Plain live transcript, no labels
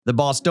The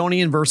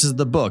Bostonian versus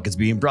the Book is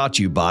being brought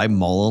to you by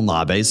Mullen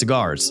Labe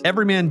Cigars.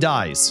 Every man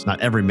dies,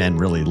 not every man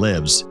really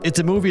lives. It's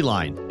a movie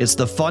line. It's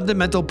the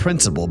fundamental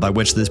principle by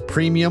which this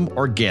premium,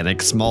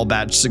 organic, small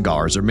batch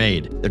cigars are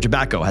made. Their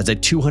tobacco has a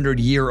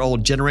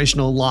 200-year-old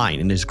generational line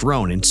and is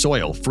grown in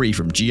soil free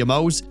from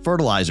GMOs,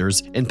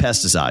 fertilizers, and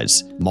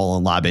pesticides.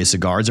 Mullen Labe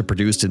cigars are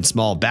produced in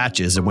small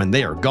batches, and when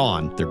they are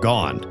gone, they're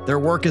gone. Their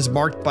work is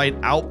marked by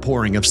an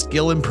outpouring of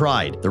skill and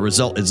pride. The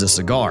result is a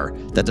cigar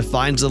that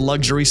defines the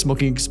luxury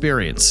smoking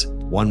experience.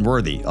 One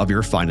worthy of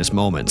your finest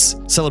moments.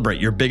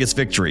 Celebrate your biggest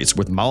victories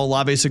with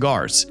Mullen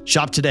Cigars.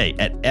 Shop today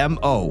at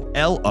MOLONLABE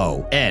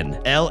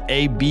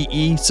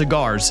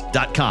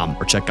cigars.com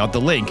or check out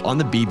the link on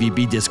the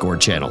BBB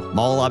Discord channel.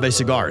 Mullen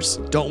Cigars.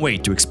 Don't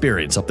wait to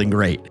experience something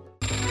great.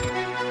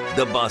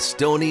 The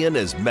Bostonian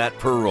is Matt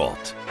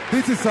Perrault.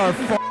 This is our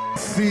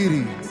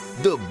city.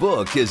 The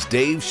Book is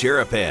Dave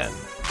Sharapan.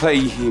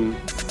 Pay him.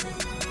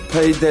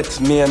 Pay that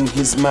man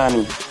his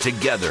money.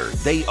 Together,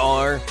 they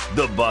are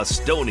the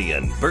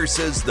Bostonian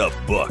versus the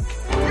Book.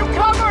 You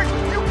covered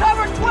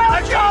 12.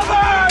 I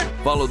covered.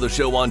 Follow the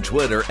show on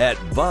Twitter at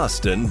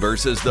Boston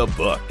versus the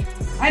Book.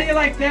 How do you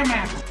like them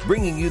apples?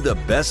 Bringing you the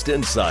best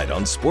insight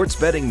on sports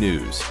betting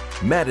news,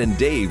 Matt and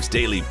Dave's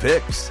daily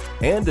picks,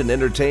 and an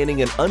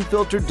entertaining and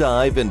unfiltered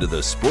dive into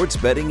the sports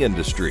betting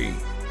industry.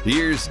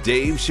 Here's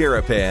Dave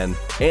Sharapan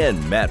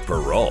and Matt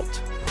Perrault.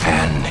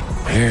 And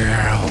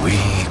here we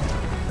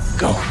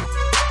go.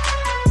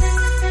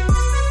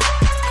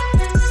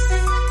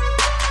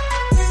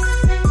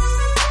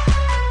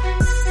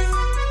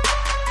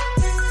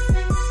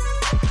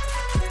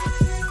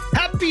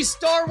 Happy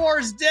Star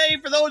Wars Day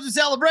for those who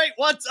celebrate.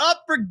 What's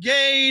up,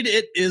 Brigade?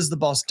 It is the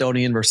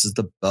Bostonian versus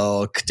the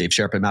Book. Dave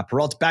Sharp and Matt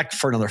Perrault back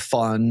for another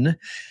fun,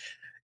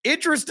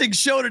 interesting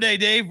show today,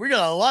 Dave. We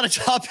got a lot of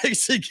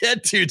topics to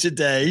get to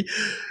today.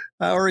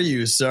 How are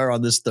you, sir,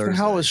 on this Thursday?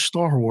 How is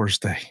Star Wars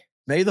Day?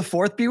 May the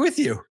 4th be with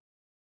you.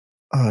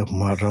 Oh,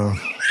 mother.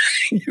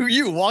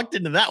 You walked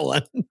into that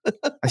one.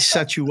 I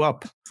set you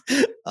up.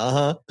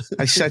 Uh-huh.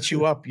 I set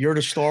you up. You're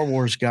the Star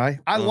Wars guy.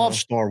 I love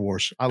Star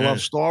Wars. I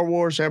love Star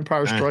Wars,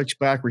 Empire Strikes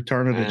Back,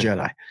 Return of the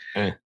Jedi.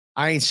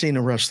 I ain't seen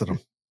the rest of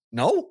them.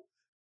 No?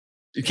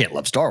 You can't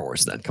love Star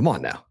Wars then. Come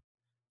on now.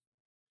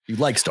 You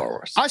like Star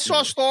Wars. I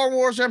saw Star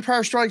Wars,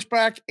 Empire Strikes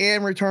Back,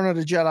 and Return of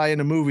the Jedi in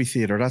the movie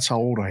theater. That's how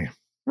old I am.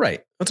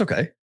 Right. That's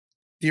okay.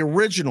 The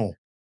original.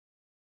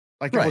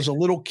 Like I was a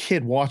little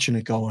kid watching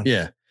it going.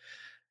 Yeah.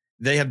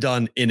 They have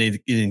done an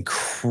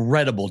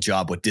incredible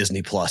job with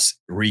Disney Plus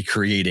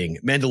recreating.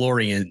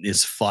 Mandalorian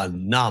is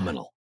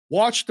phenomenal.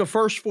 Watched the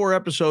first 4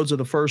 episodes of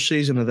the first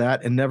season of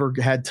that and never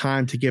had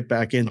time to get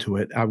back into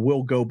it. I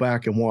will go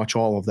back and watch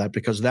all of that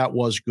because that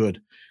was good.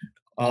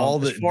 All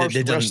the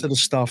rest of the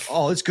stuff.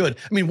 Oh, it's good.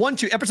 I mean,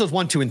 episodes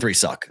 1, 2, and 3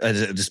 suck.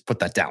 Just put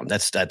that down.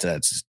 That's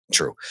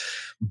true.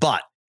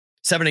 But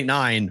 7, 8,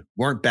 9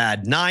 weren't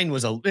bad. 9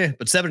 was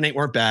but 7 and 8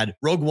 weren't bad.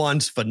 Rogue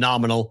One's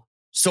phenomenal.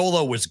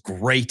 Solo was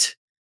great.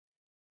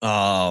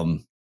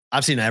 I've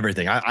seen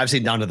everything. I've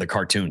seen down to the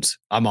cartoons.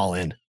 I'm all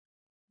in.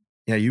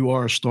 Yeah, you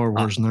are a Star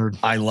Wars nerd.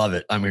 I love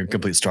it. I'm a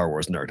complete Star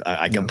Wars nerd.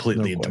 I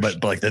completely.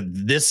 But like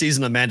this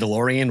season of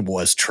Mandalorian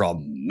was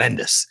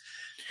tremendous.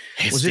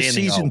 Was it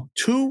season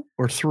 2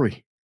 or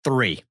 3?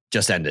 3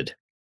 just ended.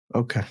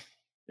 Okay.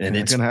 And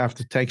it's going to have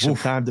to take some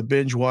time to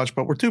binge watch,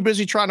 but we're too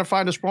busy trying to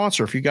find a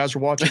sponsor. If you guys are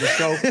watching the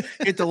show,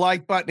 hit the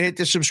like button, hit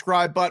the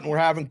subscribe button. We're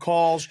having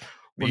calls.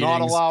 We're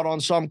not allowed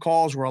on some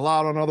calls. We're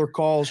allowed on other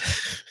calls.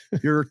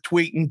 You're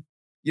tweeting,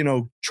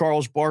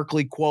 Charles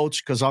Barkley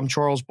quotes because I'm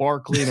Charles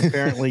Barkley, and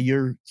apparently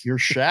you're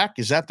Shaq.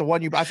 Is that the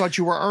one I thought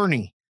you were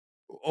Ernie?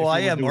 Well,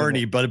 I am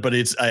Ernie, but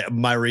it's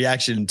my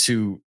reaction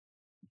to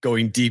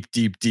going deep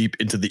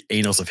into the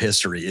annals of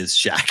history is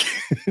Shaq.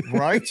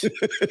 Right?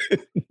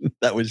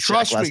 That was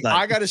Trust Shaq last me, night.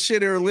 I got to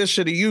sit here and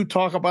listen to you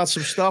talk about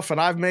some stuff, and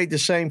I've made the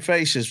same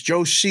faces.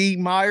 Joe C.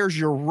 Myers,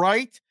 you're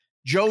right.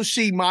 Joe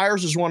C.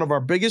 Myers is one of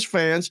our biggest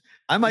fans.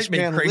 I might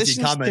make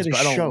crazy comments, but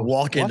I don't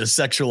walk into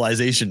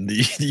sexualization.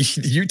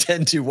 You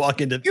tend to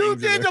walk into. You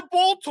did the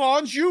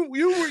bolt-ons. You were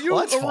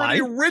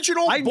the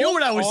original. I knew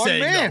what I was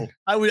saying. Man.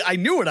 I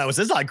knew what I was.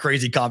 That's not a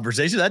crazy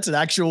conversation. That's an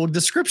actual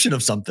description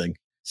of something.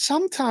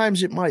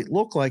 Sometimes it might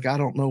look like I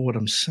don't know what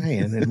I'm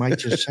saying and might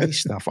just say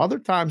stuff. Other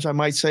times I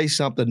might say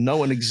something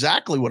knowing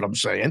exactly what I'm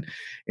saying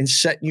and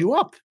setting you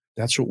up.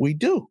 That's what we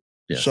do.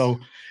 Yes. So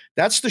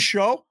that's the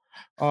show.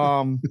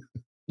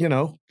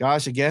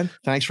 Guys, again,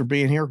 thanks for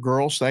being here.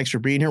 Girls, thanks for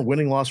being here.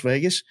 Winning Las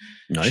Vegas.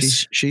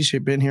 Nice. She's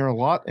been here a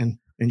lot and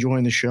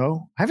enjoying the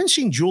show. I haven't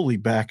seen Julie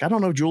back. I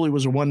don't know if Julie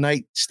was a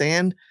one-night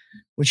stand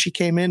when she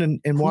came in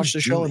and watched the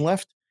show and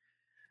left.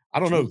 I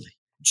don't know.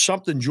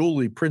 Something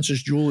Julie,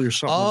 Princess Julie or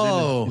something.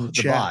 Oh, was in the the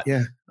chat. bot.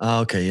 Yeah.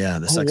 Oh, okay. Yeah.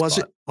 The sex was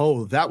bot. it?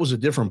 Oh, that was a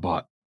different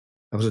bot.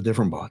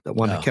 That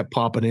one that kept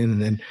popping in,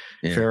 and then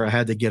Farrah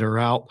had to get her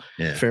out.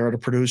 Yeah. Farrah, the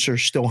producer,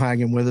 still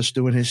hanging with us,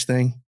 doing his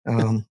thing.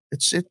 The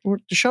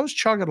show's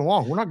chugging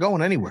along. We're not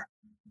going anywhere.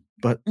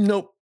 But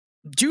nope.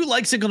 Do you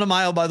like Cinco de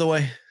Mayo, by the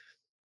way?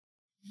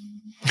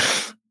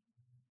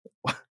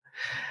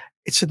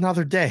 It's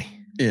another day.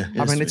 Yeah.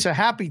 I mean, it's a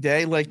happy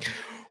day. Like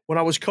when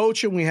I was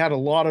coaching, we had a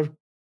lot of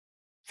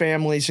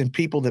families and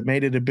people that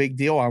made it a big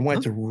deal. I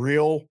went to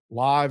real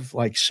live,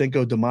 like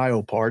Cinco de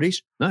Mayo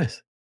parties.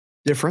 Nice.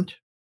 Different,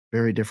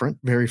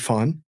 very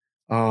fun.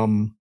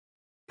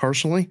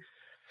 Personally,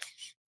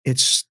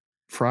 it's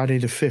Friday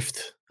the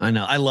 5th. I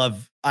know. I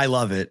love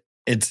it.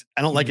 I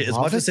don't like it as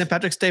much as St.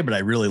 Patrick's Day, but I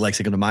really like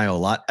Cinco de Mayo a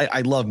lot.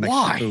 I love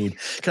Mexican food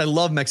because I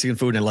love Mexican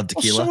food and I love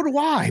tequila. Well, so do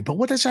I. But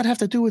what does that have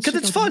to do with?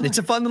 Because it's fun. It's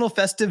a fun little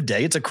festive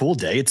day. It's a cool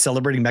day. It's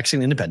celebrating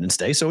Mexican Independence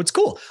Day, so it's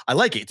cool. I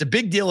like it. It's a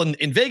big deal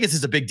in Vegas.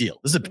 It's a big deal.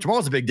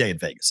 Tomorrow's a big day in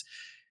Vegas.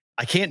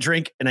 I can't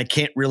drink and I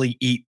can't really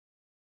eat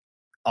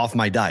off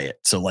my diet,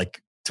 so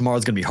like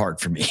tomorrow's gonna be hard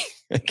for me.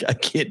 I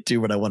can't do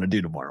what I want to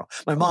do tomorrow.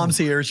 My mom's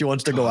here. She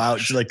wants to go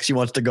out. She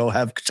wants to go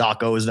have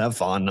tacos and have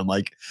fun. I'm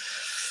like,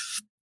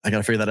 I got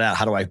to figure that out.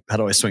 How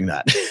do I swing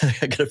that?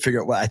 I got to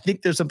figure out I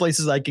think there's some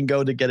places I can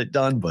go to get it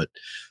done, but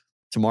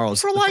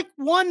tomorrow's for like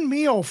one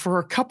meal for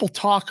a couple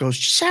tacos.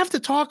 Just have the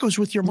tacos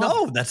with your mother.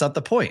 No, that's not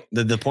the point.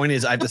 The point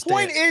is the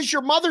point is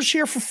your mother's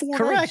here for 4 days.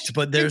 Correct,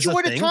 but there's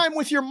enjoy the time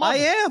with your mother. I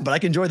am, but I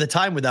can enjoy the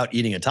time without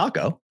eating a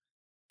taco.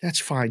 That's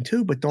fine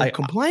too, but don't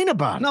complain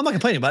about it. No, I'm not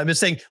complaining, but I'm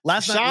just saying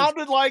last night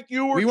sounded like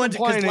you were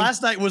complaining.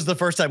 Last night was the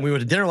first time we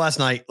went to dinner last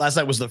night. Last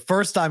night was the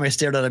first time I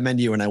stared at a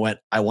menu and I went,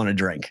 I want a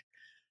drink.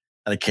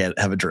 And I can't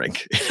have a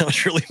drink. I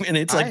was really, and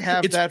it's like,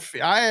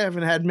 I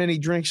haven't had many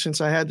drinks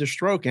since I had the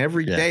stroke.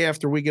 Every day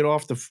after we get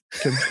off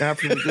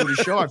after we do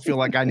the show, I feel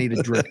like I need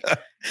a drink.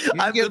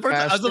 I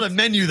was on a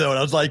menu though, and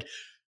I was like,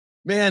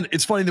 man,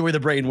 it's funny the way the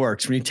brain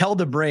works. When you tell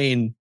the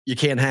brain you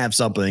can't have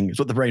something, it's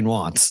what the brain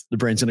wants. The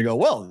brain's going to go,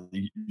 well,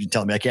 you're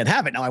telling me I can't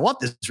have it. Now I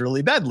want this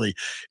really badly.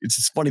 It's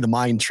just funny the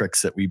mind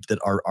tricks that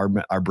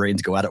our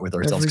brains go at it with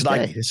ourselves.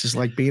 This is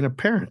like being a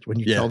parent. When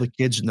you tell the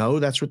kids no,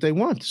 that's what they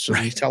want. So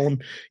you tell them,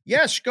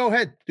 yes, go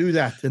ahead, do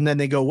that. And then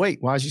they go, wait,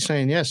 why is he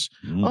saying yes?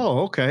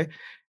 Oh, okay.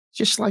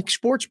 Just like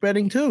sports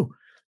betting too.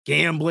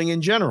 Gambling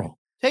in general.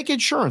 Take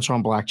insurance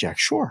on blackjack.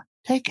 Sure.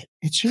 Take it.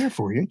 It's here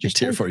for you. It's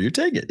here for you.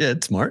 Take it. Yeah,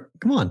 it's smart.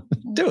 Come on,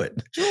 do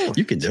it. Sure.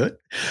 You can do it.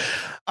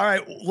 All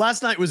right.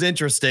 Last night was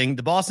interesting.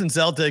 The Boston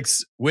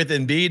Celtics with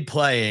Embiid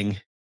playing.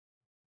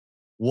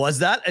 Was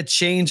that a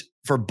change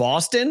for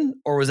Boston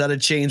or was that a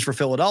change for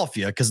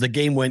Philadelphia? Because the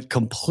game went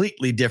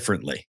completely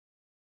differently.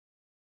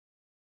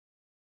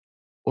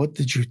 What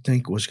did you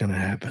think was going to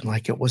happen?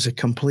 Like it was a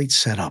complete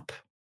setup.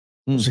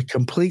 It was a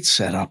complete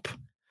setup.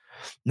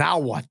 Now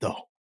what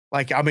though?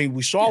 Like, I mean,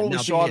 we saw what we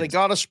saw. They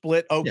got a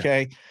split.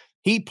 Okay. Yeah.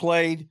 He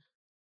played.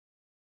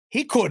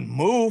 He couldn't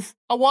move.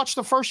 I watched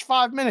the first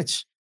 5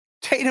 minutes.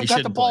 Tatum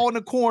got the ball in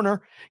the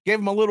corner, gave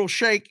him a little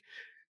shake.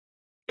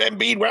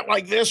 Embiid went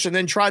like this and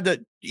then tried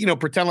to,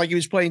 pretend like he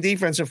was playing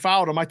defense and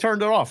fouled him. I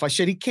turned it off. I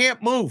said, he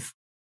can't move.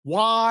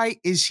 Why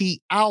is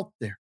he out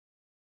there?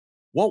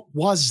 What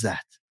was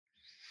that?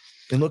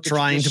 And look,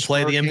 trying to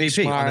play the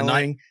MVP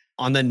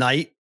on the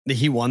night that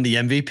he won the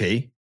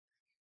MVP.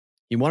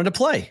 He wanted to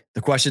play.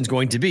 The question's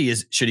going to be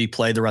should he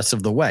play the rest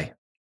of the way?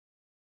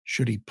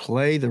 Should he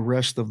play the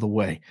rest of the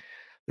way?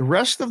 The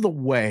rest of the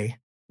way,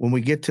 when we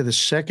get to the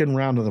second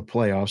round of the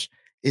playoffs,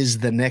 is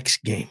the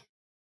next game.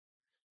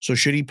 So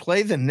should he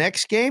play the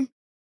next game?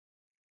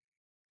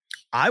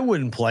 I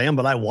wouldn't play him,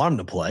 but I want him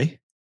to play.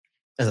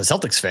 As a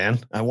Celtics fan,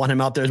 I want him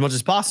out there as much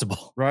as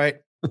possible. Right.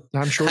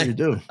 I'm sure you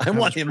do. I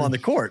want him on the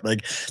court.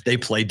 Like they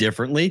play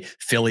differently.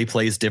 Philly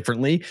plays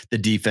differently. The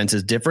defense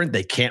is different.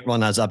 They can't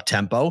run as up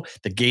tempo.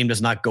 The game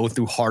does not go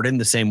through Harden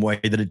the same way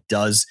that it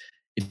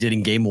did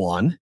in game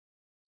 1.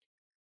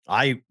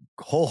 I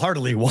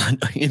wholeheartedly want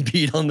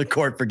Embiid on the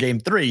court for game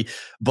 3,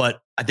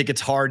 but I think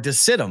it's hard to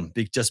sit him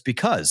just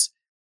because.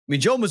 I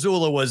mean, Joe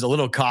Mazzulla was a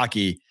little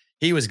cocky.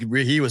 He was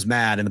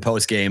mad in the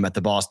post game at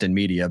the Boston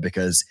media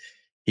because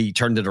he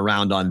turned it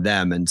around on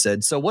them and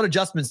said, so what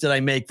adjustments did I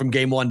make from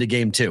game 1 to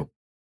game 2?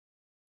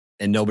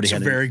 And nobody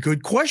had a very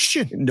good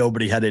question.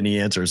 Nobody had any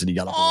answers and he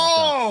got up and walked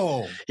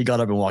out. He got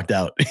up and walked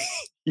out.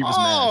 He was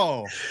mad.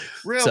 Oh,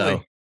 really?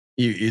 So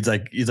he's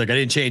like, I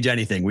didn't change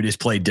anything. We just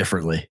played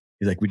differently.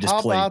 He's like, we just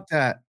played. How about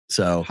that?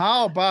 So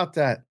how about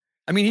that?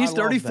 I mean, he's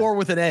 34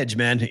 with an edge,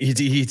 man.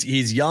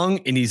 He's young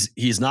and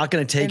he's not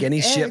going to take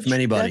any shit from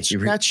anybody.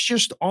 That's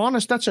just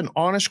honest. That's an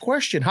honest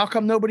question. How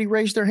come nobody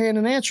raised their hand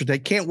and answered? They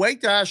can't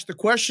wait to ask the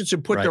questions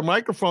and put their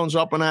microphones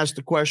up and ask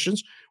the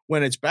questions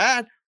when it's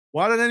bad.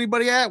 Why didn't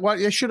anybody ask? Well,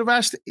 they should have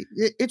asked.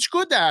 It's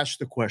good to ask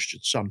the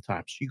questions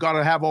sometimes. You got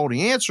to have all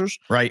the answers.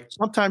 Right.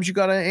 Sometimes you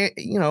got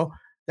to,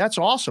 that's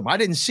awesome. I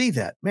didn't see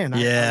that. Man,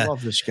 I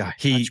love this guy.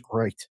 That's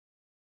great.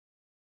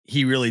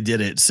 He really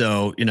did it.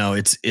 So,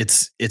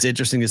 it's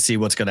interesting to see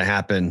what's going to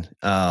happen.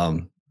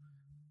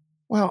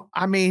 Well,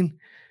 I mean,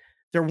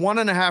 they're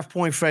 1.5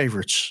 point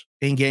favorites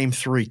in game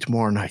 3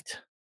 tomorrow night.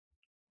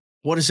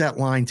 What does that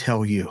line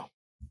tell you?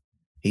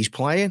 He's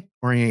playing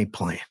or he ain't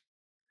playing?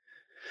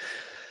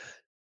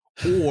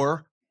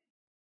 Or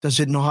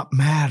does it not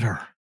matter?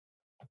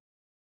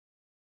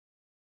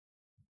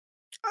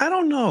 I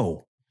don't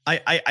know.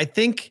 I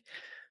think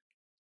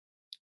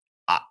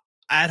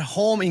at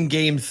home in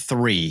game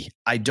 3,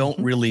 I don't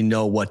really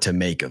know what to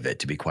make of it,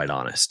 to be quite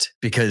honest,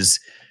 because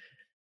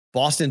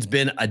Boston's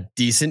been a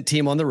decent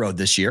team on the road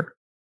this year.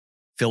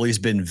 Philly's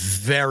been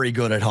very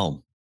good at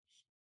home.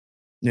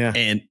 Yeah.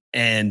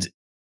 And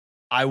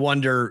I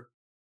wonder,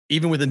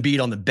 even with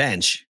Embiid on the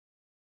bench,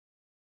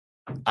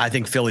 I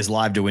think Philly's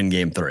live to win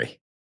game 3.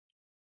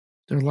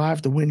 They're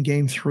live to win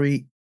game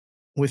 3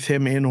 with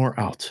him in or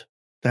out.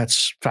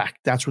 That's fact.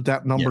 That's what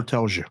that number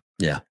tells you.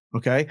 Yeah.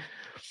 Okay.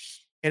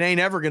 It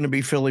ain't ever going to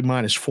be Philly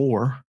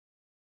 -4.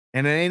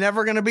 And it ain't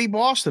ever going to be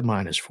Boston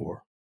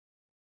 -4.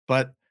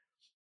 But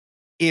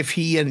if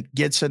he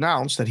gets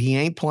announced that he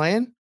ain't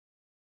playing,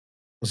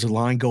 does the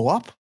line go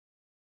up?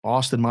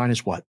 Boston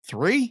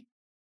 -3?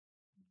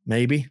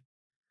 Maybe.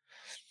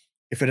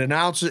 If they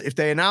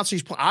announce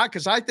he's playing,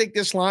 because I think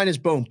this line is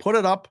boom, put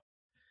it up.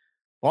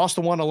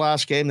 Boston won the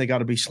last game. They got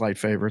to be slight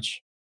favorites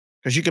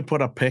because you could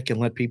put a pick and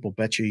let people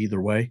bet you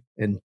either way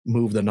and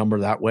move the number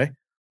that way.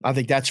 I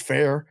think that's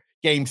fair.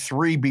 Game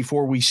 3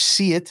 before we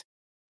see it.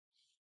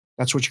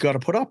 That's what you got to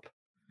put up.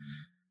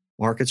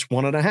 Market's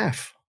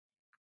 1.5.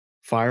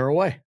 Fire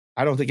away.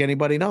 I don't think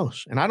anybody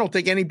knows. And I don't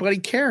think anybody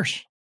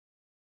cares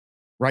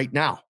right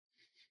now.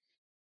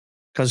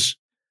 Because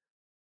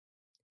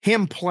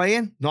him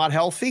playing, not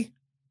healthy,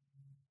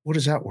 what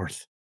is that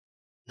worth?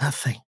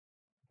 Nothing.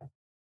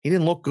 He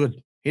didn't look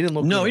good. He didn't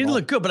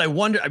look good, but I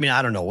wonder, I mean,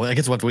 I don't know. I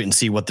guess we'll have to wait and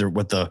see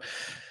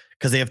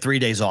because they have 3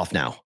 days off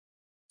now.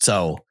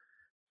 So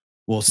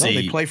we'll see.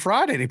 They play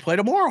Friday. They play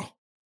tomorrow.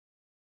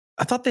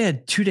 I thought they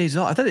had 2 days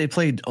off. I thought they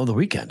played the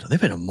weekend. They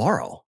play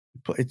tomorrow.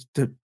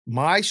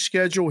 My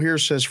schedule here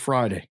says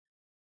Friday.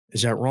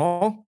 Is that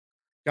wrong?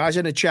 Guys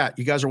in the chat,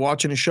 you guys are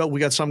watching the show. We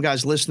got some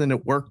guys listening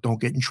at work. Don't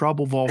get in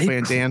trouble, Vol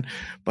fan Dan,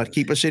 but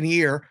keep us in the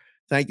ear.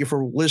 Thank you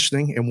for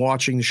listening and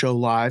watching the show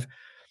live.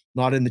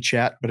 Not in the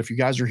chat, but if you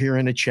guys are here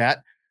in the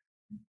chat,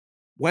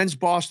 when's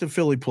Boston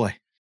Philly play?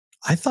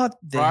 I thought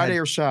Friday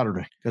or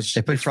Saturday, because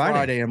they play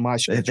Friday in my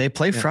schedule. They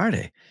play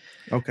Friday.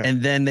 Okay.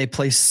 And then they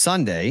play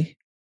Sunday.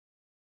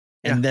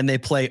 And then they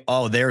play,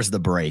 there's the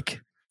break.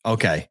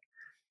 Okay.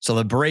 So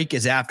the break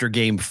is after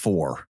game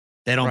 4.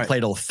 They don't play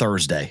till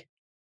Thursday.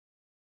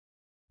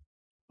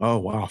 Oh,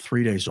 wow.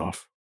 3 days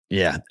off.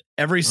 Yeah.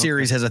 Every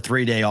series has a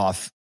 3-day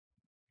off.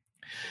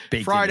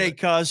 Friday,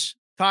 cuz.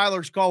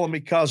 Tyler's calling me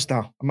cuz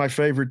now. My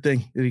favorite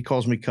thing that he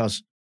calls me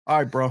cuz. All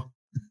right, bro.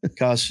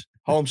 Cuz.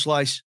 Home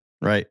slice.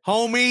 Right.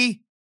 Homie.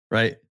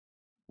 Right.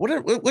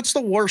 What's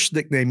the worst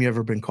nickname you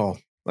ever been called?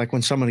 Like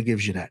when somebody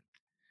gives you that.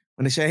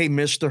 When they say, hey,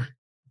 mister.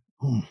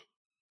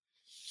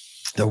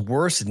 The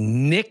worst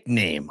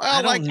nickname.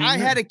 Well, I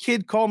had a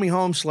kid call me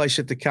home slice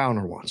at the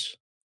counter once.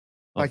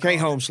 Like, hey,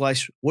 home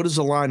slice, what is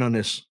the line on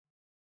this?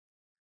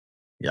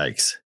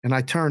 Yikes. And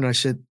I turned and I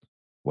said,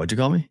 what'd you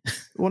call me?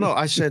 Well, no,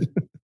 I said,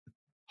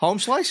 home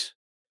slice?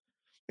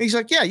 And he's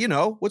like, yeah,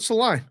 what's the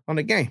line on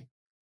the game?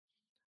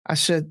 I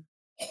said,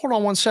 hold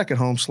on 1 second,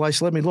 home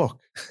slice. Let me look.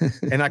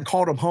 And I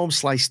called him home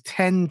slice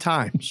 10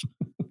 times.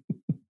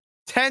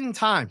 10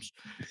 times.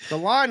 The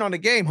line on the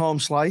game, home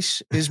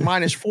slice, is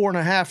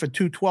 -4.5 at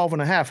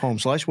 212.5, home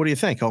slice. What do you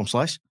think, home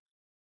slice?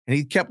 And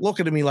he kept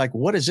looking at me like,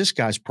 what is this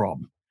guy's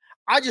problem?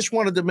 I just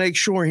wanted to make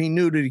sure he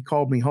knew that he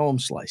called me home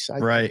slice.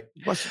 Right.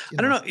 I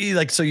don't know.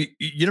 Like, so you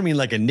don't mean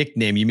like a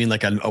nickname. You mean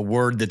like a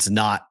word that's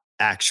not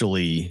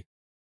actually.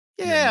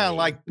 Yeah.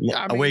 Like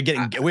a way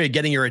of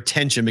getting your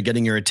attention, but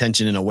getting your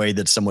attention in a way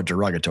that's somewhat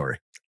derogatory.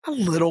 A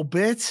little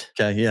bit.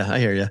 Okay. Yeah. I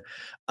hear you.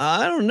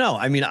 I don't know.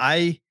 I mean,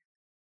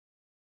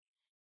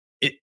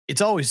 it's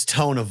always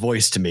tone of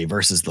voice to me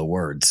versus the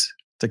words.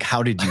 It's like,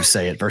 how did you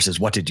say it versus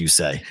what did you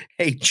say?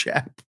 Hey,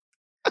 chap.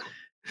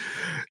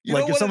 You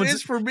like know what it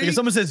is for me? If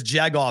someone says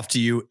jag off to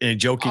you in a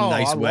joking,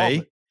 nice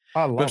way,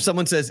 but if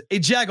someone says, hey,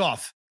 jag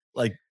off,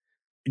 like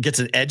it gets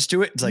an edge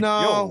to it. It's like,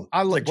 no,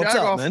 I like jag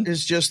off man?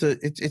 Is just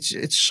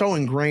it's so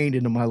ingrained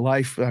into my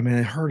life. I mean,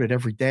 I heard it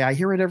every day. I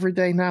hear it every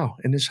day now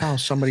in this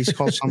house. Somebody's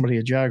called somebody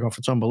a jag off.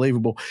 It's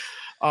unbelievable.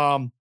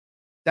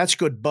 That's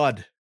good,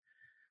 bud.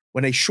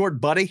 When they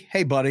short buddy,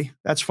 hey, buddy,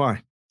 that's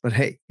fine. But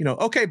hey,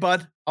 okay,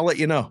 bud, I'll let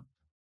you know.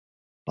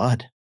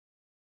 Bud.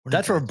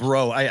 That's for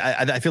bro.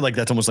 I feel like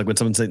that's almost like when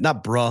someone says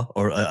not bruh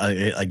or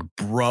like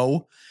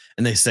bro,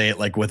 and they say it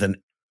like with a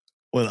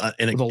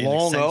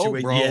long O,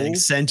 bro. Yeah,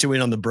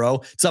 accentuate on the bro.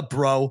 What's up,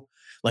 bro?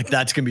 Like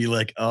that's gonna be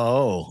like,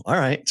 oh, all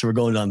right. So we're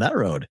going down that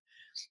road.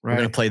 Right. We're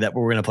gonna play that.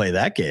 We're gonna play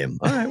that game.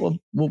 All right. Well,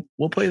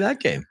 we'll play that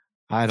game.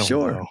 I don't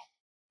know.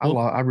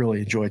 I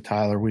really enjoy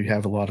Tyler. We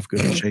have a lot of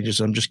good exchanges.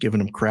 I'm just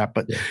giving him crap,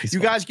 but you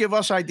guys give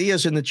us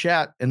ideas in the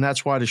chat, and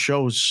that's why the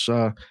show's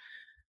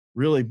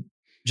really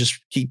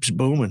just keeps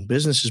booming.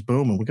 Business is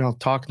booming. We got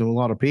talking to a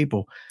lot of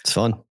people. It's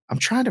fun. I'm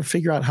trying to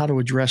figure out how to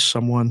address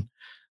someone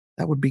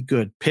that would be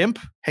good. Pimp.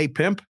 Hey,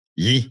 pimp.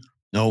 Yee.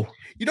 No.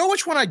 You know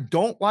which one I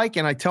don't like?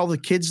 And I tell the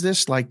kids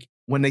this, like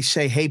when they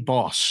say, hey,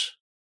 boss.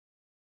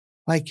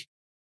 Like,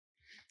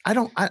 I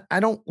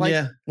don't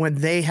like when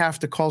they have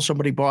to call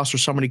somebody boss or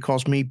somebody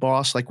calls me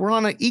boss. Like we're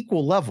on an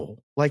equal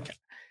level. Like,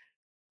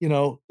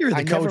 you're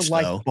the coach,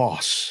 though.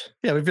 Boss.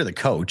 Yeah, but if you're the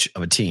coach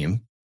of a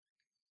team,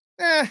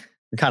 you're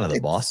kind of the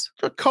boss.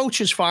 The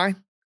coach is fine.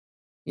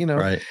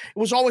 Right. It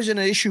was always an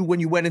issue when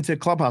you went into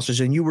clubhouses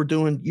and you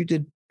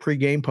did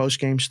pre-game,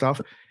 post-game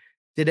stuff.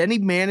 Did any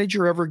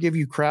manager ever give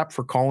you crap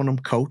for calling them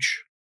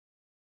coach?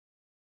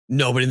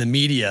 No, but in the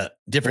media,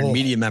 different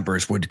media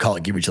members would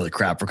give each other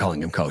crap for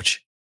calling him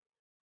coach.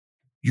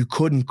 You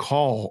couldn't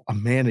call a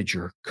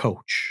manager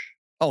coach.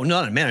 Oh,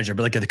 not a manager,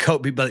 but like the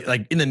coach. But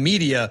like in the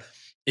media,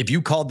 if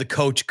you called the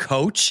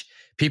coach,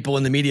 people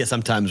in the media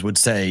sometimes would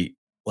say,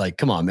 like,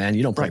 "Come on, man,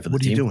 you don't play for the team.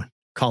 What are you doing?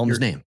 Call him his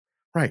name."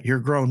 Right, you're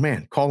a grown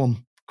man. Call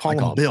him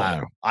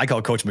Bill. I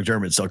call Coach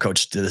McDermott still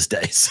coach to this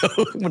day. So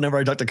whenever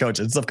I talk to coach,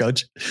 it's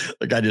coach.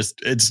 Like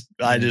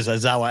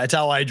that's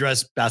how I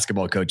address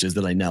basketball coaches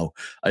that I know.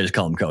 I just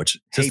call them coach.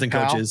 Assistant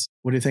coaches.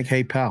 What do you think?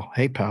 Hey pal.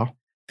 Hey pal.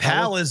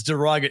 Pal is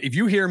derogatory. If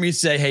you hear me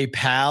say, "Hey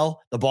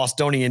pal," the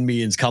Bostonian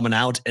me is coming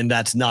out, and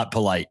that's not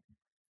polite.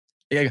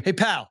 Hey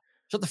pal,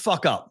 shut the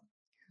fuck up.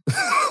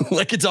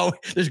 Like it's always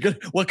there's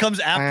good. What comes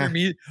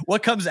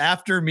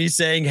after me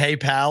saying, "Hey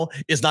pal,"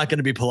 is not going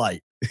to be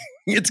polite.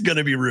 It's going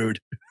to be rude.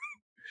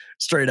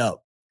 Straight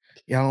up.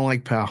 Yeah, I don't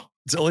like pal.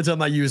 It's the only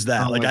time I use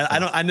that.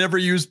 I never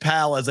use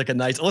pal as like a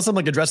nice, unless I'm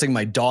like addressing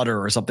my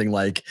daughter or something,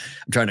 like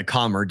I'm trying to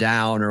calm her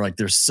down or like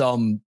there's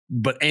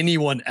but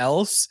anyone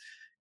else,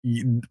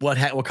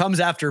 what comes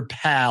after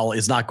pal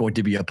is not going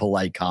to be a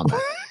polite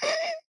comment.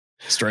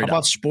 Straight up. How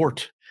about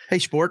sport? Hey,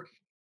 sport.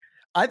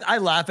 I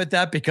laugh at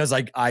that because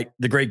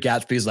The Great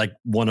Gatsby is like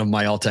one of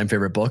my all-time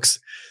favorite books.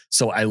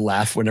 So I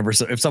laugh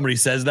if somebody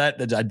says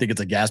that, I think it's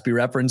a Gatsby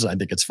reference. I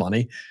think it's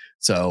funny.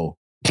 So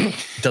it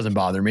doesn't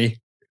bother me.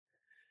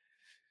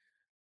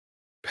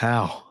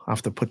 Pal. I'll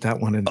have to put that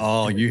one in.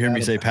 Oh, you hear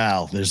me say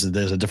pal. There's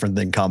a different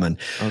thing coming.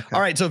 Okay.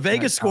 All right. So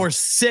Vegas scores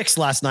 6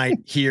 last night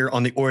here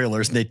on the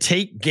Oilers and they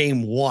take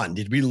game 1.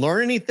 Did we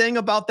learn anything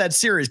about that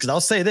series? Because I'll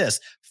say this,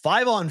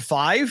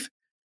 5-on-5,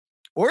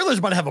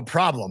 Oilers might have a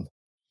problem.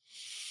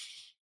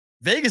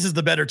 Vegas is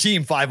the better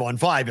team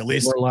 5-on-5, at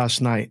least. They were last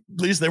night.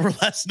 At least they were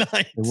last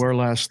night. They were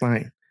last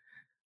night.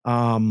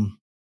 I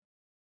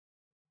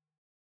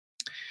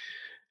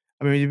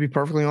mean, to be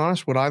perfectly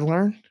honest, what I've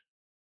learned,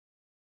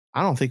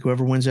 I don't think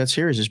whoever wins that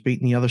series is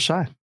beating the other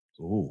side.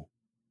 Ooh.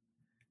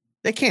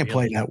 They can't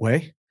play that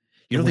way.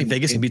 You don't think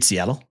Vegas can beat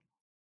Seattle?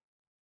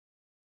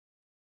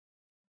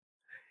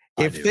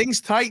 If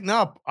things tighten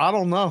up, I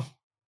don't know.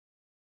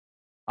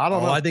 I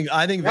don't know. I think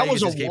that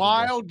Vegas was a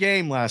wild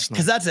game last night.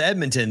 Because that's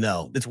Edmonton,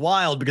 though. It's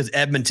wild because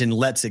Edmonton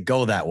lets it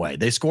go that way.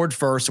 They scored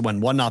first,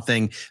 went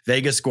 1-0.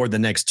 Vegas scored the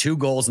next 2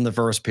 goals in the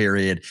first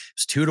period. It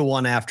was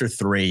 2-1 after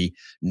 3.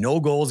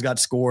 No goals got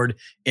scored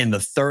in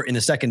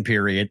the second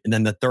period, and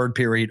then the third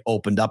period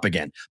opened up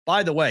again.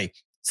 By the way,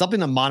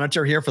 something to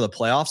monitor here for the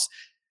playoffs.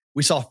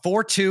 We saw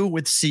 4-2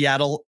 with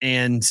Seattle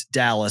and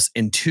Dallas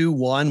and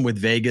 2-1 with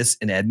Vegas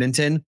and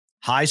Edmonton.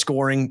 High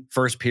scoring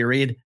first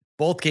period.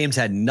 Both games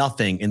had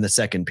nothing in the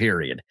second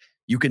period.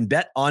 You can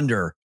bet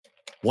under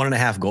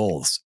 1.5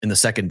 goals in the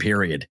second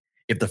period.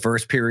 If the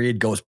first period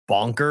goes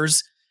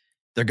bonkers,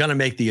 they're going to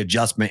make the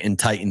adjustment and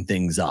tighten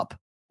things up.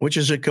 Which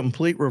is a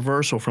complete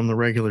reversal from the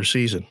regular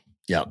season.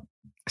 Yeah.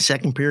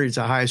 Second period is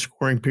a high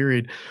scoring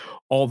period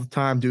all the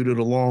time due to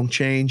the long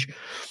change.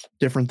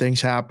 Different things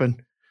happen.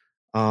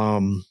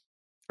 A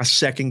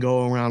second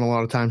go around a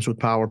lot of times with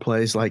power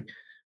plays.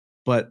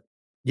 But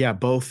yeah,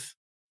 both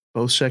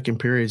second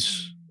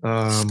periods.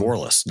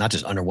 Scoreless, not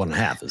just under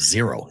 1.5,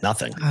 0,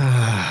 nothing.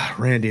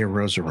 Randy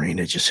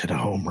Arozarena just hit a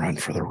home run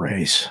for the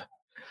Rays.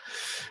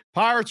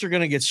 Pirates are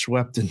going to get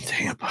swept in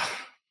Tampa.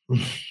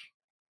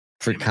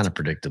 Kind of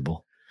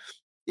predictable.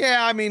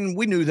 Yeah, I mean,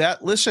 we knew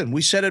that. Listen,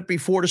 we said it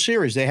before the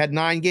series. They had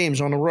 9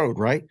 games on the road,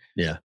 right?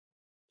 Yeah.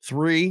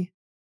 3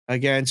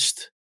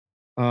 against,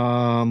 they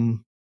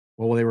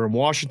were in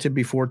Washington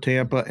before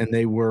Tampa, and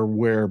they were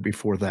where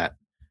before that?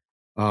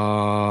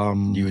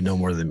 You would know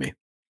more than me.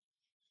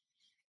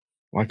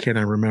 Why can't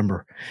I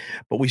remember?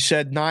 But we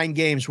said 9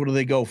 games. What do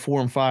they go?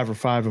 4-5 or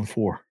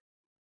 5-4?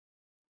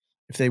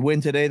 If they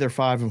win today, they're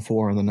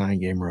 5-4 on the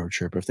 9-game road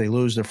trip. If they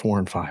lose, they're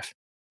 4-5.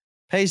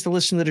 Pays to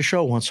listen to the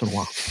show once in a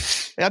while.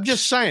 I'm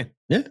just saying.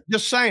 Yeah.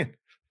 Just saying.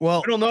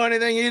 Well, I don't know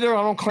anything either.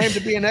 I don't claim to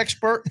be an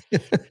expert,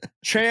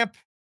 champ,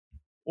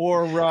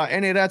 or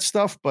any of that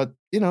stuff. But,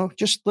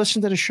 just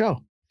listen to the show.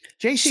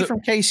 JC from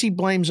KC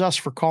blames us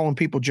for calling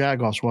people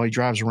jagoffs while he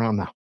drives around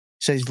now.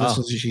 Says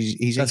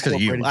he's that's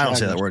because you. I don't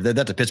say that word.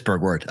 That's a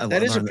Pittsburgh word.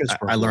 That is a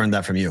Pittsburgh word. I learned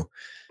that from you.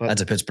 But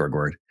that's a Pittsburgh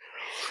word.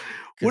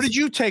 What did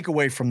you take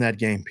away from that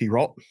game,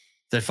 P-Roll?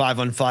 That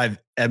 5-on-5,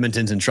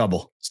 Edmonton's in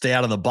trouble. Stay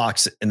out of the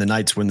box and the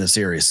Knights win the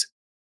series.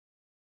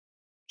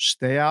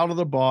 Stay out of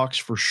the box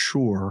for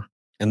sure.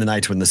 And the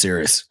Knights win the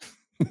series.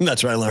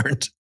 That's what I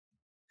learned.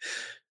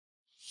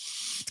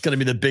 It's going to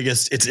be the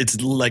biggest.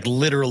 It's like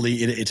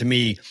literally to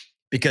me,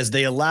 because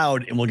they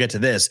allowed, and we'll get to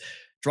this,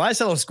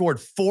 Draisaitl scored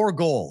 4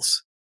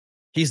 goals.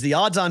 He's the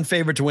odds-on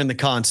favorite to win the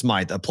Conn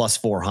Smythe at plus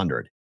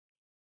 400.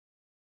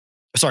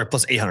 Sorry,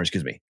 plus 800,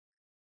 excuse me.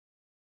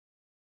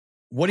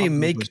 What do you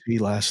make? Was he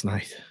last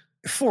night?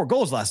 4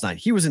 goals last night.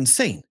 He was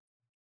insane.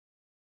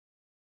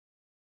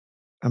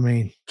 I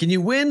mean, can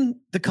you win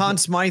the Conn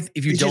Smythe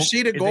if you don't? Did you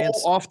see the goal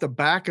off the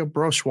back of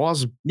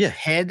Brossois'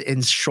 head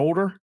and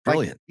shoulder?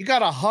 Brilliant. You got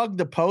to hug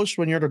the post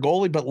when you're the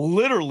goalie, but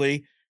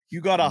literally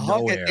You got to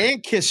hug it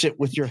and kiss it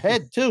with your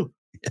head too.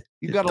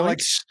 You got to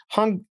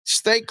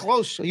stay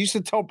close. I used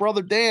to tell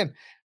brother Dan,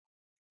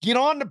 get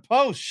on the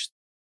post.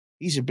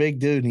 He's a big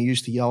dude, and he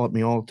used to yell at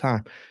me all the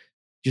time.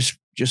 Just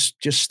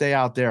stay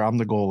out there. I'm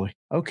the goalie.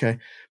 Okay.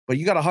 But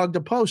you got to hug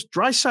the post.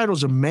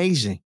 Draisaitl's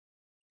amazing.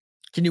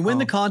 Can you win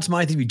the Conn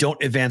Smythe if you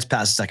don't advance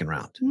past the second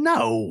round?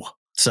 No.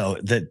 So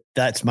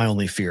that's my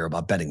only fear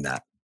about betting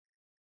that.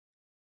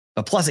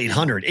 But plus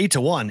 800,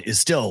 8-1 is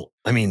still,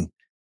 I mean,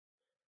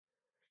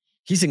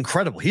 he's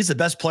incredible. He's the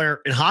best player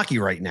in hockey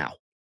right now.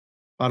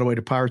 By the way,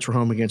 the Pirates were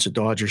home against the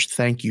Dodgers.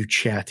 Thank you,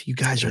 chat. You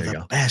guys are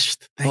the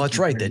best. That's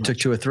right. They took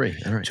 2 of 3.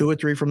 All right. 2 of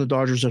 3 from the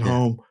Dodgers at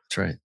home. That's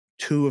right.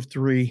 2 of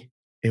 3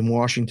 in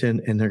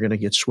Washington, and they're going to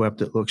get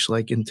swept, it looks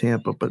like, in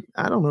Tampa. But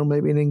I don't know,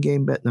 maybe an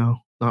in-game bet. No,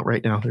 not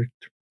right now. The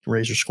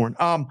Rays are scoring.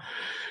 Can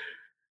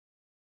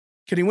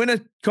he win a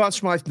Conn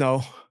Smythe?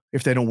 No,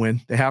 if they don't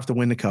win. They have to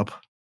win the Cup.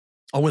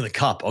 Oh, win the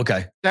Cup.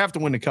 Okay. They have to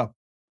win the Cup.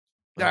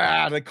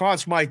 The Conn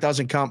Smythe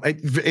doesn't come. I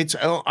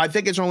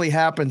think it's only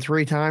happened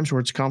 3 times where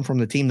it's come from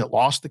the team that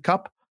lost the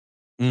Cup.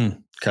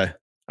 Okay.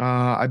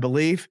 I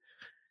believe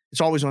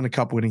it's always on the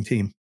Cup winning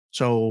team.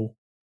 So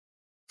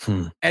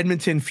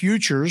Edmonton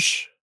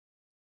futures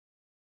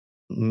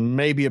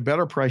may be a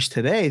better price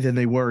today than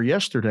they were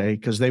yesterday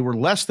because they were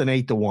less than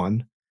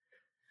 8-1.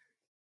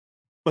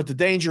 But the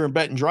danger in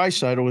betting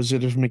Draisaitl is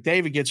that if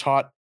McDavid gets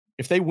hot,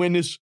 if they win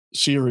this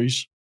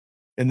series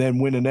and then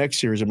win the next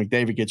series and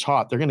McDavid gets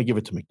hot, they're going to give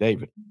it to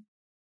McDavid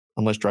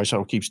unless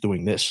Draisaitl keeps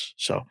doing this.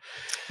 So,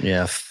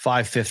 yeah,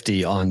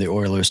 550 on the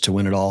Oilers to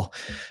win it all.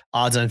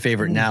 Odds on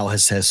favorite now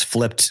has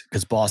flipped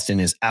because Boston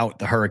is out.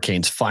 The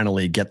Hurricanes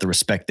finally get the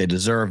respect they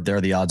deserve.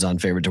 They're the odds on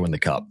favorite to win the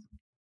Cup.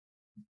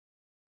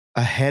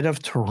 Ahead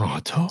of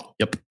Toronto?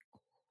 Yep.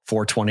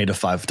 420 to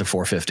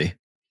 450.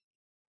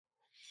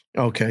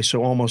 Okay,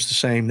 so almost the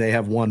same. They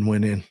have 1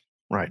 win in.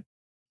 Right.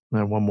 They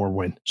have 1 more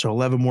win. So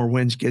 11 more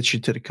wins gets you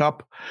to the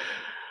Cup.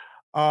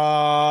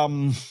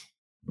 What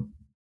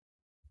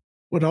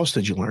else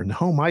did you learn? The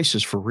home ice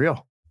is for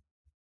real.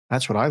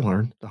 That's what I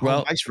learned. The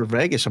home ice for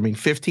Vegas. I mean,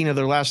 15 of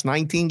their last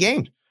 19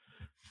 games.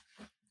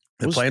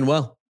 They're playing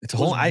well. It's a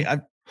whole.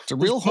 It's a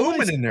real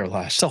home in there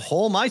last. It's a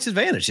home ice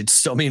advantage. It's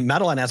so. I mean,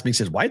 Madeline asked me, he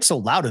says, "Why it's so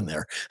loud in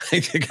there?" I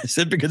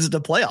said, "Because it's a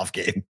playoff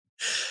game."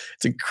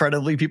 It's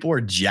incredibly. People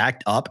were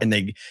jacked up and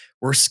they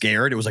were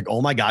scared. It was like,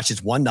 "Oh my gosh, it's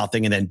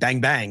 1-0," and then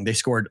bang bang, they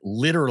scored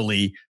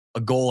literally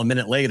a goal a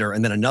minute later,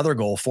 and then another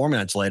goal 4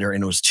 minutes later,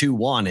 and it was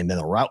 2-1, and then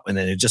the route, and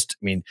then it just.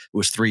 I mean, it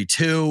was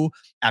 3-2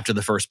 after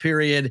the first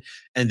period,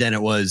 and then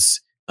it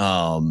was.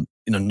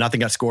 Nothing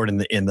got scored in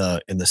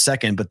the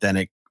second, but then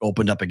it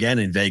opened up again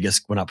and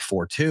Vegas went up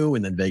 4-2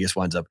 and then Vegas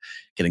winds up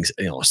getting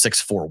a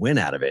 6-4 win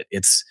out of it.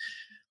 It's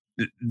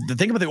the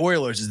thing about the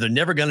Oilers is they're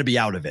never going to be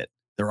out of it.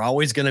 They're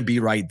always going to be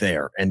right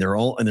there and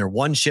they're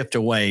 1 shift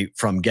away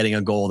from getting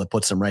a goal that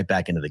puts them right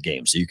back into the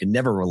game. So you can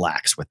never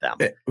relax with them.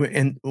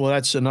 And well,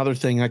 that's another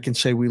thing I can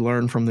say we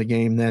learned from the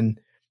game then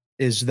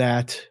is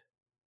that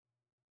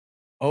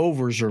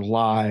overs are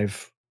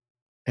live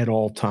at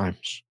all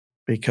times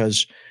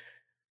because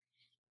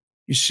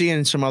you see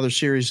in some other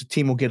series, the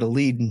team will get a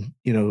lead and,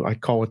 I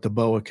call it the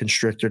boa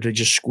constrictor to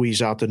just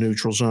squeeze out the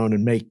neutral zone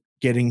and make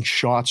getting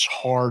shots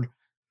hard.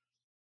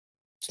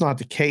 It's not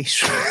the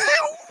case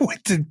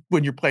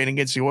when you're playing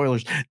against the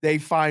Oilers. They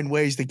find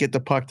ways to get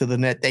the puck to the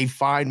net. They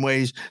find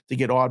ways to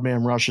get odd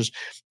man rushes.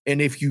 And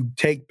if you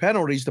take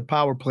penalties, the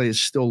power play is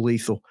still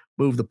lethal.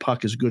 Move the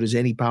puck as good as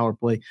any power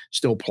play,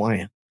 still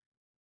playing.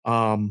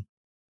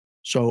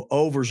 So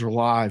overs are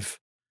live.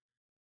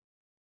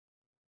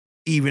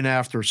 Even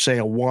after, say,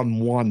 a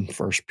 1-1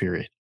 first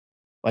period.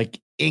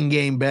 Like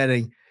in-game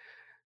betting,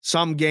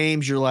 some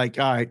games you're like,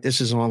 all right,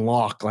 this is on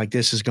lock. Like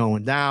this is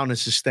going down.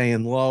 This is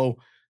staying low.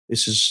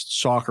 This is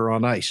soccer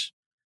on ice.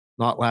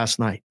 Not last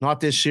night.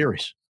 Not this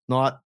series.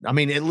 At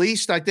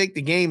least I think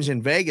the games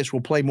in Vegas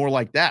will play more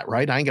like that,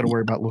 right? I ain't got to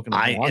worry about looking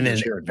at the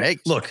lines here in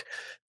Vegas. Look,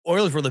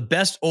 Oilers were the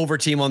best over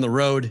team on the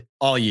road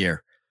all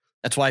year.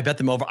 That's why I bet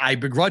them over. I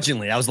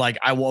begrudgingly, I was like,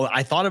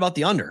 I thought about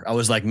the under. I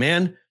was like,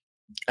 man,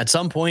 at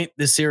some point,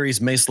 this series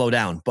may slow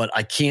down, but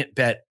I can't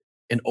bet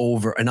an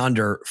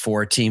under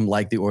for a team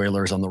like the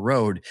Oilers on the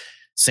road.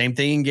 Same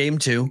thing in game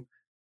 2.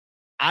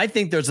 I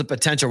think there's a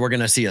potential we're going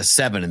to see a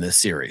 7 in this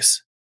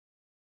series.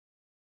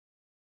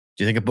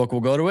 Do you think a book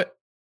will go to it?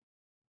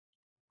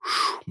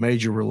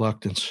 Major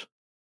reluctance.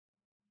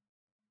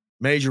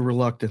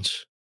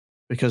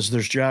 Because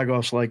there's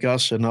jagoffs like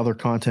us and other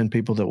content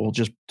people that will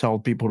just tell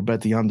people to bet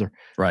the under.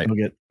 Right. They'll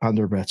get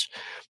under bets.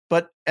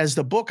 But as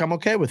the book, I'm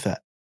okay with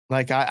that.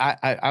 Like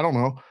I don't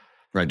know.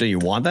 Right? Do you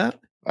want that?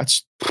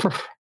 That's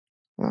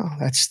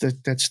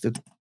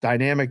the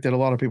dynamic that a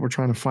lot of people are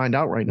trying to find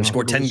out right now.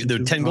 Scored 10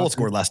 goals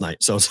scored last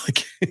night, so it's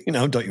like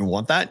don't you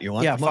want that? You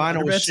want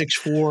final was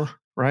 6-4,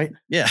 right?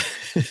 Yeah.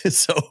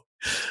 So,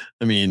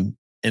 I mean,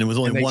 and it was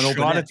only one open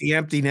shot at the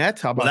empty net.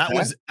 How about that?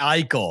 Was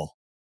Eichel.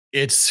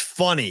 It's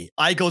funny.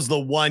 Eichel's the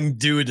one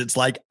dude that's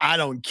like, I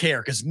don't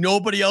care because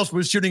nobody else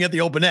was shooting at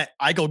the open net.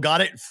 Eichel got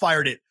it,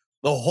 fired it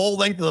the whole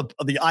length of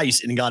the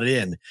ice and got it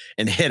in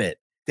and hit it.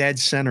 Dead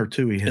center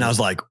too. And I was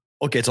like,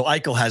 okay, so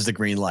Eichel has the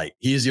green light.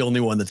 He's the only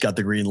one that's got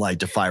the green light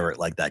to fire it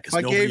like that. If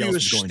I gave you a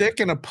stick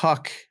and a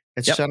puck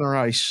at center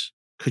ice,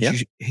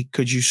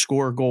 could you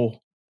score a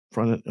goal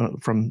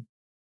from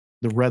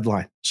the red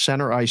line,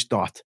 center ice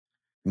dot?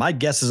 My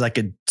guess is I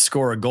could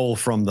score a goal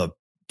from the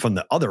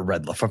other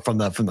red from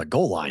the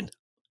goal line.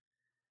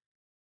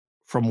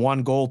 From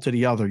one goal to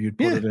the other, you'd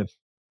put it in.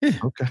 Yeah.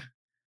 Okay.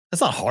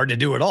 That's not hard to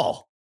do at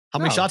all. How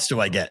many shots do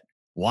I get?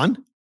 One?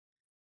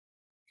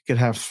 You could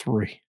have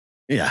 3.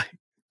 Yeah.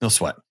 No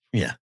sweat.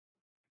 Yeah.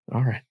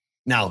 All right.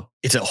 Now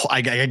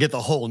I get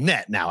the whole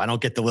net now. I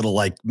don't get the little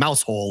like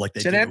mouse hole like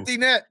they do. It's an empty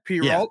net,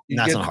 P-Roll.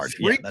 Yeah, that's not hard.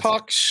 3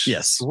 pucks.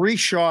 Yes. 3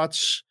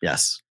 shots.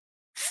 Yes.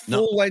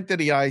 Full length of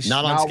the ice.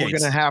 Not on now skates. We're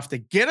going to have to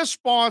get a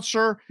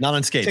sponsor. Not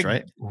on skates,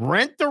 right?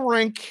 Rent the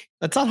rink.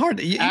 That's not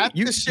hard. You could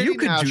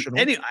National.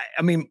 do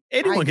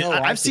anyone can.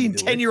 I've seen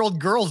 10-year-old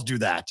girls do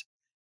that.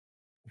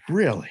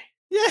 Really?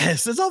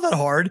 Yes, it's not that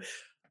hard.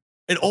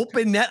 An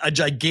open net, a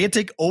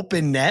gigantic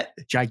open net.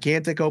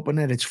 Gigantic open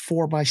net. It's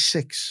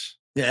 4x6.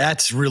 Yeah,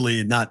 that's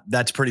really not.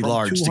 That's pretty From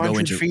large to go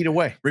into. 200 feet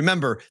away.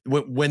 Remember,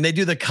 when they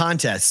do the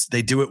contests,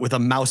 they do it with a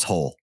mouse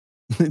hole.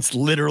 It's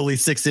literally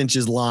 6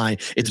 inches line.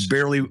 It's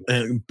barely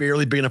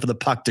big enough for the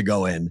puck to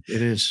go in.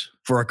 It is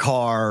for a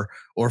car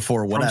or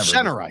for whatever. From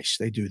center ice,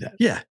 they do that.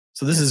 Yeah.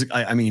 So this is,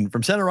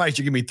 from center ice,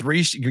 you can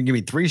give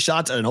me 3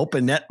 shots at an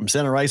open net from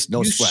center ice.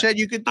 No sweat. You said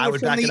you could do it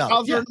from the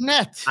other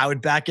net. I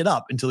would back it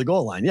up into the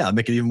goal line. Yeah,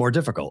 make it even more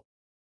difficult.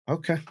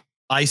 Okay.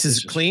 Ice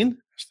is clean?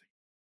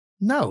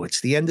 No,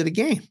 it's the end of the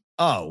game.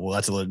 Oh, well,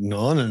 that's a little,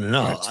 no.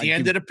 It's the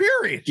end of the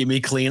period. Give me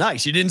clean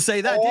ice. You didn't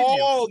say that, did you?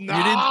 Oh, no.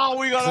 You didn't,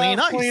 we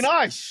got clean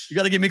ice. You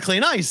got to give me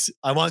clean ice.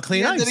 I want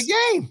clean ice. End of the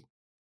game.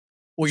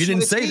 Well, you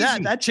didn't say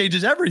that. That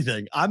changes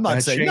everything. I'm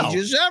not saying no. That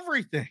changes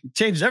everything. It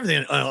changes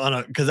everything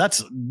because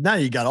that's now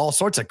you got all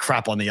sorts of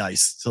crap on the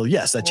ice. So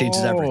yes, that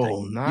changes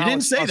everything. You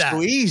didn't say that.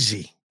 So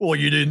easy. Well,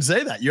 you didn't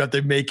say that. You have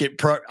to make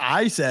it.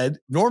 I said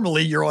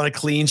normally you're on a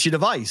clean sheet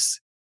of ice.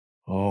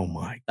 Oh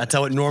my! That's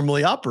how it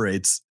normally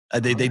operates.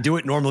 They do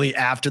it normally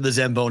after the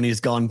Zamboni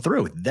has gone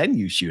through. Then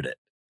you shoot it.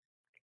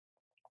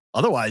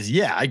 Otherwise,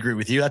 yeah, I agree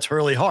with you. That's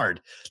really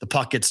hard. The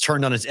puck gets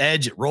turned on its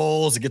edge. It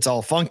rolls. It gets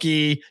all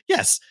funky.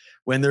 Yes.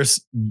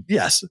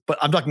 But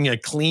I'm talking a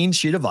clean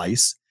sheet of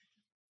ice.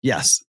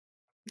 Yes.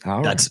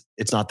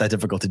 It's not that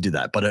difficult to do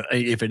that. But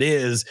if it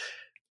is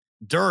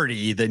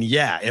dirty, then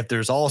yeah, if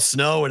there's all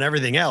snow and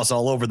everything else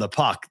all over the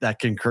puck, that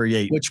can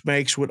create. Which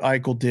makes what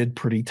Eichel did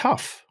pretty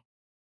tough.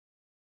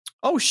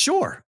 Oh,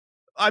 sure.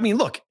 I mean,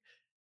 look,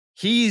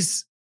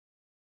 he's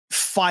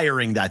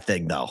firing that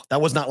thing though.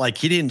 That was not like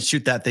he didn't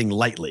shoot that thing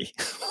lightly.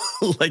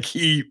 Like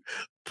he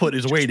put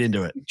his weight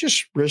into it.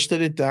 Just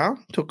wristed it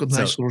down, took a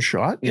nice little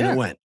shot.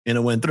 And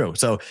it went through.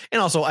 So,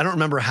 and also I don't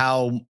remember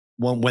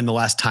when the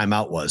last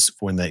timeout was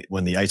when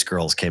the Ice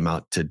Girls came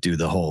out to do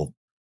the whole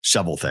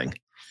shovel thing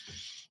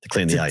to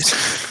clean the ice.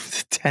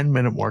 The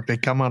 10-minute mark. They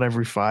come out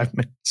every 5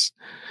 minutes.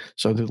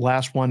 So the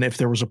last one, if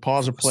there was a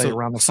pause of play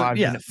around the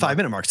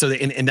 5-minute mark. So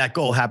and that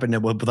goal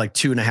happened with like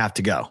 2.5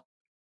 to go.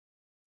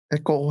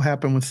 That goal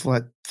happened with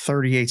like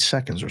 38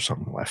 seconds or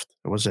something left.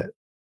 That was it. It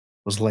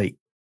was late.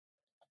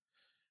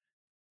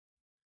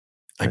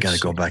 I got to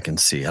go back and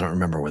see. I don't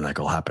remember when that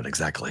goal happened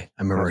exactly.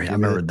 I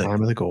remember the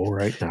time of the goal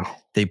right now.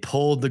 They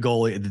pulled the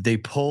goalie. They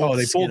pulled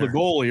the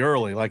goalie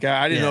early. Like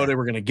I didn't know they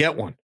were going to get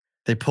one.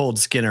 They pulled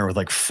Skinner with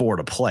like 4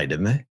 to play,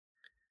 didn't they?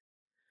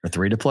 Or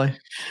 3 to play?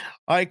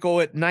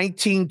 Eichel at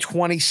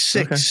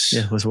 19:26. Okay.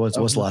 Yeah,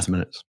 what's the last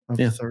minute?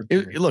 Yeah.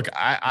 Look,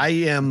 I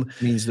am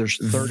means there's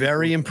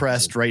very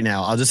impressed right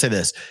now. I'll just say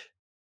this.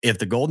 If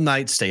the Golden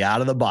Knights stay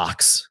out of the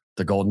box,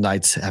 the Golden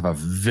Knights have a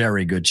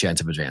very good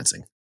chance of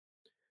advancing.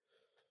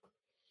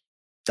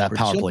 That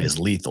power play is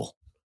lethal.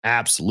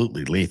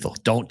 Absolutely lethal.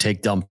 Don't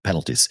take dumb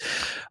penalties.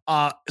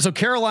 So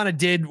Carolina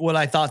did what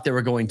I thought they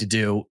were going to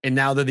do, and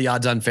now they're the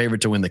odds-on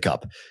favorite to win the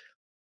cup.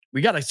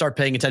 We got to start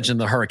paying attention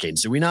to the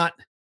Hurricanes, do we not?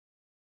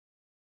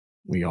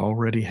 We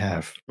already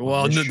have.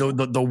 Well,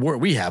 the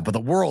world we have, but the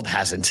world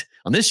hasn't.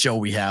 On this show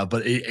we have,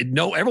 but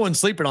everyone's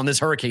sleeping on this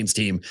Hurricanes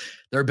team.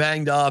 They're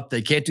banged up.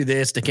 They can't do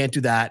this. They can't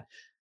do that.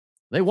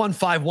 They won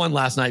 5-1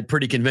 last night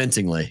pretty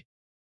convincingly.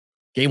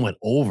 Game went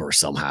over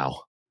somehow.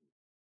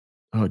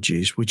 Oh,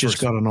 geez. We just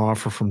got an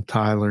offer from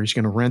Tyler. He's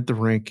going to rent the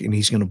rink and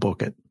he's going to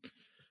book it.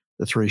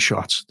 The 3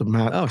 shots. The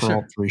Matt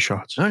Pearl 3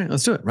 shots. All right,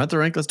 let's do it. Rent the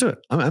rink. Let's do it.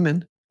 I'm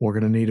in. We're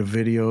going to need a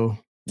video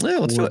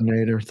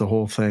coordinator, the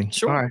whole thing.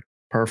 Sure. All right.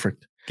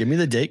 Perfect. Give me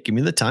the date. Give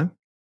me the time.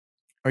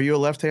 Are you a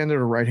left-handed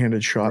or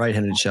right-handed shot?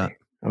 Right-handed shot.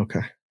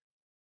 Okay.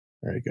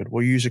 Very good.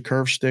 We'll use a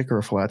curved stick or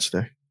a flat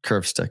stick?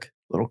 Curved stick.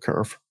 Little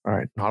curve. All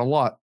right. Not a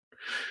lot.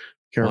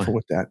 Careful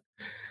with that.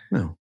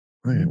 No.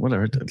 Okay,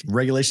 whatever.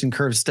 Regulation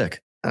curved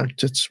stick.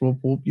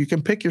 You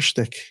can pick your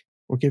stick.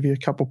 We'll give you a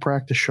couple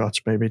practice shots,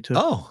 maybe too.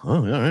 Oh,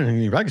 all right.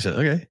 You practice it.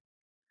 Okay.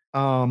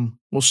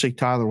 We'll see.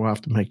 Tyler will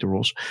have to make the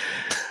rules.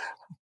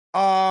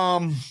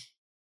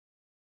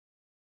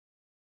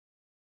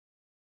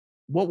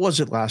 What was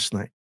it last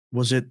night?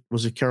 Was it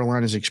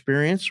Carolina's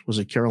experience? Was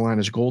it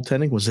Carolina's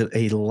goaltending? Was it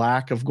a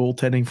lack of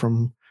goaltending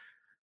from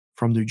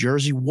from New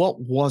Jersey.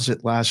 What was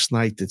it last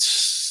night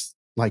that's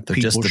like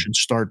people should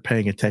start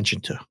paying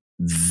attention to?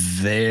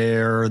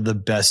 They're the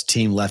best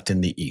team left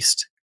in the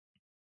East.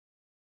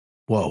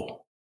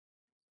 Whoa.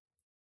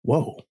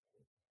 What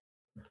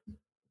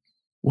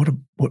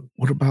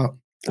about?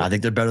 I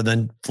think they're better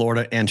than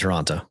Florida and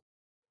Toronto.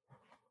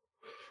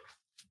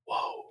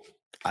 Whoa.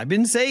 I've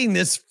been saying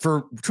this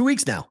for 2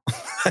 weeks now.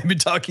 I've been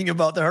talking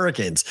about the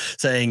Hurricanes,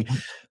 saying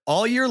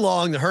all year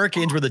long, the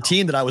Hurricanes were the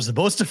team that I was the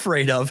most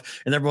afraid of.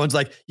 And everyone's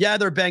like, yeah,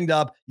 they're banged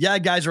up. Yeah,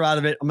 guys are out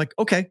of it. I'm like,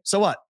 okay, so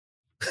what?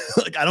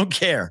 Like, I don't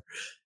care.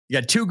 You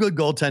got 2 good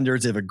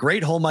goaltenders. They have a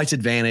great home ice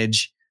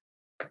advantage,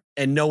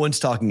 and no one's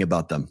talking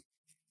about them.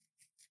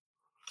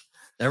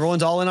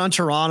 Everyone's all in on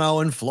Toronto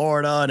and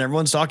Florida, and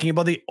everyone's talking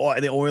about the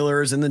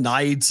Oilers and the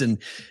Knights,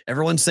 and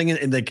everyone's singing.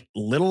 And the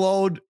little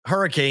old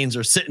Hurricanes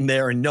are sitting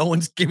there, and no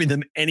one's giving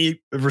them any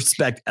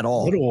respect at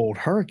all. Little old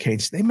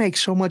Hurricanes, they make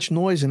so much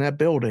noise in that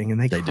building, and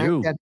they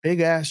crank that big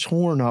ass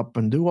horn up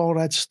and do all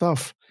that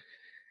stuff.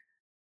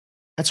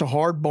 That's a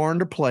hard barn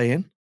to play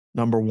in.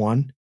 Number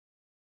one.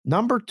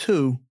 Number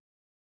two.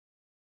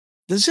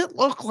 Does it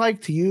look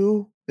like to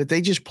you that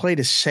they just play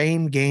the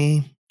same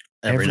game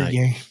every night?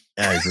 Game?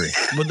 I agree.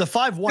 But the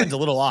 5-1's a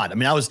little odd. I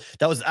mean, I was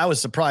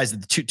surprised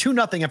at the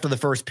 2-0 after the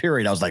first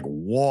period. I was like,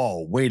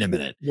 whoa, wait a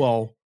minute.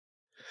 Well,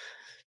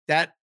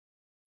 them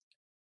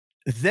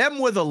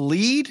with a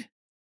lead,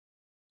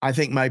 I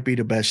think might be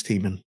the best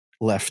team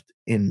left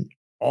in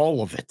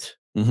all of it.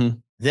 Mm-hmm.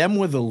 Them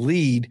with a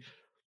lead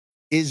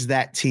is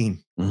that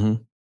team. Mm-hmm.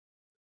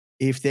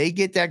 If they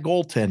get that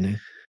goaltending,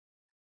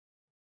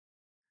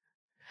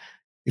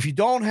 if you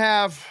don't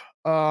have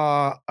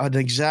an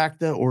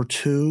exacta or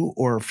 2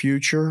 or a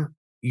future,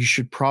 you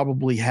should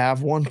probably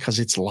have one because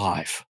it's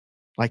live.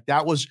 Like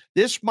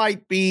this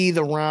might be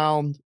the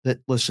round that,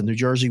 listen, New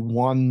Jersey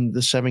won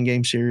the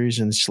 7-game series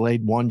and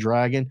slayed one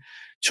dragon,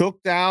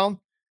 took down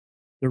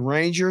the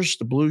Rangers,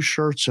 the blue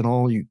shirts, and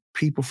all you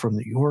people from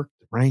New York,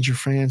 the Ranger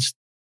fans.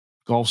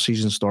 Golf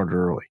season started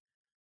early,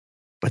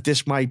 but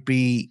this might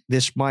be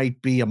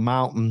a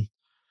mountain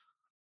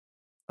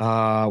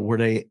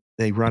where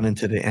they run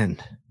into the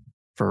end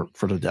for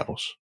the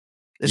Devils.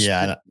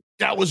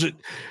 That was it.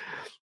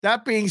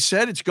 That being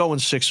said, it's going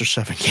 6 or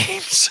 7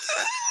 games.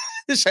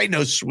 This ain't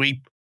no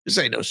sweep.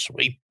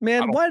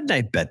 Man, why didn't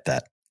I bet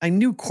that? I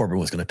knew Corbin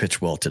was going to pitch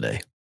well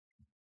today.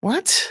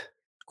 What?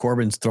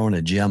 Corbin's throwing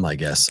a gem, I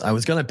guess. I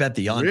was going to bet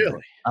the under.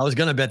 Really? I was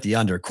going to bet the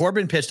under.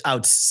 Corbin pitched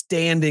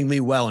outstandingly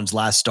well in his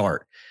last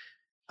start.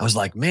 I was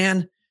like,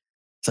 man,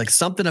 it's like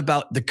something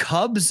about the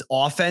Cubs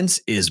offense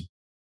is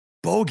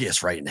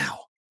bogus right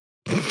now.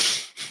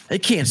 They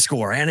can't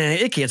score, and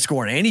it can't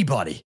score on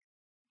anybody.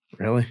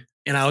 Really?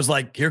 And I was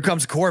like, here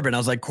comes Corbin. I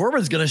was like,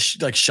 Corbin's going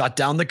to shut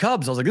down the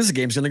Cubs. I was like, this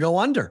game's going to go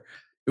under.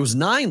 It was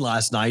 9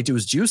 last night. It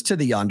was juiced to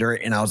the under.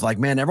 And I was like,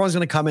 man, everyone's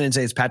going to come in and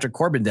say it's Patrick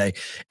Corbin day.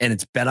 And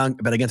it's bet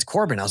against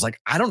Corbin. I was like,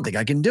 I don't think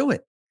I can do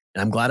it.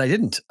 And I'm glad I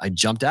didn't. I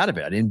jumped out of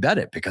it. I didn't bet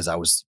it because I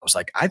was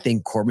like, I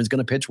think Corbin's going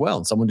to pitch well.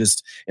 And someone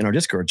just in our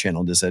Discord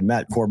channel just said,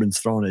 Matt, Corbin's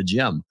throwing a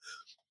gem.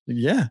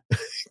 Yeah.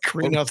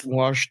 3-0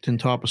 Washington,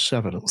 top of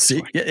 7.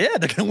 See, like. Yeah,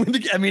 they're going to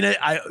win. I mean,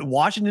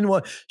 Washington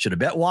should have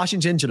bet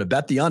Washington, should have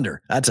bet the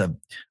under. All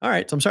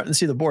right. So I'm starting to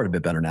see the board a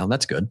bit better now.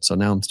 That's good. So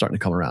now I'm starting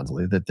to come around.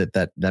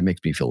 That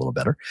makes me feel a little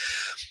better.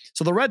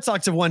 So the Red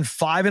Sox have won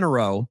 5 in a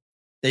row.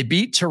 They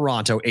beat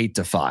Toronto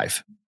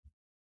 8-5.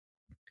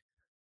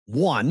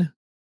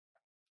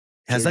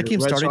 Has that game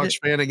started? Red Sox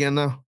fan again,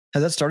 though?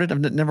 Has that started? I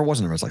never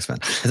wasn't a Red Sox fan.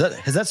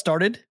 Has that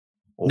started?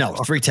 No,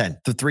 3:10.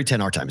 The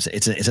 3:10 our time.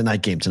 It's a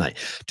night game tonight.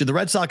 Do the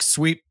Red Sox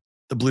sweep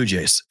the Blue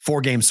Jays?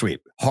 4-game sweep.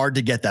 Hard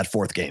to get that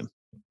 4th game.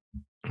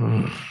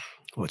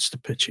 What's the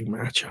pitching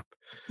matchup?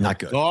 Not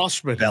good.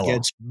 Gausman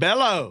against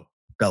Bello.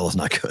 Bello's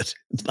not good.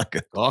 It's not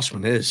good.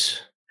 Gausman is.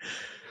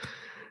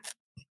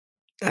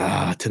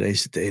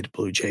 Today's the day the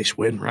Blue Jays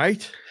win,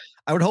 right?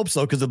 I would hope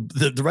so because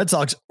the Red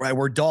Sox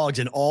were dogs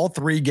in all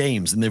 3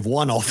 games, and they've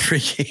won all 3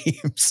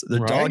 games. They're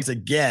dogs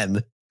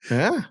again.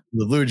 Yeah.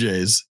 The Blue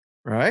Jays.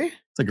 Right?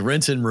 It's like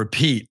rinse and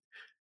repeat.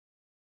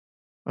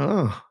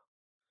 Oh.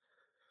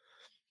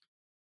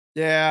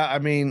 Yeah, I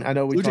mean, I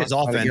know we talked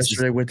about it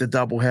yesterday with the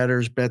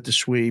doubleheaders, bet the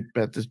sweep,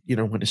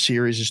 when the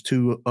series is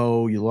 2-0,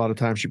 a lot of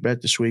times you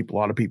bet the sweep. A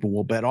lot of people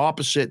will bet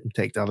opposite and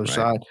take the other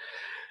side.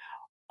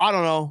 I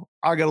don't know.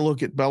 I got to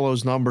look at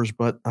Bello's numbers,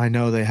 but I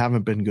know they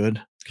haven't been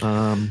good.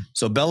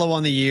 So Bello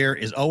on the year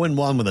is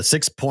 0-1 with a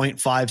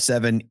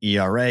 6.57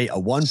 ERA,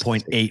 a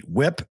 1.8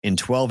 whip in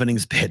 12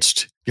 innings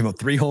pitched. Give him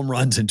 3 home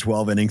runs in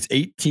 12 innings,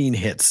 18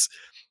 hits.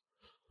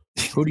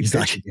 Who do you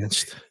pitch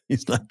against?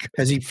 He's not good.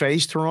 Has he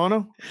faced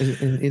Toronto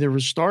in either of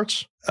his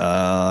starts?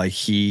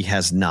 He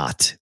has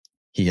not.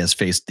 He has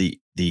faced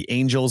the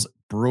Angels,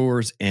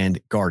 Brewers, and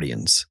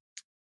Guardians.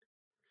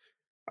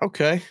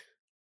 Okay.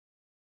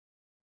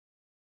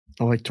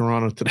 I like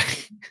Toronto today.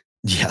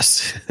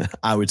 Yes,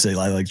 I would say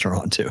I like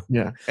Toronto too.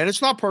 Yeah, and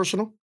it's not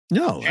personal.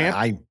 No,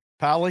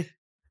 Pally.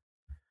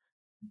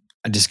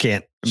 I just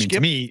can't. I mean,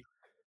 to me,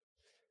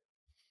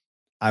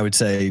 I would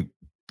say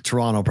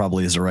Toronto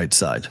probably is the right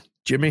side.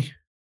 Jimmy.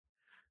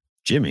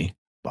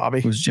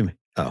 Bobby. Who's Jimmy?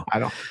 Oh,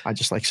 I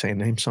just like saying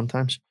names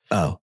sometimes.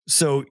 Oh,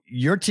 so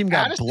your team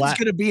got Addison's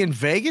going to be in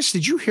Vegas.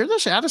 Did you hear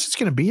this? Addison's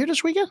going to be here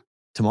this weekend?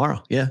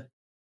 Tomorrow. Yeah.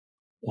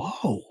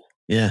 Whoa.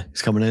 Yeah.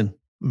 He's coming in.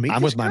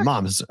 I'm with my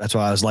mom. That's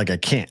why I was like, I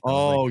can't.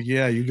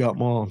 Yeah. You got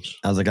moms.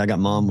 I was like, I got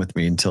mom with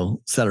me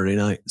until Saturday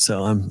night.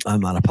 So I'm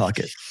out of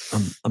pocket.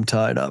 I'm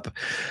tied up.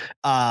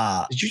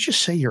 Did you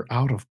just say you're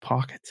out of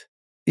pocket?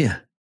 Yeah.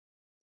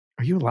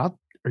 Are you allowed?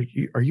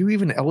 Are you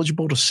even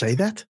eligible to say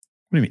that?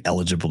 What do you mean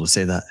eligible to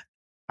say that?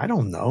 I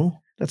don't know.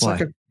 That's Why?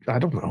 I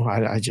don't know.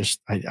 I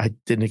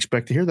didn't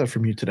expect to hear that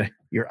from you today.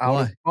 You're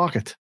out of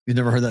pocket. You've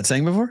never heard that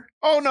saying before?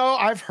 Oh no,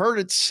 I've heard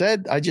it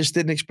said. I just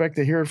didn't expect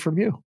to hear it from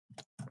you.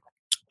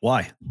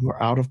 Why?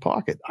 You're out of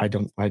pocket.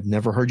 I'd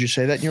never heard you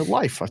say that in your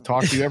life. I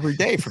talk to you every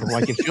day for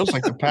it feels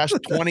like the past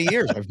 20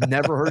 years. I've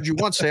never heard you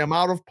once say I'm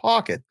out of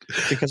pocket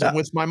because I'm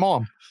with my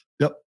mom.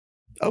 Yep.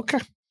 Okay.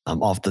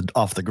 I'm off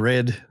the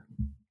grid,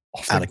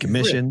 out of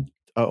commission.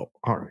 Oh,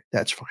 all right.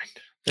 That's fine.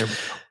 There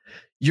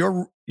we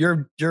go.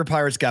 Your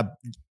Pirates got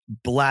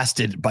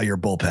blasted by your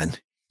bullpen.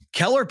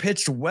 Keller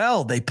pitched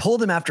well. They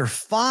pulled him after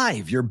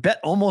 5. Your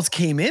bet almost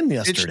came in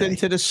yesterday. Pitched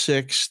into the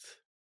 6th,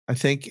 I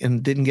think,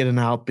 and didn't get an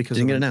out because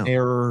of an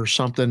error or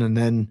something, and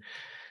then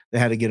they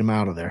had to get him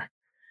out of there.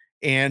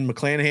 And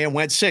McClanahan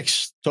went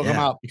 6, took him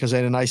out because they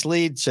had a nice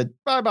lead, said,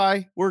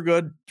 bye-bye, we're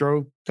good,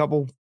 throw a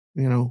couple,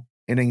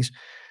 innings.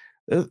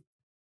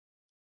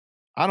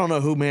 I don't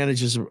know who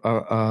manages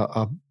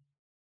a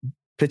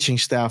pitching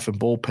staff and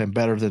bullpen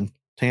better than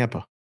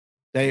Tampa.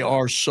 They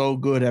are so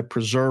good at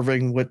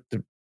preserving what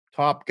the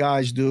top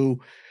guys do,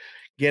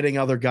 getting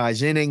other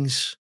guys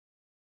innings.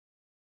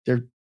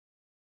 But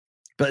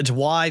it's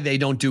why they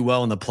don't do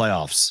well in the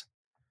playoffs.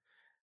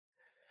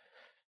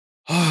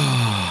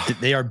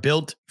 They are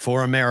built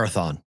for a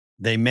marathon.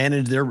 They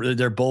manage their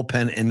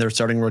bullpen and their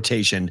starting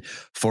rotation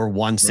for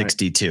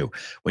 162. Right.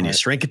 When you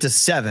shrink it to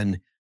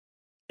 7,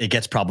 it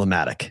gets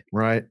problematic.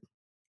 Right.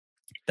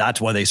 That's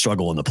why they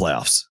struggle in the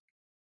playoffs.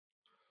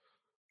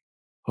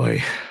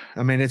 Boy,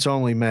 I mean, it's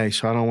only May,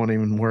 so I don't want to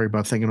even worry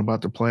about thinking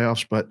about the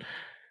playoffs. But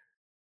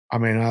I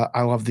mean,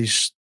 I love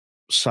these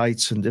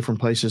sites and different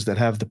places that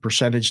have the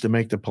percentage to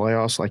make the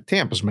playoffs. Like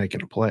Tampa's making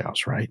the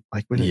playoffs, right?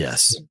 Like,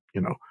 yes,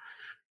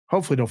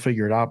 hopefully they'll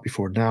figure it out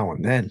before now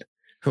and then.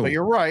 But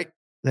you're right;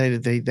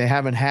 they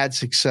haven't had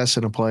success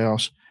in the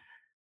playoffs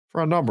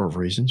for a number of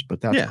reasons, but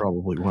that's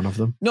probably one of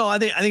them. No, I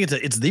think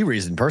it's the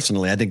reason.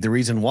 Personally, I think the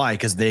reason why,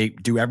 because they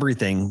do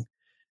everything.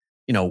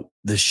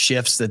 The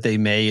shifts that they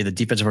made, the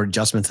defensive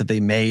adjustments that they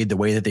made, the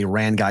way that they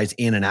ran guys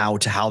in and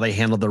out, how they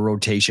handled their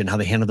rotation, how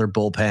they handled their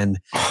bullpen,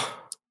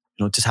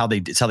 just how they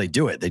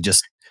do it.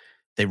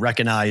 They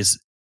recognize,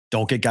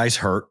 don't get guys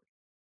hurt,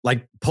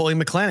 like pulling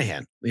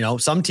McClanahan.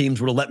 Some teams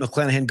would have let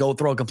McClanahan go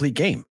throw a complete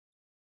game.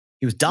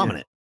 He was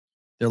dominant.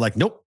 They're like,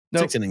 nope,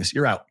 6 innings,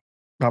 you're out.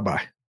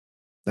 Bye-bye.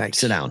 Thanks.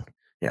 Sit down.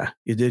 Yeah,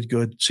 you did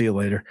good. See you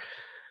later.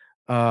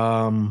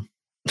 Haas.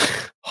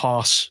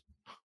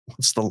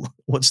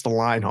 What's the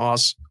line,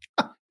 Haas?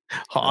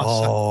 Haas.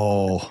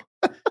 Oh,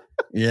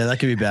 yeah, that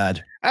could be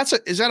bad.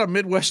 Is that a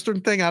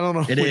Midwestern thing? I don't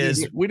know. It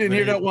is. We didn't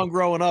hear that one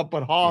growing up,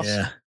 but Haas,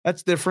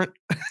 that's different.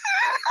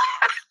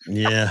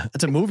 Yeah,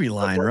 that's a movie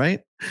line, right?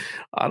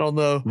 I don't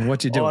know.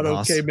 What you doing, Otto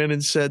Haas? came in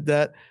and said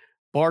that.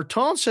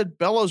 Barton said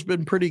Bello's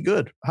been pretty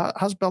good.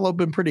 How's Bello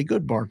been pretty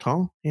good,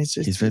 Barton? He's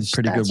been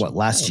pretty good. What,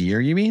 last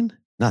year, you mean?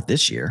 Not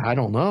this year. I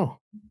don't know.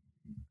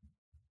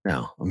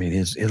 No, I mean,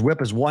 his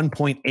whip is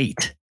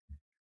 1.8.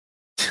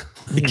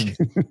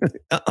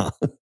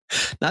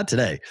 Not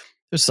today.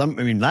 There's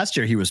last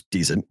year he was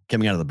decent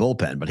coming out of the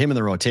bullpen, but him in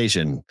the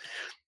rotation,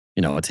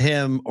 it's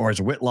him or it's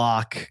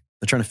Whitlock.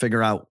 They're trying to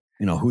figure out,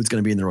 who's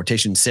going to be in the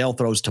rotation. Sale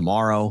throws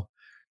tomorrow.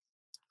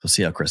 We'll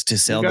see how Chris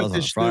Sale does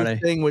on Friday.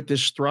 Thing with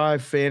this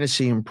Thrive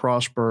Fantasy and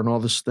Prosper and all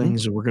these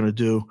things that we're going to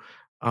do.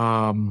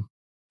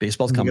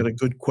 Baseball's coming. We got a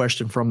good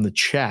question from the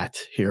chat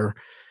here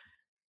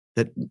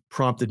that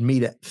prompted me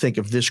to think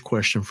of this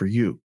question for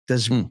you.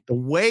 Does the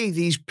way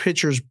these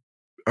pitchers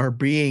are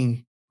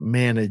being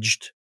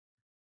managed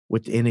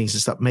with the innings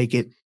and stuff make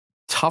it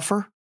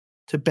tougher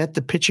to bet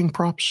the pitching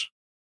props?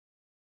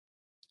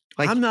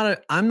 Like,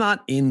 I'm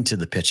not into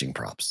the pitching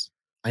props.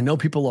 I know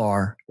people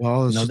are.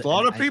 Well, there's a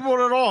lot of people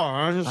that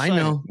are. I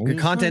know. Your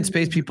content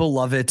space people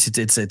love it.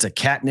 It's a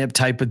catnip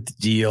type of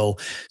deal.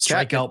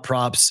 Strikeout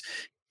props,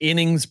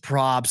 innings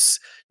props,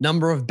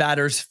 number of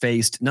batters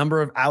faced,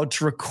 number of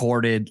outs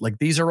recorded. Like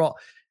these are all.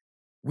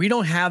 We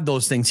don't have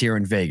those things here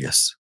in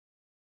Vegas.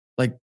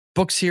 Like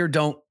books here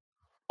don't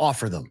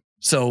offer them.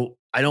 So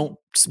I don't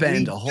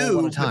spend a whole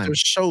lot of time. They're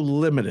so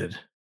limited.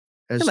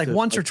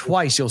 Once or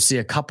twice, you'll see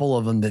a couple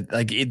of them that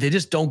they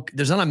just don't.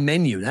 There's not a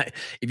menu.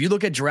 If you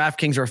look at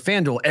DraftKings or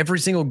FanDuel, every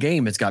single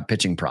game it's got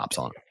pitching props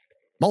on it,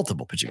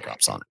 multiple pitching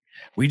props on it.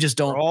 We just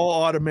don't. They're all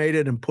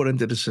automated and put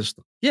into the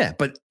system. Yeah,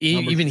 but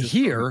even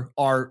here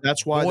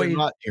that's why they're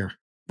not here.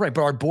 Right,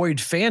 but our Boyd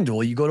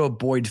FanDuel, you go to a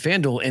Boyd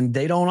FanDuel and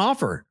they don't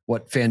offer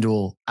what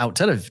FanDuel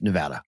outside of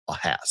Nevada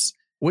has.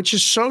 Which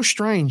is so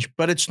strange,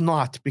 but it's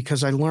not,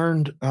 because I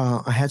learned,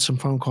 I had some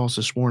phone calls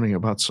this morning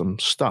about some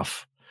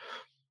stuff.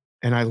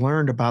 and I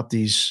learned about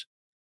these.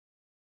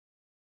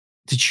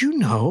 Did you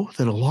know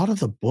that a lot of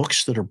the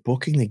books that are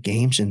booking the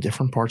games in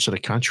different parts of the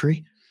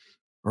country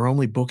are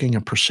only booking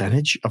a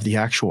percentage of the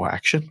actual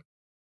action?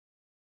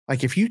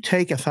 Like if you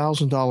take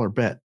 $1,000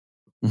 bet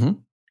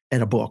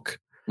at a book,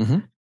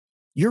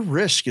 your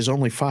risk is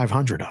only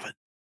 500 of it,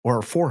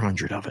 or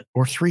 400 of it,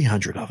 or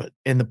 300 of it.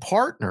 And the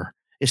partner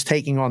is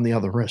taking on the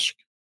other risk.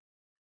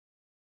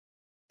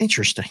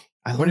 Interesting.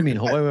 What do you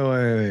mean?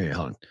 Wait,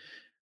 hold on.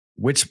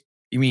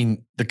 You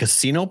mean the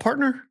casino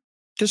partner?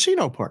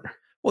 Casino partner.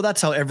 Well,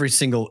 that's how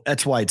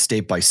that's why it's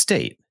state by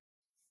state.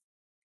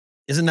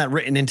 Isn't that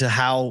written into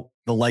how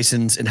the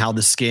license and how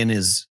the skin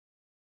is?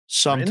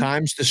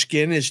 Sometimes the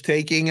skin is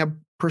taking a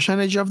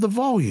percentage of the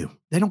volume.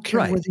 They don't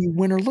care whether you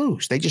win or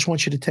lose. They just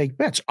want you to take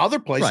bets. Other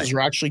places are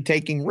actually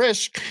taking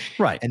risk.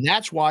 Right. And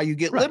that's why you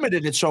get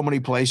limited at so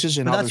many places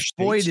in other states.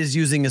 Boyd is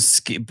using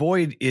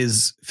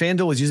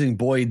FanDuel is using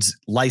Boyd's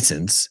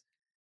license,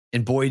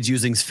 and Boyd's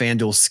using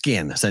FanDuel's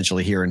skin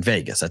essentially here in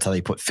Vegas. That's how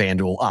they put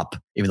FanDuel up,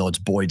 even though it's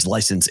Boyd's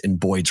license and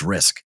Boyd's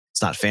risk.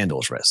 It's not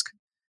FanDuel's risk.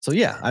 So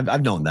yeah,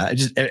 I've known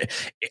that.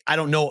 I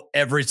don't know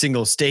every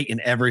single state and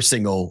every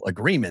single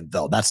agreement,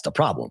 though. That's the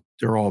problem.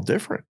 They're all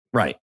different.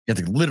 Right. You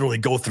have to literally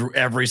go through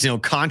every single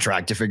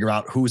contract to figure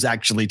out who's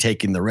actually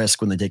taking the risk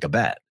when they take a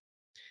bet.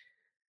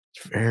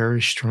 It's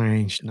very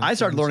strange. I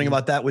started learning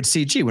about that with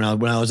CG when I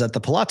was at the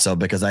Palazzo,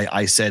 because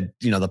I said,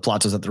 the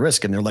Palazzo's at the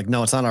risk, and they're like,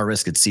 no, it's not our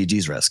risk. It's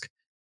CG's risk.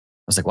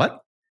 I was like,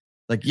 what?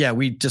 Like, yeah,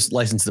 we just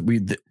licensed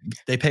that.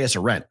 They pay us a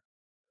rent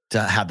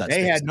to have that.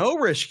 They had no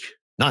risk.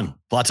 None.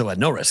 Palazzo had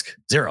no risk.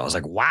 Zero. I was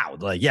like, wow.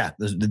 Like, yeah,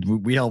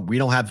 we don't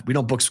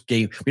book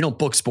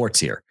sports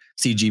here.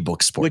 CG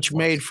books sports. Which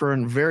made for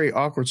a very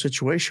awkward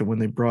situation when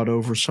they brought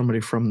over somebody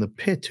from the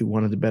pit who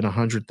wanted to bet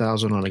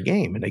 100,000 on a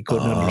game, and they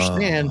couldn't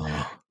understand.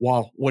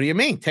 Well, what do you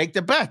mean? Take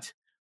the bet.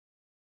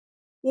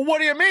 Well, what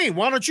do you mean?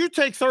 Why don't you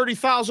take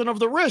 30,000 of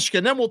the risk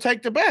and then we'll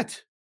take the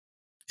bet?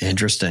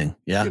 Interesting.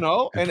 Yeah.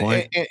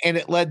 And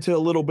it led to a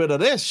little bit of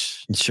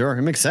this. Sure.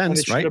 It makes sense.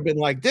 It should have been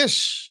like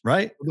this.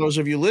 Right. For those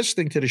of you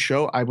listening to the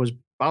show, I was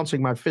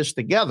bouncing my fist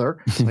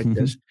together like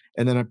this.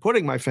 And then I'm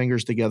putting my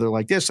fingers together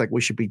like this, like we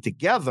should be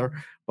together,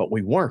 but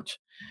we weren't.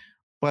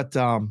 But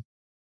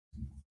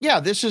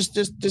this is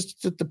just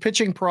the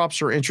pitching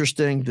props are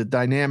interesting. The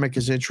dynamic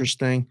is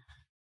interesting.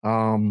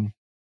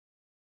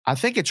 I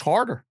think it's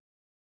harder.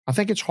 I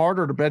think it's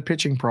harder to bet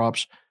pitching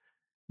props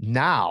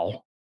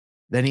now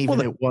than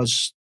even it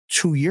was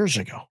 2 years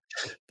ago.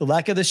 The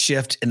lack of the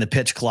shift and the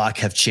pitch clock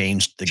have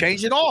changed the game.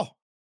 It all.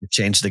 It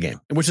changed the game,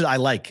 which is I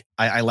like.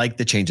 I like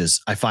the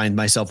changes. I find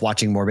myself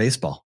watching more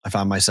baseball. I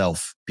find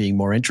myself being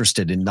more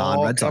interested in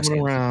non-Red Sox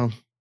games. Around.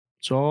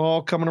 It's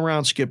all coming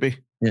around, Skippy.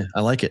 Yeah,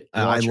 I like it.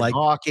 I like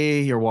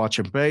hockey. You're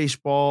watching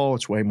baseball.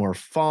 It's way more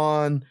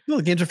fun. Well,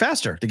 the games are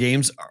faster. The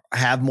games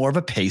have more of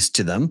a pace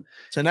to them.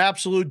 It's an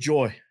absolute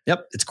joy.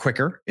 Yep, it's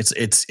quicker.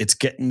 It's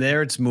getting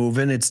there. It's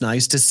moving. It's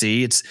nice to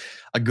see. It's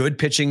a good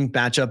pitching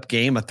matchup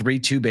game. A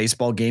 3-2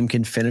 baseball game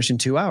can finish in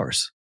 2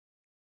 hours.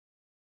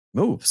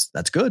 Moves.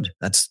 That's good.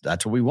 That's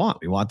what we want.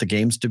 We want the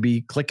games to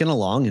be clicking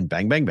along and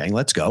bang, bang, bang.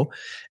 Let's go,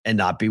 and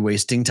not be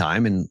wasting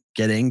time, and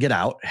get in, get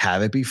out,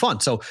 have it be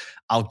fun. So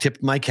I'll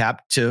tip my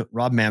cap to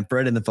Rob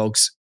Manfred and the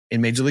folks in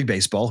Major League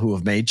Baseball who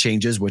have made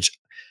changes, which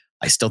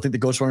I still think the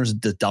Ghost Runner is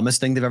the dumbest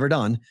thing they've ever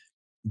done,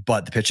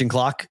 but the pitching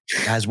clock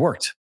has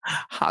worked.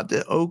 How'd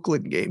the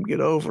Oakland game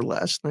get over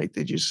last night?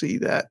 Did you see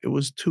that? It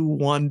was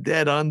 2-1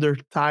 dead under,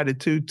 tied at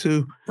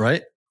 2-2.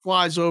 Right.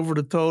 Flies over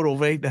the total of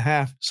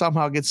 8.5.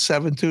 Somehow gets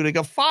 7-2. They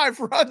got 5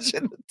 runs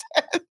in the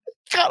 10.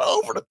 Got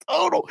over the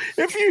total.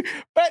 If you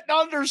betting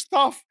under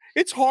stuff,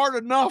 it's hard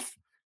enough.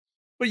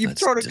 But you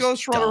throw the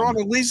Ghost Runner on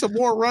at least some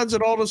more runs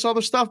and all this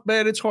other stuff,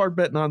 man, it's hard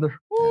betting under.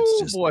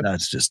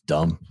 That's just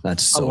dumb.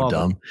 That's so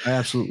dumb. I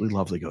absolutely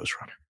love the Ghost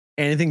Runner.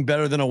 Anything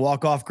better than a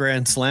walk-off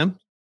grand slam?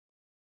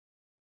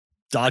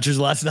 Dodgers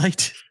last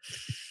night.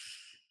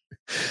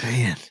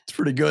 Man, it's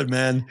pretty good,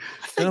 man.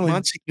 I think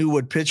Muncy knew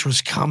what pitch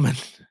was coming.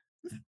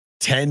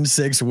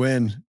 10-6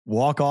 win,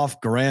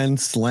 walk-off grand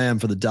slam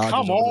for the Dodgers.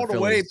 Come all the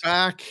way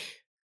back,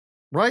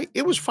 right?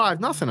 It was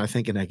 5-0, I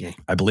think, in that game.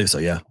 I believe so,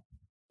 yeah.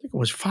 I think it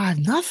was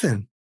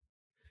 5-0.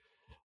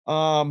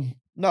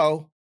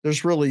 No,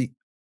 there's really,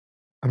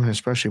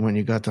 especially when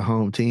you got the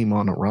home team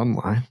on the run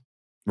line.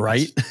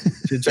 Right?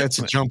 That's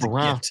a jump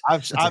around.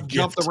 I've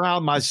jumped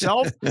around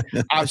myself.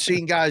 I've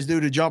seen guys do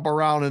the jump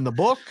around in the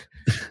book.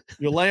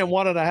 You're laying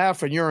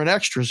 1.5 and you're in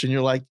extras and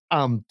you're like,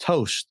 I'm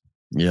toast.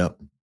 Yep.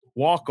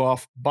 Walk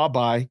off,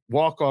 bye-bye,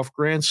 walk off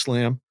grand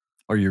slam.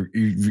 Or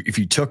if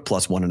you took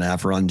plus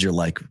 1.5 runs, you're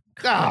like,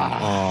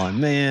 oh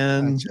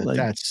man,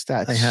 that's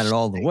I had it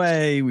all the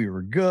way. We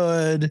were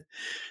good.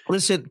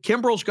 Listen,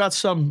 Kimbrel's got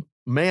some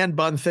man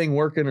bun thing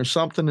working or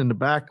something in the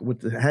back with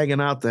the hanging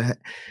out.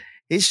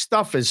 His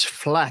stuff is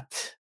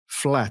flat.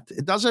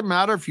 It doesn't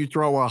matter if you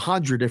throw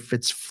 100. If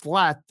it's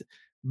flat,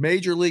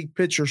 major league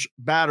pitchers,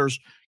 batters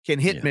can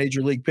hit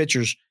major league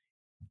pitchers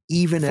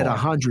even at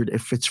 100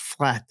 if it's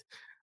flat.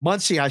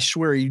 Muncy, I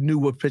swear he knew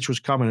what pitch was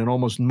coming and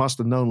almost must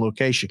have known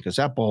location because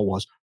that ball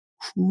was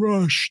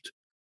crushed.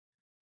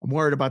 I'm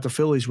worried about the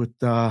Phillies with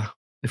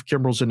if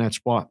Kimbrel's in that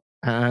spot.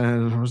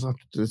 And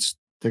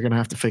they're going to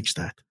have to fix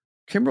that.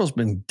 Kimbrel's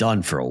been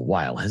done for a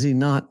while, has he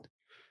not?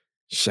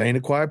 Saying the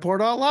quiet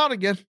part out loud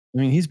again. I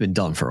mean, he's been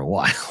done for a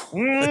while.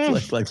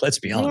 like, let's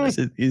be honest.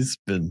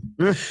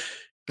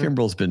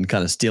 Kimbrel's been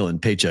kind of stealing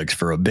paychecks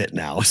for a bit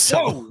now.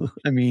 So,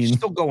 I mean, he's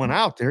still going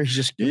out there. He's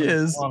just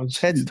his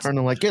head's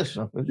turning like this.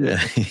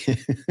 Yeah.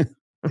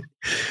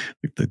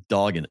 Like the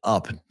dog and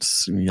Up and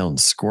yelling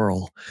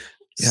squirrel.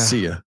 Yeah.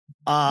 See ya.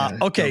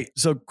 Okay.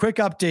 So quick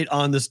update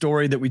on the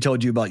story that we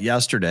told you about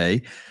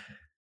yesterday.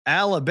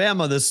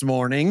 Alabama this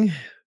morning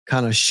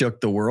kind of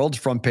shook the world.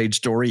 Front page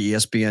story,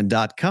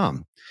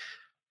 ESPN.com.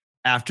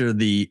 After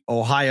the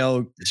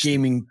Ohio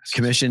Gaming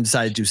Commission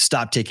decided to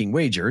stop taking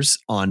wagers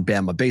on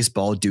Bama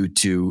baseball due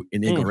to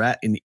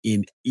irregularity,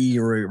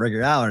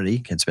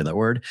 can't say that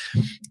word,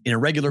 in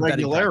irregular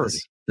betting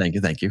practice.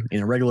 Thank you.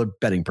 In a regular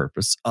betting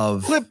purpose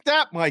of... Clip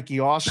that, Mikey.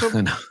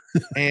 Awesome.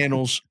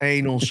 Anals.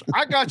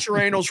 I got your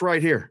anals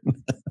right here.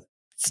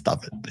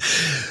 Stop it.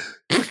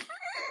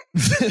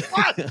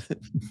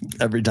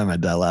 Every time I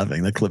die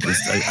laughing, the clip is.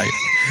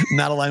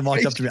 Madeline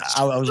walked up to me.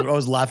 I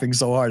was laughing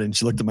so hard, and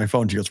she looked at my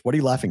phone. She goes, "What are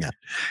you laughing at?"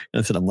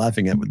 And I said, "I'm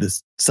laughing at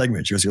this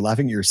segment." She goes, "You're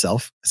laughing at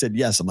yourself?" I said,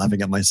 "Yes, I'm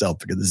laughing at myself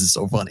because this is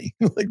so funny.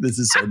 Like this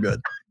is so good."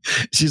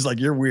 She's like,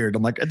 "You're weird."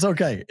 I'm like, "It's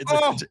okay.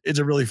 It's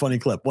a really funny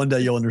clip. One day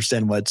you'll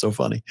understand why it's so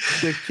funny."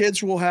 The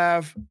kids will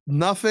have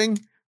nothing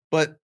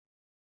but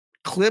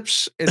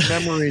clips and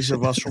memories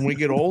of us when we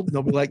get old.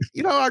 They'll be like,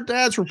 our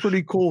dads were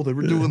pretty cool. They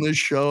were doing this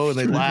show and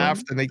they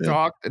laughed and they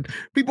talked, and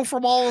people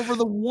from all over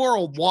the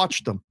world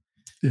watched them.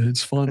 Yeah,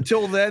 it's fun.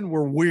 Until then,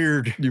 we're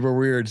weird. You were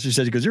weird. She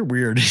said, "You're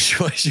weird."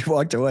 She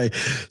walked away.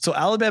 So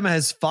Alabama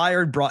has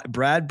fired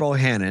Brad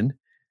Bohannon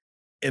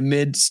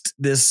amidst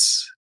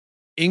this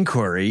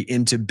inquiry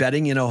into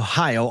betting in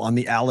Ohio on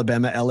the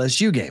Alabama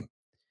LSU game.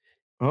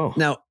 Oh,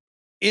 now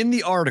in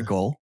the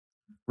article,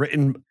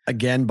 written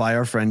again by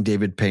our friend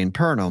David Payne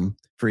Purnham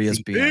for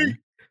ESPN,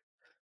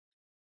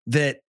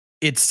 that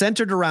it's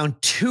centered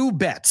around two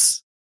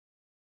bets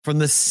from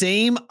the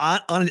same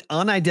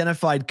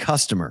unidentified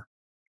customer.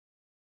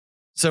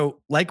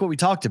 So, like what we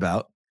talked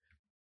about,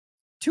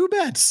 two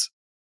bets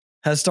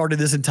has started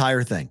this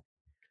entire thing.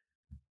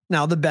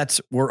 Now, the bets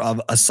were of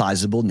a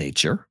sizable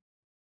nature.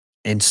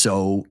 And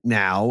so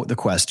now the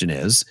question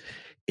is,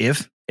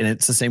 and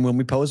it's the same one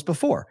we posed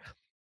before,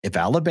 if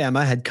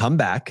Alabama had come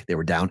back, they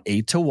were down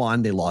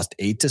 8-1, they lost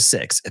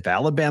 8-6. If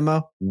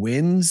Alabama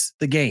wins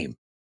the game,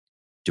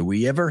 do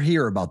we ever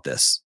hear about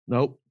this?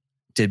 Nope.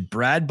 Did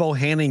Brad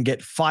Bohannon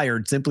get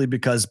fired simply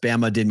because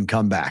Bama didn't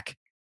come back?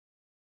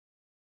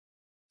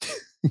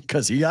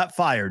 Because he got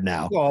fired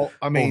now. Well,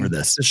 I mean, over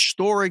this. The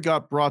story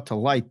got brought to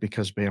light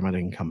because Bama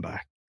didn't come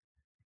back.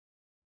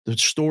 The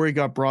story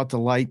got brought to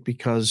light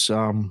because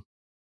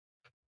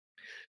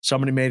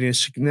somebody made a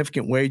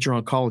significant wager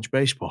on college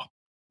baseball,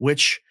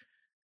 which,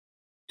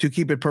 to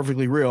keep it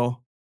perfectly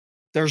real,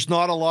 there's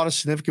not a lot of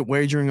significant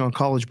wagering on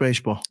college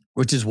baseball.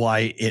 Which is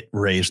why it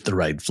raised the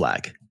red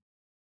flag.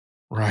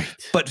 Right.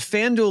 But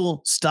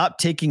FanDuel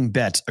stopped taking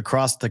bets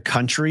across the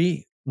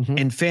country,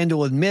 and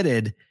FanDuel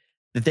admitted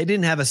that they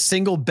didn't have a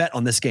single bet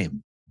on this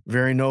game.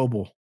 Very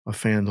noble of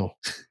FanDuel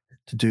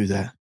to do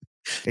that.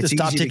 To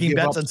stop taking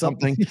bets on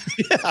something.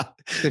 Yeah.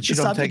 That you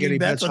don't take any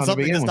bets on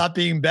something that's not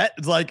being bet.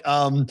 It's like,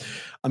 I'm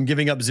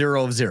giving up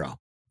 0 of 0.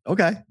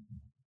 Okay.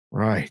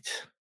 Right.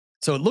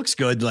 So it looks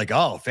good. Like,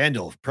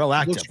 FanDuel,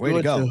 proactive. Way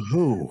to go. To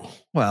who?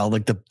 Well,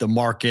 like the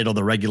market or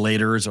the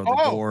regulators or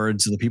the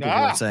boards or the people who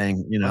are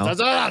saying,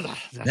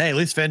 hey, at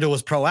least FanDuel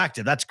was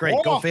proactive. That's great.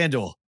 Go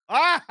FanDuel.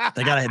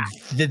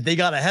 They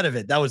got ahead of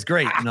it. That was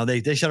great.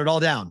 They shut it all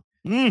down.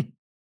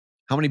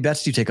 How many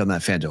bets do you take on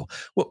that FanDuel?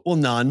 Well,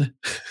 none.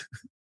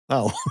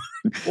 Oh.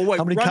 Well, wait,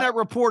 run that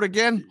report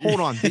again. Hold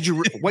on. Did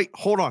you wait?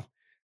 Hold on.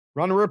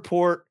 Run a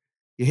report.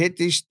 You hit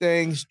these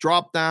things,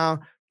 drop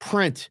down,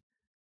 print.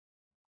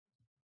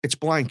 It's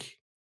blank.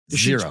 The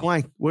 0. sheet's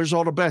blank. Where's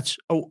all the bets?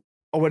 Oh,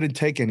 I didn't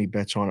take any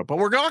bets on it. But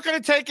we're not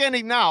going to take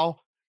any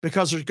now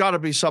because there's got to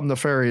be some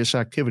nefarious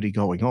activity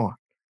going on.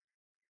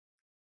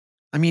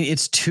 I mean,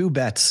 it's two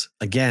bets.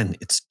 Again,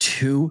 it's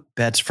two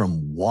bets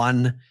from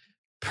one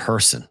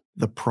person.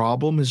 The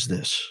problem is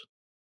this.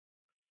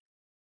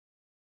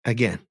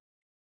 Again,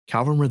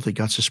 Calvin Ridley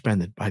got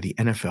suspended by the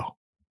NFL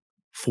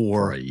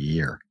for a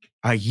year.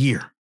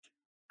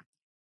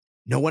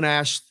 No one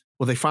asked.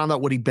 Well, they found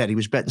out what he bet. He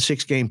was betting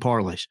 6-game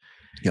parlays.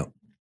 Yep.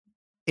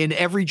 In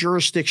every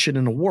jurisdiction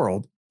in the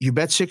world, you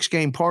bet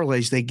 6-game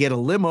parlays, they get a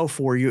limo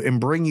for you and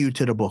bring you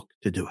to the book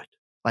to do it.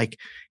 Like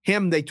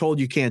him, they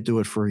told you can't do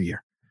it for a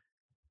year.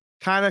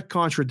 Kind of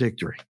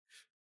contradictory.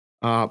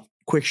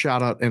 Quick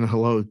shout out and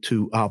hello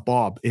to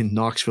Bob in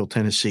Knoxville,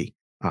 Tennessee,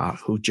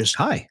 who just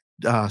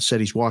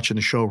said he's watching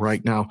the show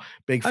right now.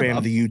 Big fan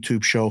of the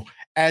YouTube show,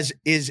 as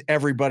is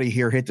everybody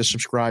here. Hit the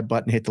subscribe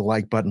button, hit the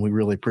like button. We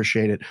really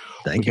appreciate it.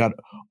 We got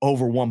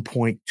over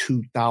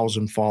 1.2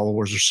 thousand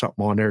followers or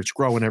something on there. It's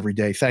growing every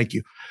day. Thank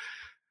you.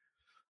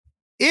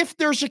 If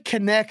there's a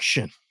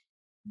connection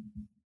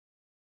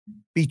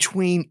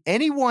between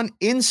anyone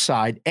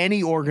inside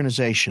any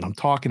organization, I'm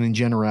talking in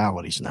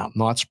generalities now,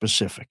 not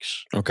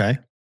specifics, Okay.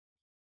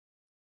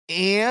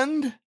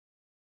 and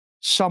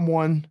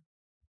someone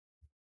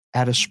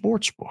at a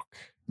sports book,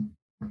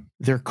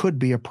 there could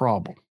be a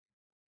problem.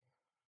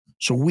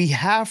 So we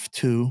have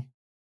to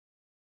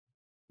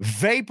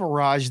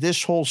vaporize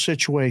this whole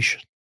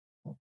situation.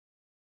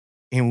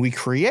 And we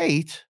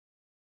create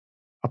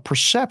a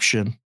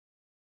perception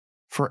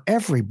for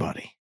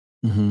everybody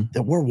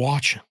that we're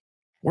watching.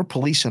 We're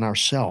policing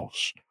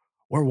ourselves.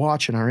 We're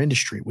watching our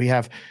industry. We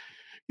have,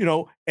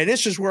 and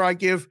this is where I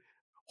give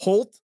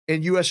Holt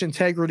and U.S.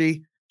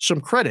 Integrity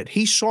some credit.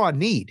 He saw a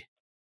need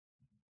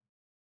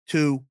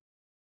to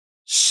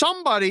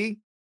somebody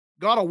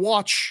got to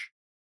watch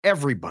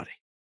everybody,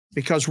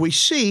 because we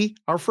see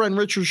our friend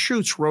Richard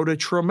Schutz wrote a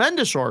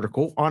tremendous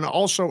article on,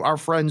 also our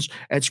friends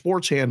at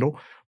Sports Handle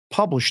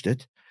published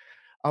it,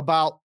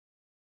 about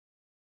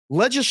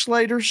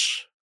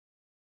legislators,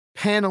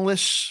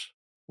 panelists,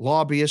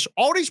 lobbyists,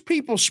 all these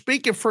people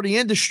speaking for the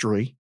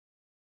industry.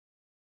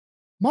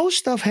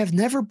 Most of have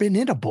never been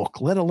in a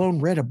book, let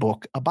alone read a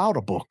book about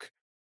a book,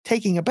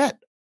 taking a bet.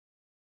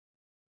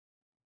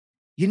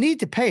 You need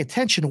to pay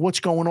attention to what's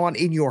going on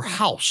in your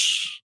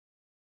house.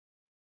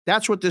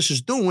 That's what this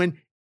is doing,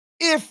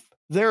 if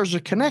there's a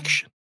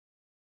connection.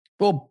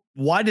 Well,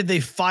 why did they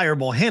fire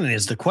Bohannon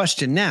is the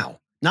question now.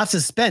 Not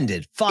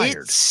suspended,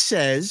 fired. It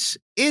says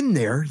in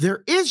there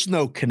is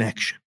no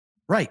connection.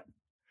 Right.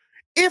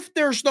 If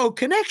there's no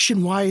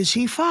connection, why is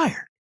he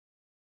fired?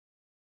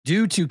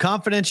 Due to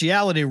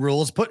confidentiality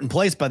rules put in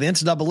place by the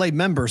NCAA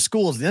member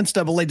schools, the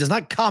NCAA does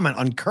not comment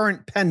on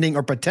current, pending,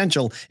 or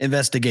potential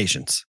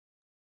investigations.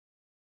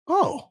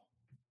 Oh.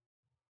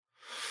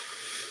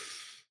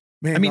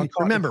 Man, I mean,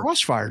 remember,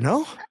 crossfire,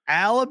 no?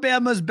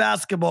 Alabama's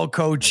basketball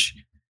coach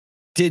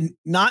did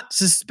not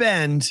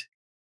suspend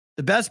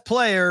the best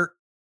player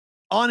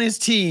on his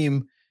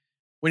team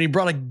when he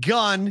brought a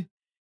gun,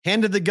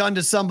 handed the gun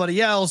to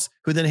somebody else,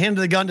 who then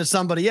handed the gun to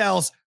somebody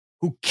else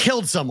who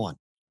killed someone.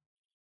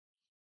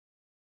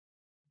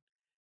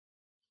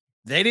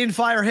 They didn't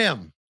fire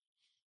him.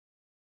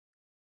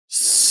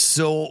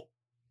 So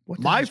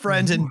my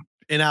friends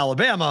in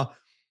Alabama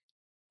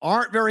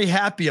aren't very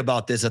happy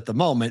about this at the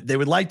moment. They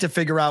would like to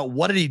figure out,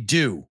 what did he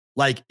do?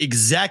 Like,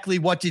 exactly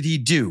what did he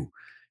do?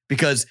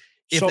 Because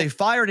if they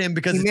fired him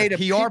because he made a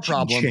PR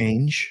problem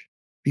change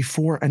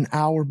an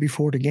hour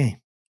before the game,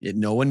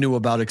 no one knew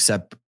about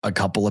except a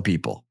couple of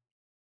people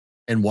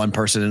and one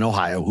person in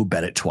Ohio who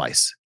bet it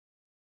twice.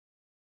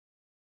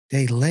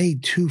 They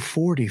laid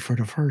 240 for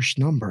the first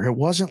number. It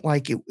wasn't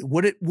like it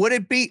would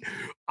it be?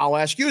 I'll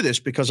ask you this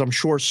because I'm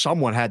sure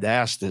someone had to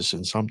ask this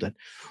in something.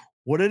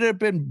 Would it have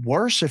been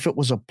worse if it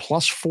was a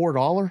plus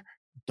 $4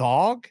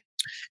 dog?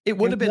 It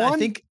would have been, I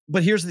think.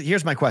 But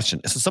here's my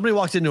question. So somebody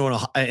walked into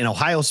an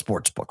Ohio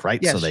sports book, right?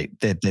 Yes. So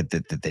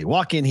they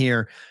walk in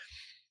here.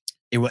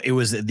 It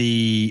was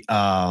the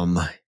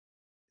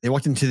they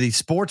walked into the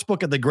sports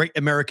book at the Great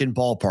American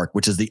Ballpark,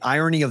 which is, the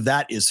irony of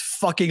that is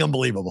fucking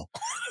unbelievable.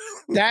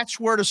 That's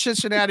where the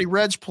Cincinnati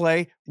Reds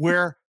play,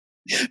 where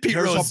Pete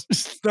Rose.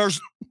 There's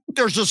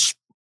a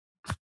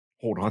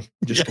hold on,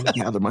 I'm just going to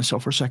gather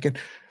myself for a second.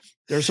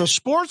 There's a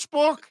sports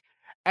book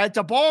at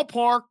the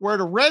ballpark where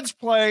the Reds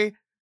play,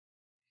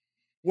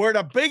 where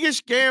the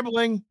biggest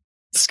gambling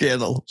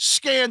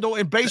scandal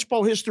in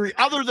baseball history,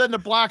 other than the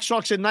Black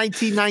Sox in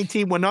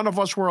 1919, when none of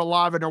us were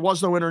alive and there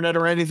was no internet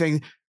or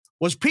anything,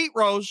 was Pete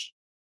Rose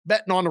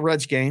betting on the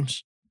Reds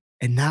games.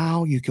 And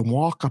now you can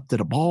walk up to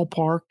the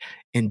ballpark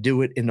and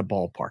do it in the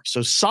ballpark.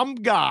 So some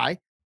guy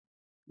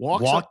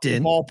walked up to the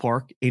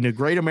ballpark, in a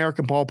Great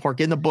American Ballpark,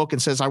 in the book,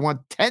 and says, I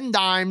want 10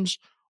 dimes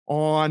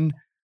on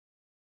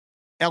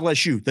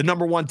LSU, the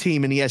number one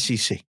team in the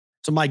SEC.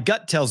 So my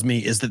gut tells me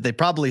is that they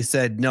probably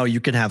said, no,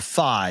 you can have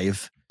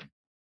 5,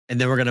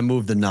 and then we're going to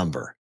move the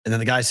number. And then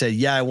the guy said,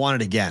 yeah, I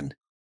want it again.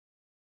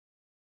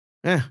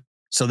 Yeah.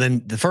 So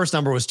then the first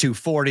number was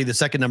 240. The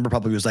second number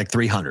probably was like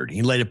 300.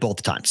 He laid it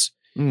both times.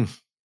 And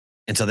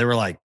so they were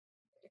like,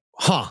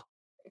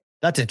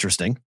 that's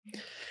interesting.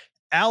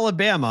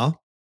 Alabama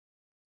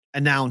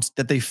announced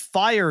that they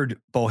fired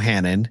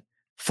Bohannon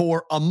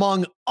for,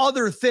 among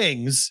other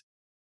things,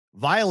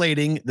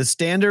 violating the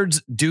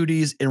standards,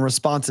 duties, and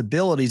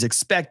responsibilities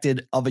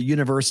expected of a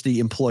university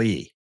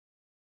employee.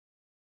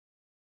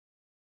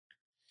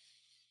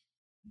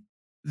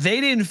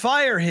 They didn't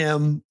fire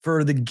him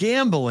for the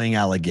gambling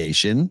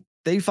allegation.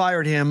 They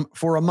fired him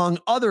for, among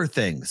other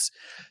things.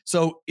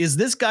 So is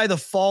this guy the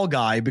fall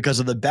guy because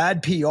of the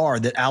bad PR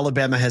that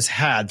Alabama has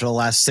had for the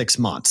last 6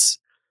 months?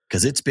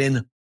 Because it's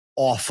been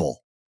awful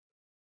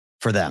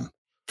for them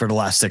for the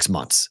last 6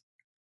 months.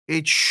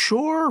 It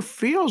sure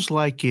feels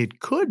like it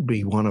could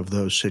be one of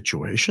those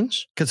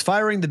situations. Because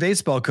firing the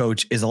baseball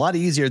coach is a lot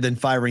easier than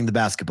firing the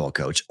basketball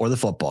coach or the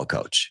football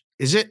coach.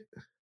 Is it?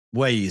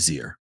 Way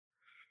easier.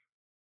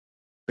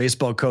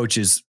 Baseball coach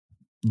is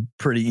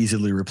pretty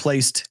easily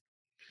replaced.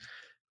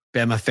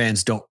 Bama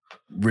fans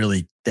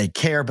they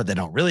care, but they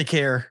don't really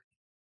care.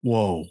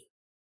 Whoa.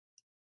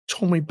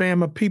 Told me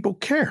Bama people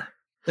care.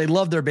 They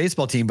love their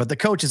baseball team, but the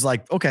coach is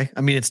like, okay.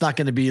 I mean, it's not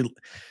going to be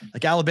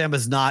like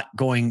Alabama's not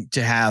going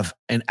to have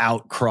an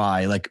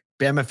outcry. Like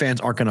Bama fans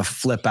aren't going to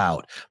flip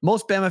out.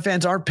 Most Bama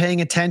fans aren't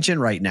paying attention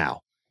right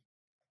now.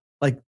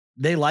 Like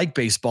they like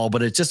baseball,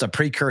 but it's just a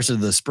precursor to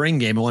the spring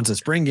game. And once the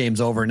spring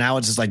game's over, now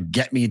it's just like,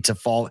 get me to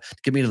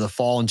the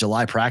fall and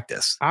July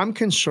practice. I'm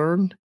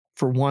concerned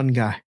for one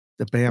guy,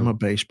 the Bama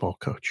baseball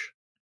coach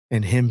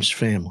and him's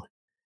family.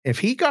 If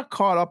he got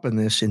caught up in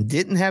this and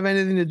didn't have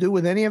anything to do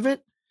with any of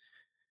it,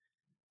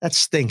 that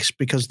stinks,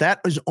 because that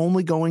is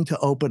only going to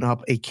open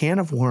up a can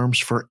of worms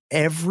for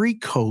every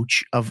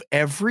coach of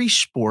every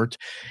sport.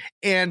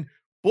 And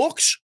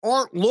books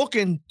aren't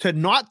looking to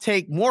not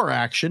take more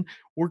action.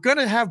 We're going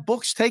to have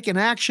books taking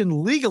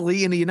action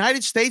legally in the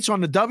United States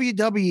on the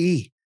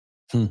WWE.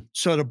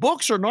 So the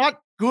books are not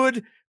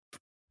good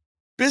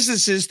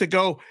businesses to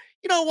go,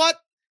 you know what?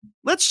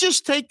 Let's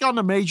just take on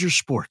the major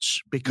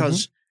sports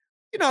because,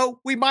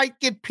 we might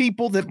get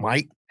people that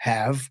might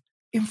have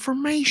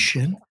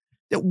information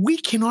that we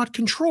cannot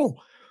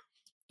control.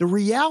 The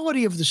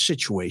reality of the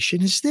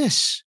situation is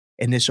this,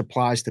 and this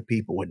applies to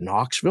people in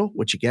Knoxville,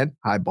 which again,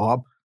 hi,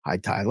 Bob, hi,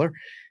 Tyler,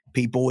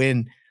 people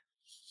in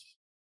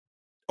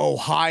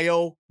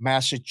Ohio,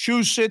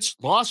 Massachusetts,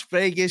 Las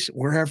Vegas,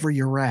 wherever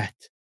you're at.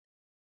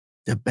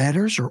 The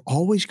bettors are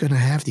always going to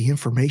have the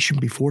information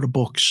before the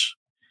books.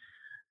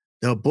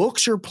 The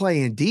books are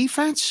playing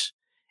defense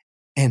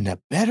and the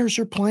bettors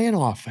are playing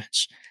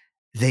offense.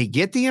 They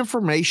get the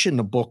information,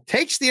 the book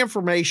takes the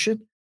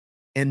information,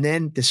 and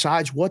then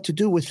decides what to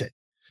do with it.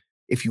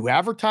 If you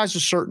advertise a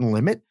certain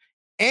limit,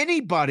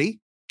 anybody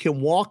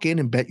can walk in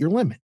and bet your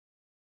limit.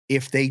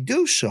 If they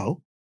do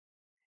so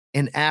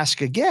and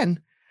ask again,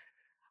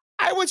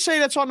 I would say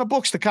that's on the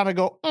books to kind of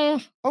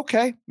go,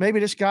 okay, maybe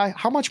this guy,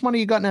 how much money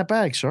you got in that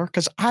bag, sir?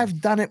 Because I've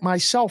done it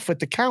myself at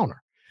the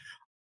counter.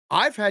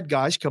 I've had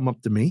guys come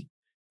up to me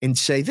and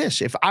say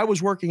this. If I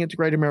was working at the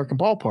Great American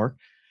Ballpark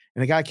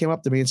and a guy came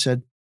up to me and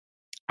said,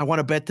 I want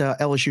to bet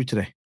LSU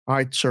today. All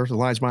right, sir, the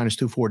line's minus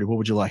 240. What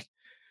would you like?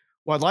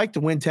 Well, I'd like to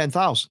win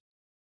 10,000.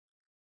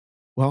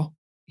 Well,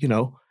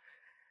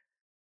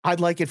 I'd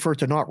like it for it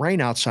to not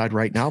rain outside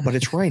right now, but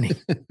it's raining.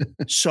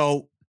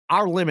 So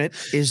our limit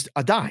is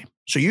a dime.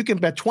 So you can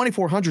bet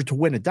 2,400 to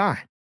win a dime.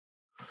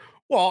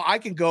 Well, I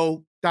can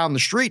go down the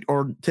street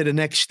or to the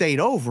next state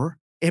over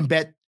and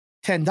bet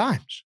 10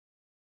 dimes.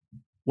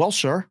 Well,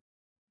 sir,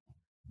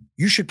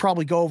 you should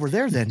probably go over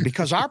there then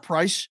because our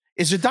price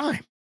is a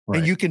dime. Right.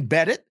 And you can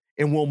bet it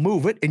and we'll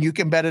move it and you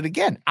can bet it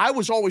again. I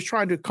was always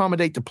trying to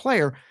accommodate the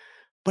player,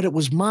 but it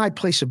was my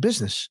place of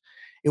business.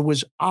 It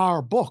was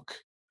our book.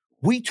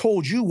 We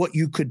told you what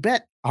you could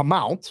bet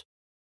amount.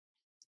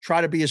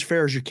 Try to be as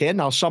fair as you can.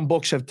 Now, some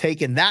books have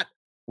taken that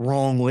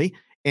wrongly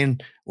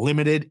and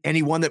limited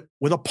anyone that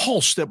with a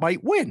pulse that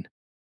might win.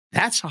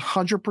 That's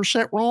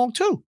 100% wrong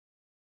too.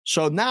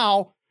 So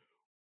now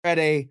we're at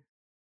a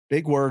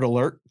big word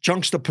alert,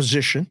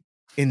 juxtaposition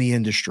in the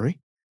industry,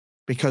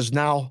 because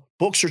now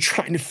books are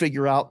trying to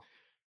figure out,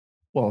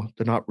 well,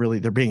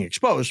 they're being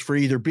exposed for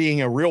either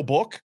being a real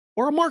book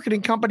or a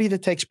marketing company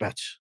that takes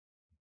bets.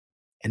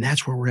 And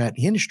that's where we're at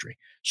in the industry.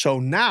 So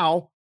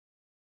now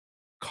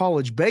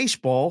college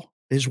baseball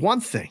is one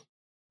thing.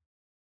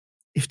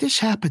 If this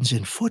happens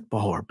in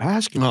football or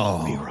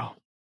basketball, Miro,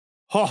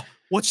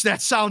 what's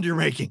that sound you're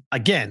making?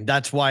 Again,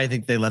 that's why I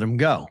think they let him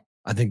go.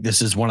 I think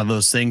this is one of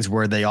those things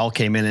where they all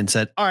came in and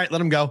said, all right,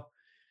 let him go.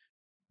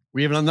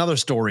 We have another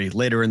story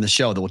later in the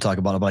show that we'll talk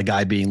about a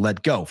guy being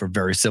let go for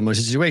very similar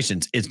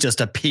situations. It's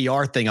just a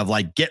PR thing of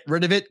like, get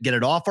rid of it, get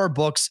it off our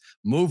books,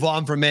 move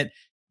on from it,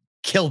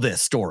 kill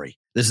this story.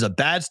 This is a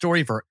bad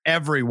story for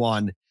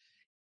everyone.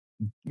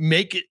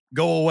 Make it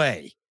go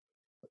away.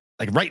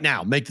 Like right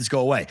now, make this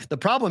go away. The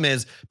problem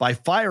is by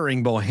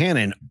firing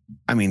Bohannon,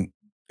 I mean,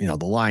 the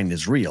line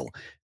is real.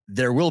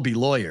 There will be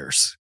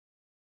lawyers.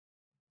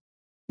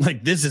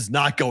 Like this is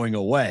not going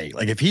away.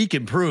 Like if he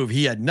can prove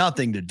he had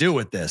nothing to do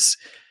with this,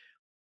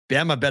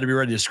 Bama better be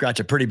ready to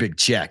scratch a pretty big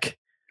check.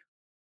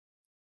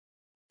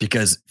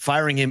 Because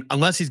firing him,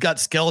 unless he's got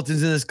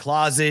skeletons in his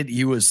closet,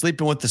 he was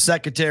sleeping with the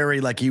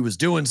secretary, like he was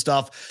doing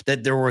stuff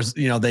that there was,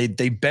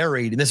 they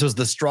buried, and this was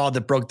the straw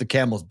that broke the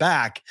camel's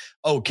back.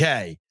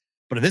 Okay.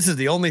 But if this is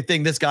the only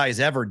thing this guy has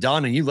ever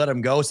done and you let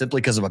him go simply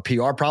because of a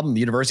PR problem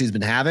the university's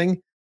been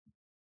having,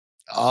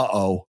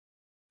 uh-oh.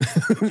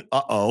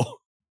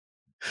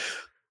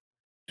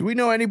 Do we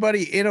know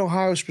anybody in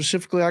Ohio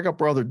specifically? I got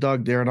brother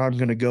Doug there, and I'm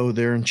going to go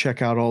there and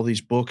check out all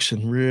these books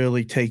and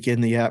really take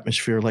in the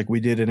atmosphere like we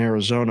did in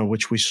Arizona,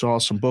 which we saw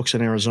some books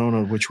in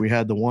Arizona, which we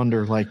had to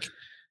wonder, like,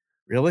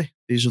 really?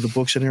 These are the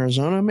books in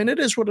Arizona? I mean, it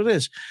is what it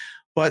is.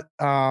 But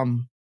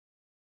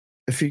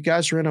if you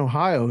guys are in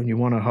Ohio and you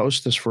want to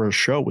host us for a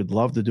show, we'd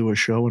love to do a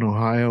show in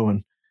Ohio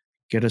and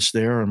get us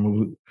there.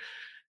 And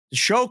the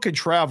show can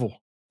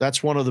travel.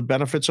 That's one of the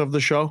benefits of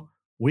the show.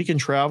 We can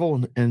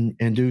travel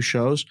and do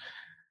shows.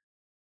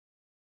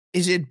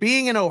 Is it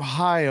being in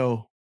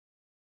Ohio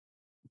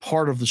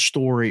part of the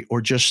story, or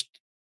just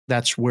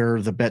that's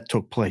where the bet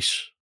took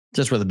place?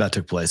 Just where the bet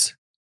took place.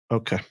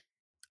 Okay.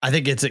 I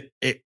think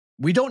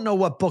We don't know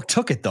what book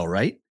took it though,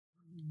 right?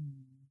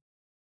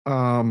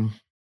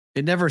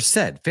 It never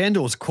said.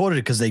 FanDuel was quoted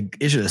because they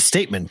issued a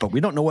statement, but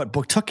we don't know what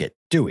book took it,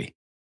 do we?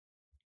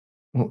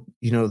 Well,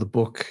 the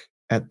book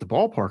at the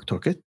ballpark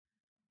took it.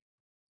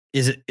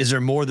 Is there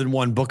more than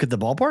one book at the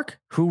ballpark?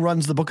 Who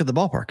runs the book at the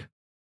ballpark?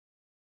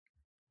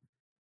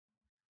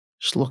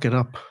 Just look it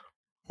up.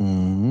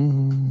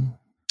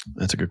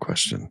 That's a good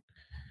question.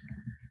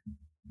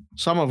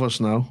 Some of us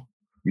know.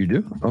 You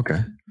do?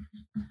 Okay.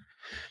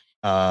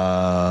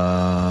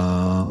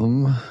 At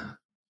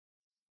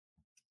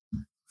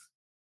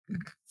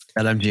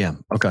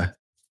MGM. Okay.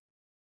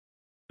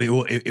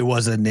 It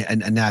was a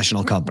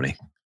national company.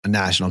 A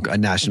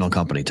national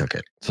company took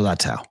it. So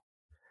that's how.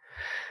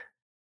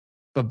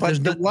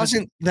 But it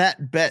wasn't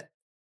that bet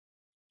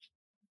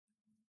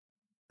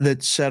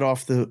that set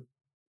off the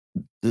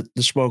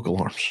smoke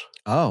alarms.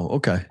 Oh,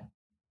 okay.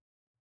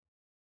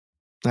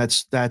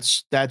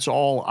 That's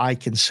all I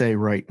can say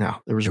right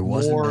now. There was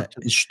more to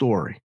the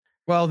story.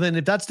 Well, then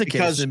if that's the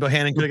case, then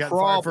Bohannon could have gotten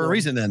fired for a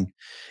reason. Then,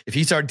 if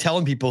he started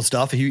telling people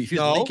stuff, if he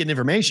was leaking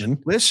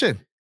information. Listen,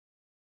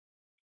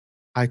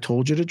 I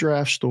told you the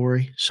draft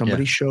story.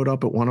 Somebody showed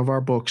up at one of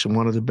our books and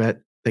wanted to bet.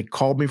 They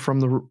called me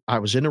I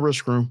was in the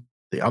risk room.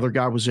 The other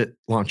guy was at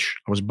lunch.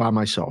 I was by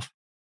myself.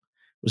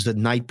 It was the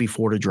night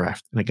before the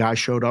draft. And a guy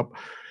showed up.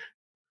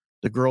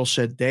 The girl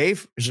said,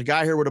 Dave, there's a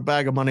guy here with a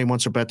bag of money who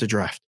wants to bet the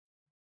draft.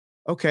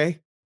 Okay.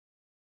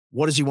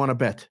 What does he want to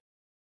bet?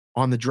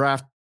 On the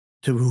draft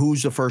to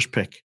who's the first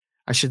pick?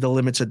 I said, the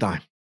limit's a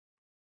dime.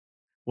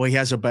 Well, he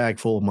has a bag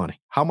full of money.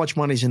 How much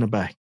money's in the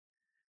bag?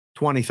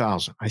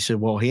 20,000. I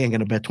said, well, he ain't going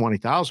to bet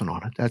 20,000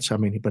 on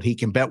it. But he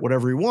can bet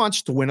whatever he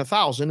wants to win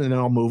 1,000 and then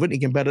I'll move it and he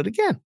can bet it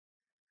again.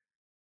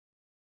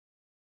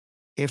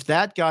 If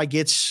that guy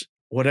gets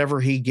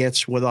whatever he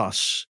gets with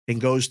us and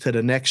goes to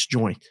the next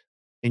joint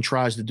and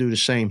tries to do the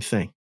same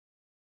thing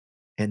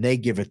and they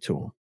give it to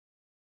him,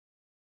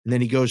 and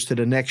then he goes to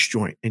the next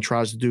joint and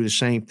tries to do the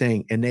same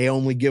thing and they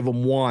only give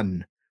him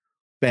one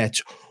bet,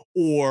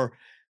 or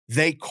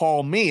they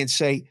call me and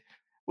say,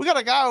 we got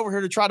a guy over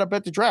here to try to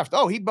bet the draft.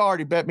 Oh, he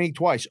already bet me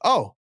twice.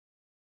 Oh,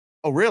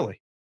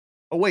 really?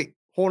 Oh, wait,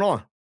 hold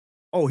on.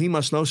 Oh, he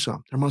must know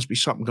something. There must be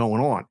something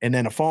going on. And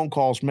then a phone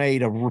call's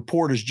made, a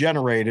report is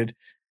generated.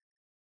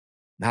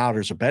 Now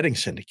there's a betting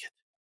syndicate.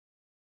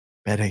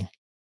 Betting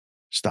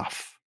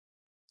stuff.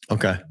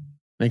 Okay.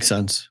 Makes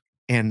sense.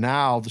 And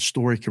now the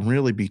story can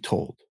really be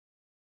told.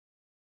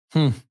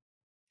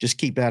 Just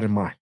keep that in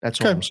mind. That's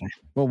all I'm saying.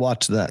 We'll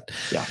watch that.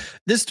 Yeah.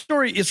 This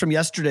story is from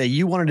yesterday.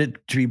 You wanted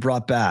it to be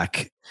brought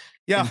back.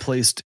 And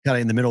placed kind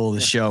of in the middle of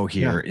the show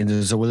here. Yeah.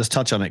 And so we'll just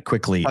touch on it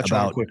quickly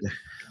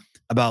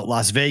about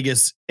Las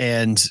Vegas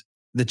and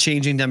the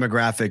changing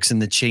demographics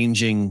and the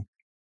changing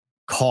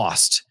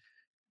cost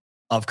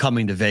of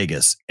coming to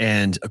Vegas.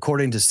 And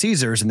according to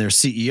Caesars and their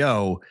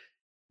CEO,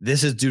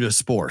 this is due to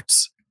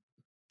sports.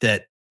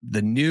 That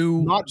the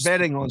new not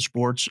betting on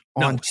sports,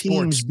 on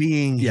teams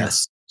being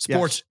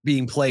sports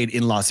being played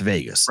in Las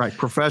Vegas. Right.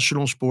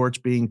 Professional sports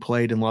being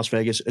played in Las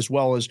Vegas, as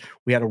well as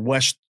we had a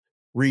West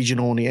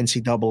Regional in the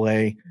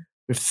NCAA.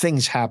 With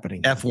things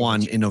happening.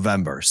 F1 in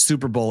November,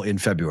 Super Bowl in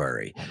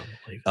February,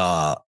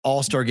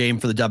 All-Star game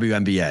for the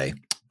WNBA.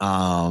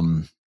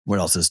 What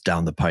else is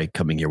down the pike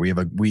coming here?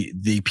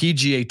 The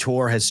PGA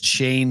Tour has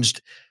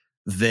changed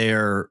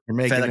their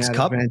FedEx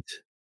Cup.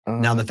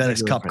 Now the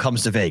FedEx Cup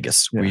comes to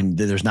Vegas. Yeah.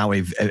 There's now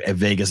a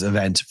Vegas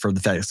event for the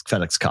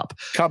FedEx Cup.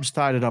 Cubs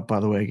tied it up, by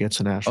the way, against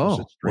the Nationals.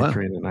 Oh, it's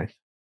 3-3 in the ninth.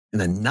 In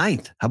the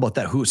ninth? How about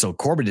that? So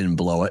Corbin didn't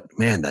blow it.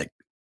 Man, that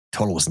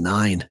total was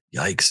 9.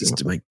 Yikes.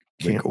 It's might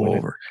go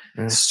over.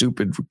 Yeah.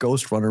 Stupid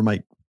ghost runner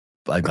might.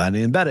 I'm glad I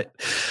didn't bet it.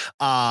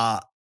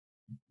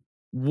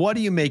 What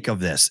do you make of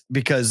this?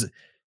 Because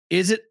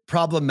is it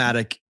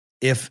problematic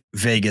if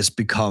Vegas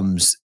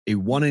becomes a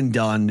one and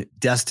done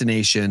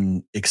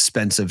destination,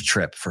 expensive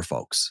trip for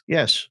folks?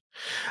 Yes,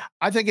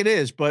 I think it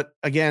is. But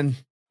again,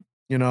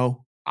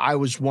 I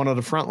was one of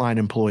the frontline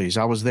employees.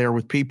 I was there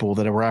with people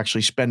that were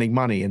actually spending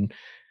money and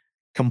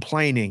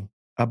complaining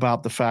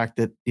about the fact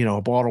that,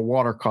 a bottle of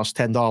water costs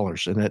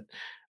 $10 and that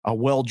a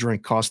well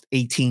drink costs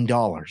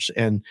 $18.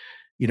 And,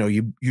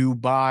 you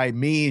buy,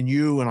 me and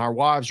you and our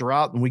wives are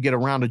out and we get a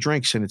round of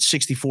drinks and it's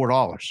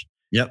 $64.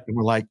 Yep. And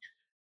we're like,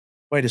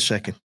 wait a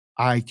second.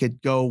 We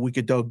could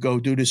go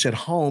do this at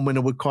home and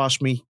it would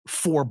cost me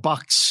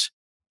 $4.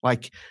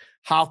 Like,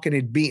 how can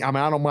it be? I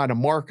mean, I don't mind a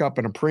markup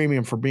and a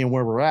premium for being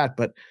where we're at,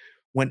 but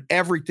when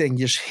everything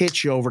just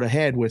hits you over the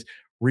head with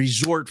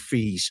resort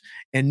fees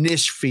and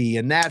this fee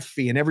and that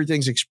fee and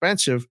everything's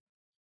expensive,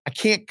 I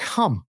can't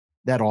come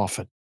that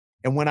often.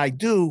 And when I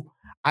do,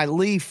 I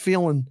leave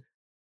feeling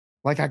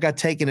like I got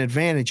taken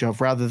advantage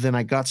of rather than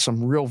I got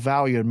some real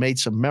value and made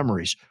some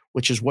memories,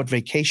 which is what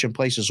vacation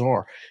places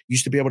are. You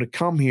used to be able to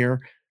come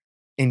here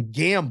and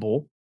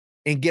gamble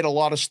and get a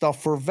lot of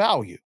stuff for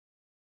value.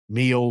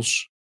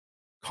 Meals,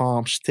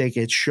 comps,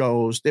 tickets,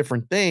 shows,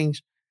 different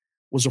things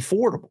was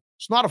affordable.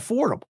 It's not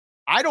affordable.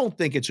 I don't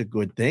think it's a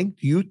good thing.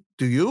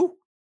 Do you?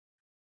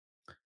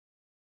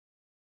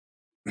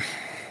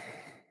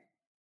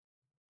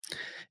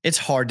 It's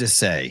hard to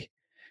say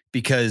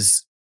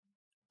because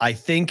I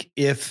think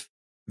if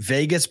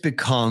Vegas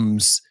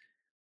becomes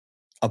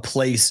a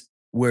place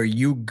where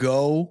you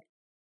go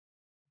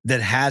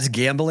that has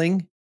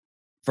gambling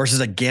versus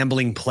a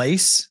gambling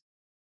place,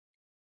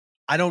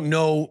 I don't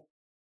know.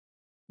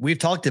 We've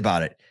talked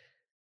about it.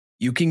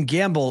 You can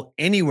gamble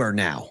anywhere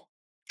now.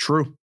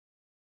 True.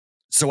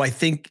 So I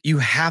think you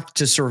have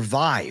to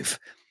survive.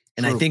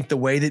 And I think the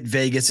way that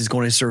Vegas is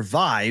going to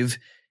survive,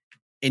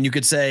 and you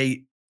could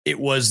say it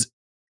was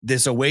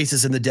this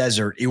oasis in the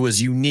desert. It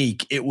was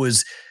unique. It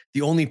was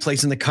the only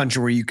place in the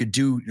country where you could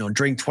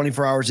drink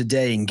 24 hours a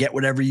day and get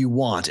whatever you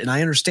want. And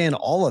I understand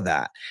all of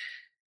that.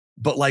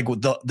 But like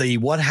the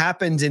what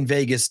happens in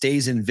Vegas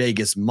stays in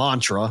Vegas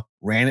mantra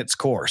ran its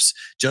course,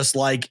 just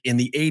like in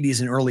the 80s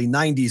and early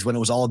 90s when it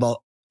was all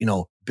about,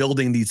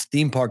 building these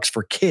theme parks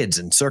for kids,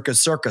 and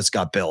Circus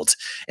got built,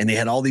 and they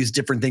had all these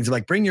different things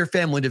like bring your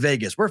family to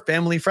Vegas. We're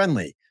family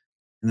friendly.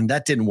 And then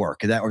that didn't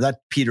work, or that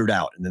petered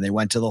out. And then they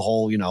went to the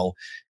whole,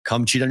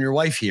 come cheat on your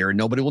wife here and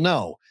nobody will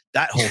know,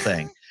 that whole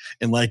thing.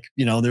 And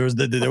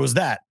there was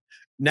that.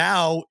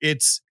 Now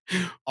it's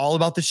all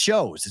about the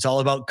shows. It's all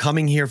about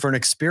coming here for an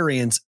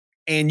experience,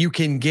 and you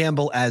can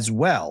gamble as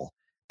well.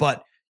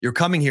 But you're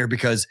coming here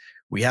because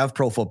we have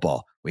pro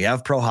football, we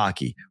have pro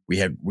hockey,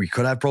 we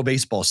could have pro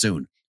baseball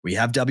soon. We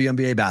have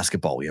WNBA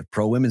basketball. We have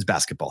pro women's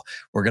basketball.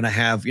 We're going to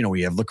have,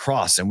 we have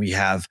lacrosse, and we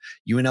have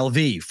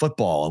UNLV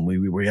football, and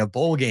we have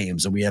bowl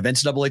games, and we have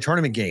NCAA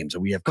tournament games,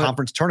 and we have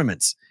conference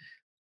tournaments.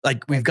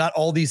 Like, we've got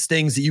all these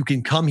things that you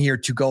can come here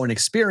to go and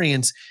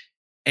experience,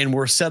 and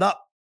we're set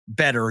up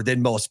better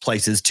than most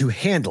places to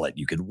handle it.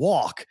 You can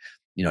walk,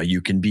 you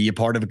can be a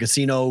part of a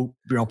casino,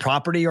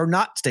 property, or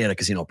not stay at a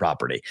casino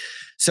property.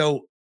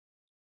 So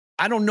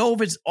I don't know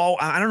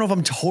if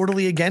I'm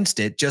totally against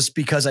it, just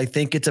because I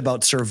think it's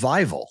about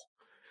survival.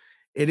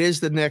 It is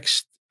the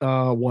next,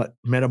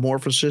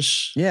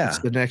 metamorphosis. Yeah. It's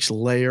the next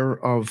layer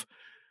of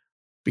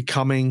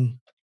becoming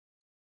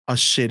a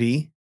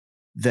city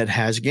that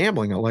has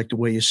gambling. I like the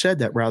way you said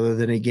that, rather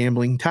than a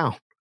gambling town,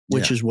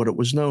 which is what it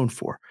was known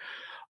for.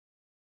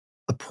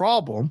 The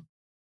problem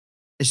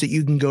is that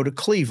you can go to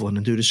Cleveland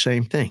and do the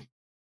same thing.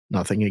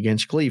 Nothing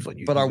against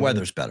Cleveland. But our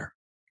weather's better.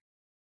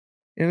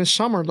 In the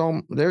summer,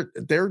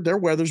 their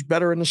weather's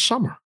better in the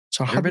summer.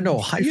 So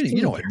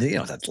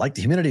that's like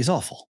the humidity is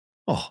awful.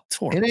 Oh, it's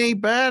horrible. It ain't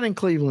bad in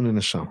Cleveland in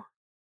the summer.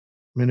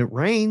 I mean, it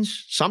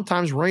rains.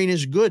 Sometimes rain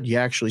is good. You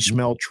actually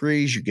smell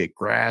trees. You get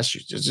grass.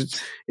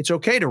 It's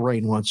okay to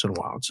rain once in a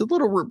while. It's a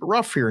little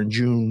rough here in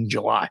June,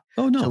 July.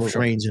 Oh no, it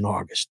rains in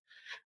August.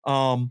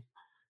 I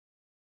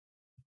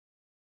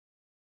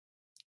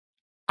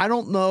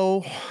don't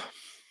know.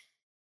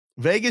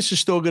 Vegas is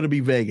still going to be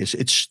Vegas.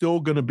 It's still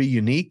going to be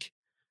unique.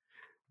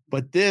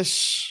 But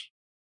this,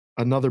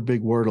 another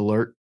big word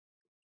alert,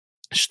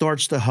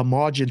 starts the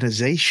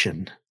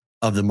homogenization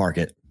of the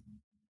market.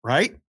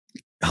 Right?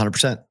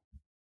 100%.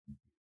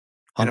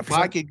 And if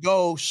I could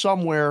go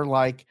somewhere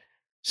like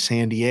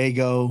San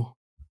Diego,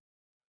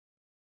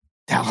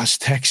 Dallas,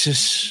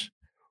 Texas,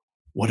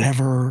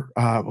 whatever.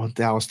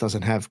 Dallas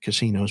doesn't have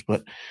casinos,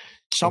 but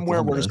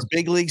somewhere where there's a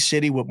big league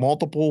city with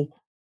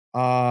multiple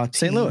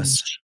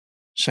teams.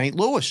 St.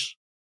 Louis.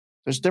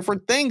 There's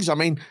different things. I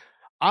mean,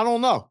 I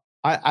don't know.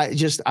 I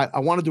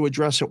wanted to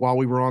address it while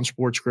we were on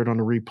Sports Grid on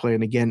the replay.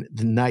 And again,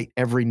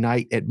 every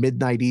night at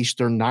midnight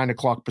Eastern,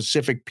 9:00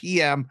 Pacific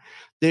PM,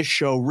 this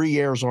show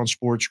re-airs on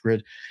Sports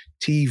Grid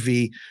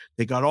TV.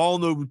 They got all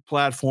new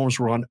platforms.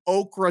 We're on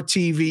Okra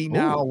TV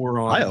now. We're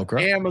on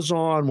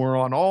Amazon. We're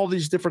on all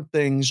these different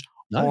things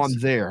on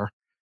there.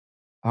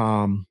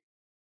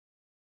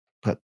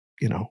 But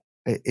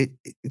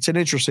it's an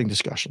interesting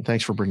discussion.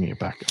 Thanks for bringing it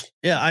back.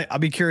 Yeah, I'll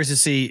be curious to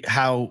see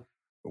how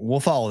we'll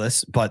follow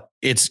this, but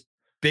it's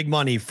big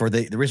money for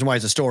the reason why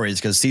it's a story is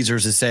because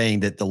Caesars is saying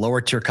that the lower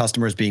tier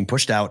customer is being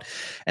pushed out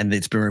and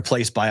it's been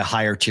replaced by a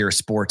higher tier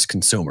sports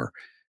consumer,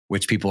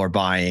 which people are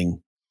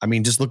buying. I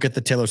mean, just look at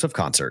the Taylor Swift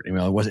concert.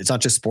 It's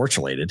not just sports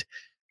related.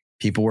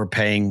 People were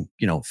paying,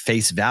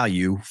 face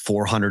value,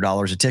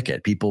 $400 a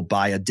ticket. People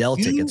buy Adele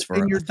tickets for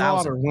 $1,000. Your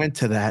daughter went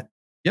to that.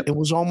 Yep. It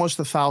was almost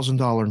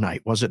 $1,000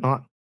 night, was it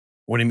not?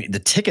 What do you mean? The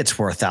tickets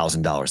were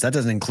 $1,000. That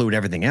doesn't include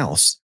everything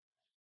else.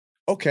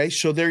 Okay,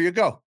 so there you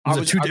go.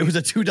 It was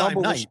a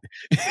two-dime night.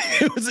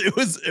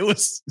 It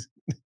was.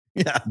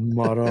 Yeah.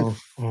 Motto.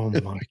 Oh my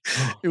God.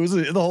 It was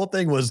the whole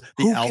thing was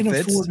the Who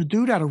outfits. Can afford to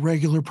do that? A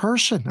regular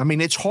person. I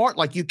mean, it's hard.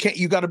 Like you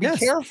got to be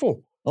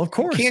careful. Of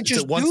course. You can't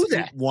just do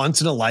that.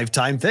 Once in a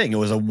lifetime thing. It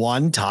was a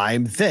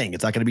one-time thing.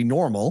 It's not going to be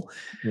normal.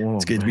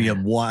 It's going to be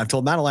I've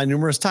told Madeline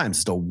numerous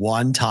times, it's a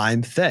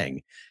one-time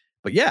thing.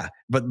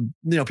 But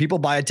people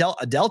buy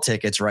Adele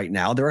tickets right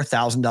now. They're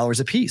 $1,000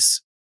 a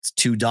piece. It's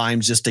 $2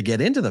 just to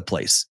get into the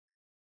place.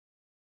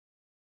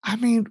 I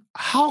mean,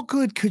 how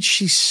good could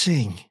she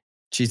sing?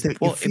 It's the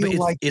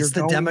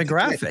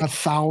demographic.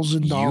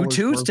 $1,000.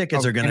 U2's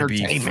tickets are going to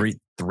be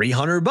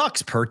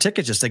 $300 per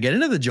ticket just to get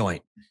into the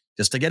joint,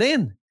 just to get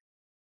in.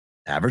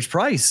 Average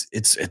price.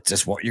 It's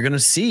just what you're going to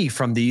see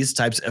from these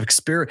types of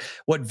experience.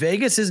 What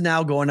Vegas is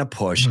now going to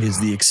push is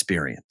the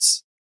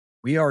experience.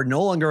 We are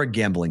no longer a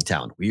gambling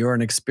town. We are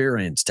an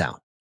experience town.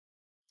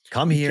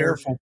 Come here.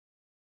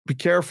 Be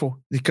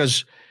careful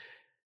because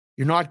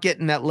you're not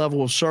getting that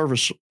level of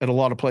service at a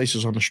lot of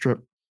places on the Strip.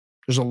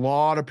 There's a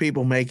lot of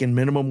people making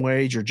minimum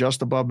wage or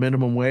just above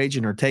minimum wage,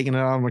 and they're taking it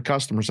out on the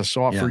customers. I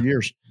saw it for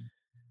years.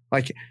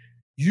 Like,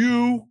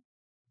 you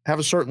have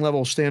a certain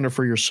level of standard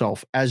for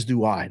yourself, as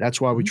do I. That's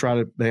why we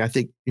try to, I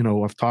think,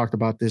 I've talked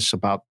about this,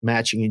 about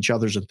matching each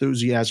other's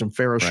enthusiasm.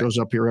 Pharaoh shows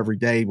up here every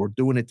day. We're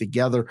doing it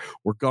together.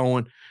 We're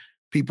going.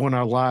 People in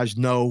our lives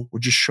know we'll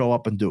just show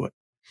up and do it.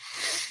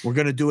 We're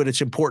going to do it.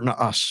 It's important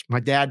to us. My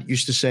dad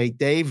used to say,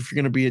 Dave, if you're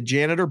going to be a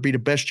janitor, be the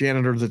best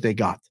janitor that they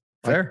got.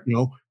 Fair.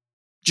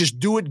 Just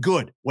do it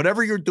good.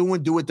 Whatever you're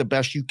doing, do it the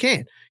best you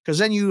can, because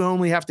then you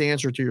only have to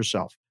answer to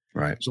yourself.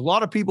 Right. There's a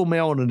lot of people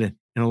mailing it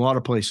in a lot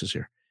of places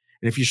here.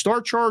 And if you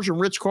start charging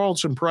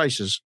Ritz-Carlton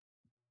prices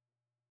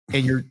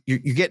and you're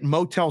getting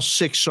Motel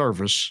 6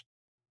 service,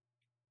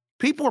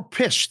 people are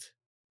pissed.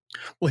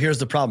 Well, here's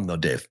the problem, though,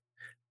 Dave.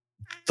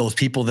 Those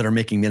people that are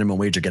making minimum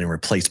wage are getting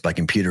replaced by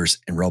computers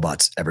and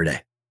robots every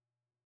day.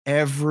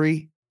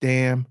 Every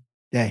damn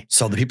day.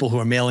 So the people who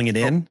are mailing it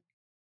in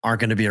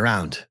aren't going to be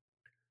around.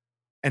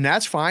 And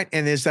that's fine.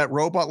 And is that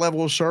robot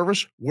level of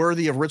service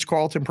worthy of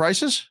Ritz-Carlton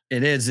prices?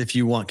 It is if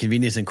you want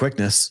convenience and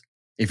quickness.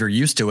 If you're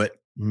used to it.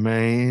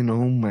 Man,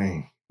 oh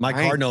man. My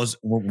car knows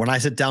when I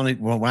sit down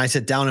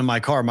in my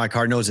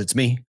car knows it's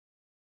me.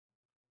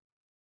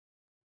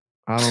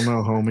 I don't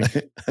know,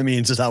 homie. I mean,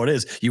 it's just how it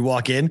is. You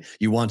walk in,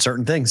 you want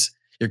certain things.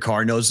 Your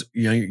car knows,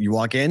 you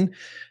walk in,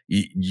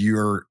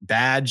 your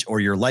badge or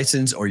your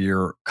license or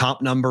your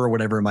comp number or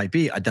whatever it might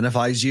be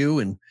identifies you,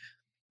 and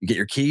you get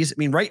your keys. I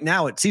mean, right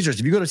now at Caesars,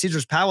 if you go to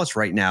Caesars Palace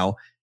right now,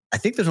 I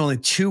think there's only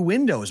 2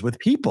 windows with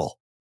people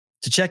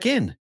to check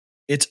in.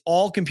 It's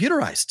all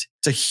computerized.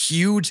 It's a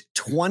huge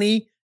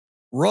 20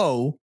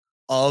 row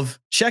of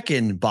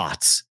check-in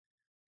bots.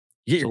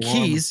 You get your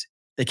keys,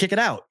 they kick it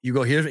out. You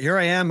go, here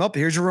I am. Oh,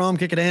 here's your room,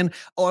 kick it in.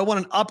 Oh, I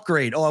want an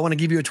upgrade. Oh, I want to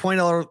give you a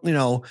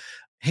 $20,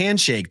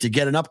 handshake to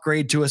get an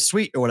upgrade to a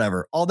suite or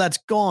whatever. All that's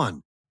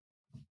gone.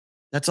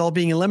 That's all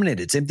being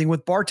eliminated. Same thing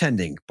with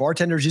bartending.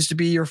 Bartenders used to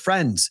be your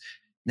friends.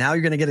 Now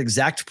you're going to get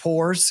exact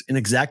pours and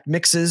exact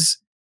mixes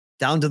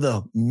down to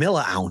the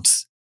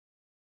milliounce.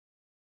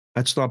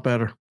 That's not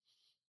better.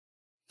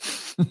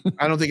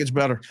 I don't think it's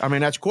better. I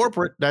mean, that's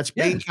corporate. That's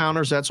bean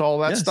counters. That's all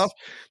that stuff.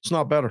 It's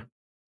not better.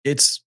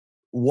 It's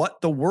what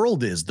the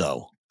world is,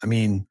 though. I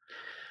mean,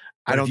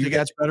 I don't think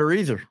that's better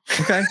either.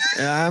 Okay.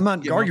 I'm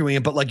not arguing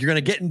it, but like, you're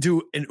going to get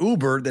into an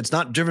Uber that's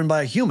not driven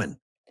by a human.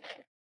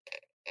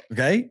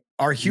 Okay.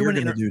 Our human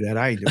do that.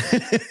 I do.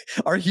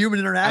 Our human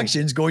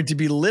interaction is going to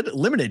be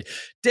limited.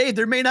 Dave,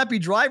 there may not be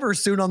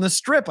drivers soon on the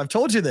Strip. I've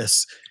told you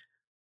this.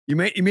 You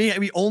may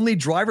be only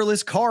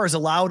driverless cars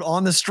allowed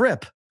on the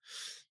Strip.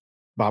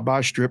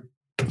 Bye-bye, Strip.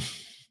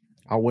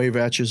 I'll wave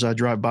at you as I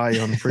drive by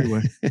you on the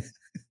freeway.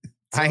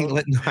 I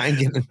ain't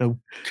getting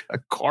a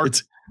car.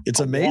 It's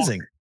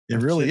amazing.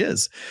 It really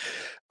is.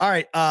 All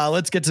right,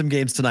 let's get some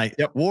games tonight.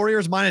 Yep.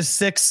 Warriors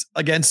 -6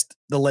 against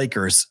the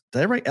Lakers.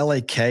 Did I write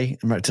LAK?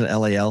 I'm right to the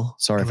LAL.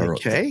 Sorry if I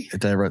wrote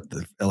did I write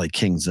the LA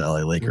Kings, the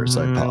LA Lakers?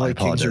 I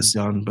apologize. Kings are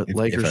done, but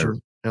Lakers are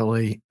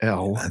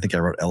LAL. I think I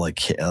wrote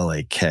LAK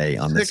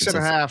on this.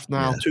 6.5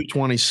 now,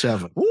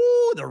 227.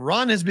 Ooh, the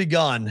run has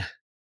begun.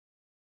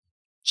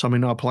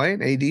 Somebody not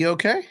playing? AD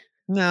okay?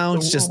 No,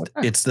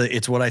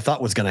 it's what I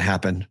thought was going to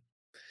happen.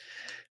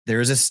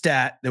 There's a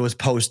stat that was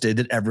posted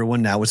that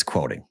everyone now is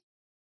quoting.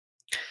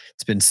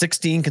 It's been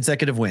 16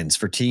 consecutive wins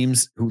for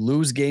teams who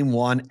lose game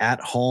 1 at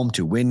home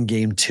to win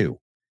game 2.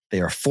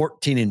 They are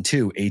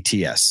 14-2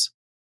 ATS.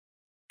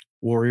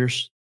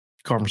 Warriors,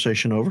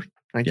 conversation over.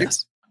 Thank you.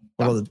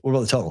 What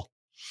about the total?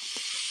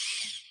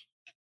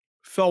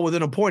 Fell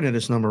within a point of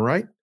this number,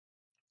 right?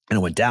 And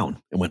it went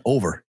down. It went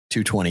over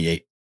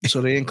 228. So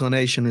the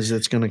inclination is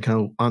it's going to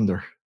go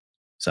under.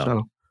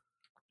 So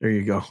there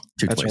you go.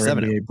 That's our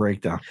NBA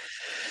breakdown.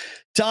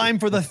 Time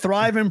for the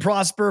Thrive and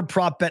Prosper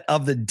prop bet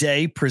of the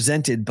day,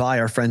 presented by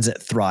our friends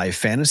at Thrive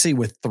Fantasy.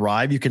 With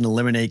Thrive, you can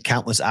eliminate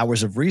countless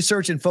hours of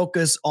research and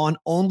focus on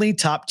only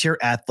top-tier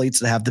athletes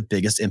that have the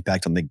biggest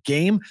impact on the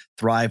game.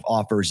 Thrive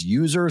offers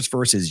users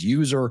versus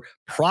user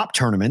prop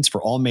tournaments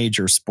for all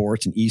major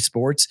sports and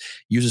esports.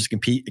 Users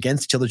compete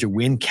against each other to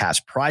win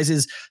cash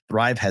prizes.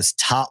 Thrive has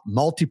top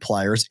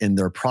multipliers in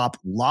their prop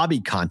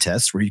lobby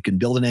contests, where you can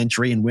build an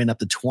entry and win up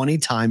to 20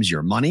 times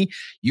your money.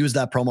 Use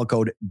that promo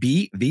code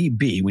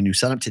BVB when you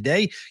sign up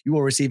today. You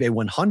will receive a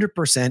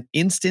 100%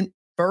 instant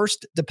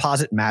first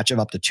deposit match of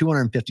up to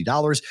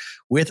 $250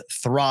 with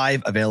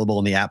Thrive, available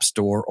in the App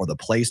Store or the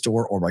Play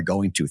Store, or by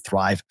going to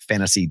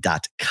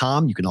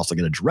thrivefantasy.com. You can also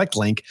get a direct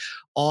link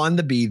on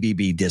the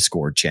BVB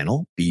Discord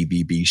channel,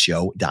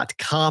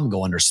 bvbshow.com.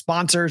 Go under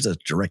sponsors, a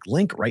direct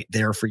link right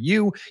there for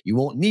you. You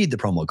won't need the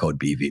promo code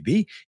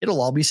BVB.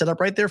 It'll all be set up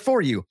right there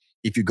for you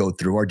if you go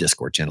through our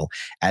Discord channel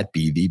at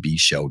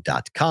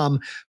bvbshow.com.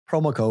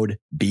 Promo code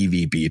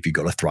BVB if you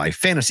go to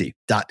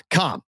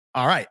thrivefantasy.com.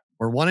 All right.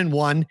 We're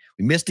 1-1.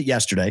 We missed it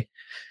yesterday.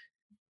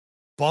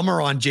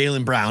 bummer on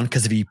Jaylen Brown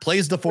because if he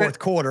plays the fourth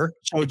quarter.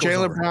 So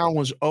Jaylen Brown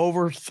was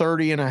over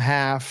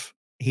 30.5.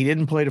 He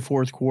didn't play the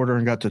fourth quarter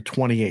and got to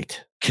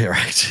 28.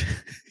 Correct.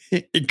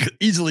 It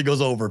easily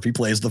goes over if he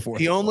plays the fourth.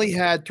 He only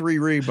had 3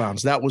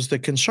 rebounds. That was the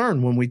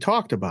concern when we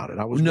talked about it.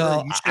 I was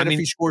worried. You said if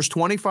he scores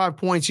 25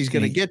 points, he's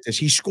going to get this.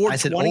 He scored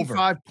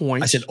 25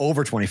 points. I said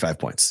over 25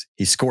 points.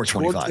 He scored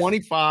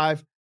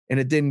 25. And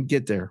it didn't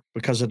get there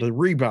because of the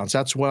rebounds.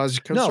 That's what I was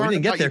concerned. No, he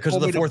didn't get there because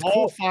of the fourth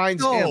quarter.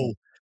 No,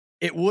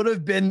 it would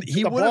have been.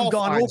 He would have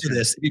gone over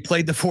this if he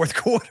played the fourth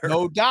quarter.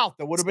 No doubt,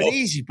 that would have been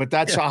easy. But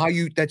that's how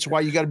you. That's why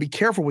you got to be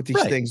careful with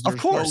these things. Of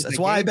course, that's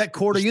why I bet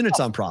quarter units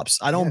on props.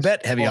 I don't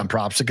bet heavy on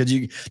props because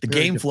the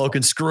game flow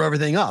can screw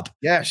everything up.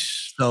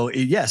 Yes. So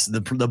yes, the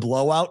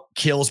blowout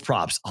kills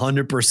props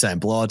 100%.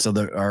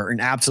 Blowouts are an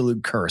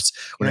absolute curse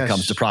when it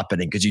comes to prop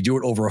betting because you do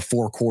it over a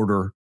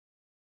 4-quarter.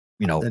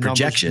 The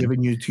projection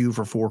giving to you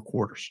for 4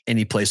 quarters, and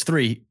he plays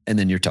 3, and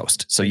then you're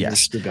toast. So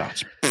yes,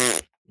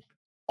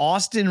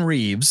 Austin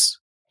Reeves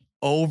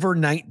over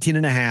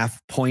 19.5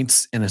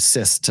 points and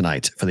assists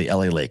tonight for the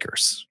LA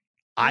Lakers.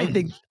 I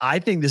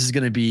think this is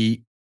going to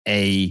be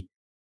a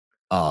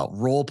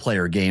role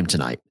player game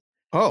tonight.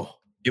 Oh,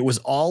 it was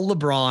all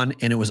LeBron,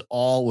 and it was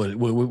all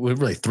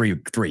really three.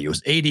 It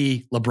was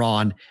AD,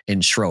 LeBron,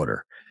 and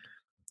Schroeder.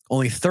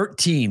 Only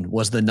 13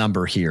 was the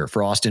number here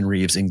for Austin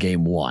Reeves in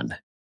game 1.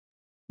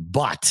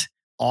 But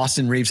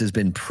Austin Reeves has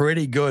been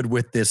pretty good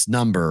with this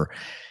number.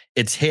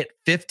 It's hit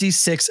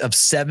 56 of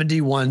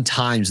 71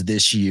 times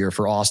this year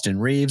for Austin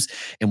Reeves.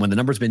 And when the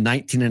number's been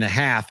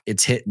 19.5,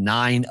 it's hit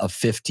 9 of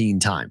 15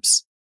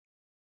 times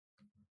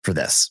for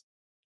this.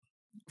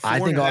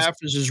 4.5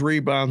 is his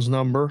rebounds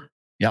number.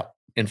 Yep.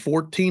 And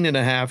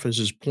 14.5 is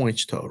his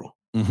points total.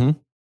 Mm-hmm.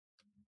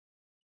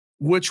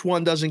 Which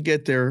one doesn't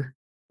get there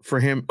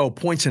for him? Oh,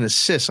 points and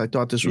assists. I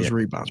thought this was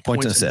rebounds.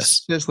 Points and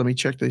assists. Let me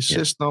check the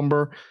assist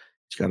number.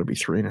 It's got to be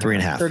 3.5.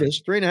 3.5. There it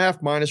is.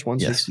 3.5 minus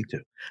 162.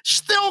 Yes.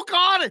 Still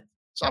got it.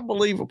 It's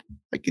unbelievable.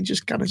 I can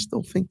just kind of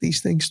still think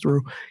these things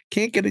through.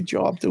 Can't get a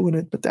job doing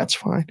it, but that's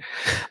fine.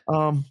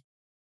 What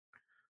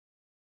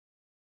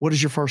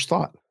is your first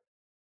thought?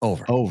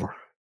 Over.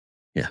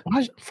 Yeah.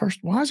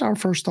 Why is our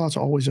first thoughts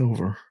always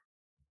over?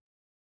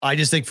 I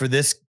just think for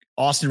this,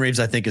 Austin Reeves,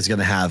 I think, is going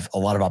to have a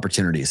lot of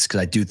opportunities because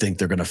I do think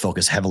they're going to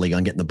focus heavily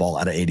on getting the ball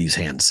out of AD's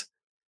hands.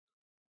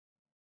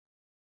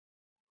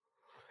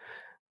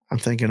 I'm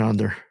thinking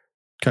under.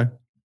 Okay.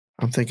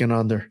 I'm thinking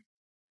under.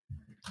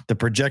 The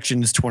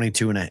projection is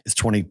 22 and it's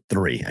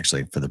 23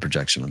 actually for the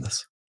projection on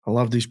this. I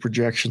love these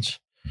projections.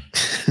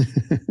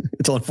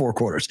 It's on 4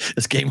 quarters.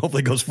 This game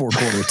hopefully goes 4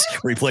 quarters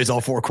where he plays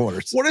all 4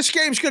 quarters. Well, this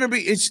game's going to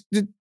be,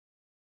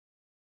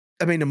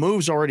 the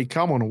move's already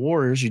come on the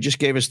Warriors. You just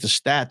gave us the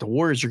stat. The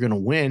Warriors are going to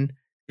win.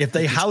 If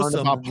they house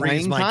them,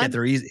 Reeves might get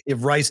their easy.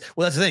 If Rice,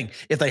 well, that's the thing.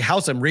 If they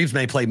house him, Reeves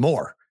may play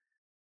more.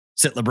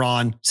 Sit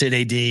LeBron, sit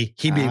AD.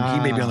 He may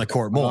be on the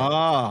court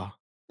more.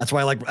 That's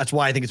why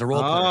I think it's a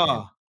role player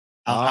game.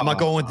 I'm not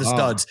going with the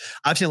studs.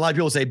 I've seen a lot of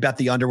people say bet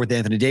the under with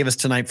Anthony Davis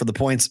tonight for the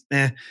points.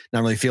 Not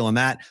really feeling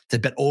that. To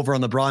bet over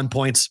on LeBron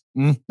points,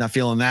 not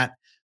feeling that.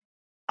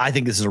 I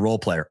think this is a role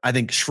player. I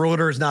think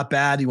Schroeder is not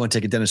bad. You want to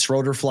take a Dennis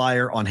Schroeder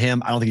flyer on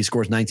him. I don't think he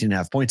scores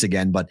 19.5 points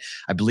again, but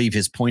I believe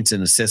his points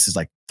and assists is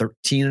like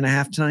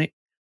 13.5 tonight.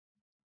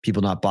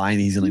 People not buying.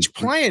 He's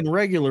playing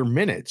regular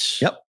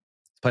minutes. Yep.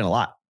 He's playing a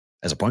lot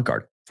as a point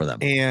guard for them.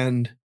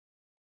 And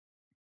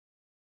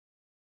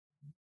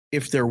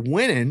if they're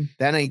winning,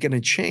 that ain't going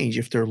to change.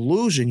 If they're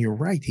losing, you're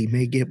right. He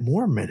may get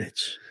more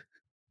minutes.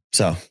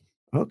 So,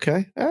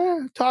 okay.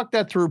 Talk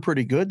that through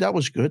pretty good. That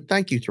was good.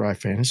 Thank you, Thrive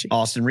Fantasy.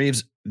 Austin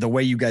Reeves, the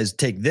way you guys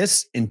take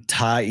this and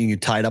you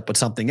tie it up with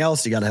something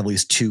else, you got to have at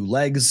least 2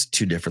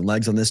 different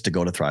legs on this to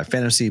go to Thrive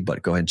Fantasy,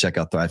 but go ahead and check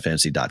out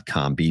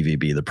thrivefantasy.com,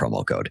 BVB, the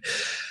promo code.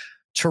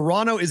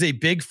 Toronto is a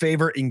big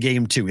favorite in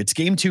game 2. It's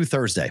game 2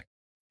 Thursday.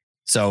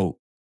 So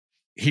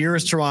here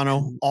is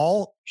Toronto.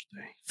 All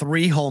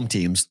 3 home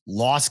teams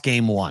lost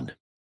game 1.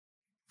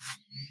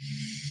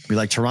 We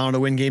like Toronto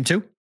to win game 2?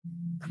 What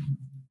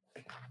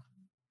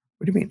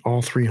do you mean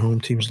all 3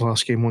 home teams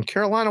lost game 1?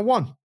 Carolina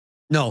won.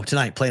 No,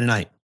 play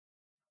tonight.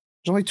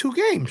 There's only 2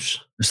 games.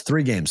 There's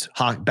 3 games.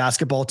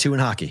 Basketball, 2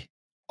 and hockey.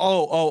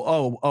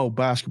 Oh,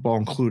 basketball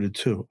included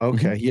too.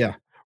 Okay, yeah.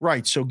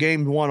 Right. So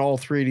game 1, all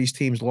 3 of these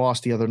teams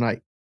lost the other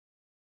night.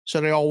 So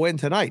they all win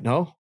tonight,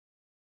 no?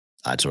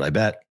 That's what I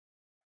bet.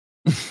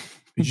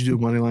 Did you do a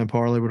money line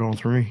parlay with all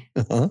 3?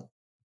 Uh-huh.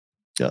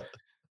 Yeah.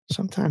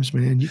 Sometimes,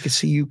 man, you can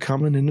see you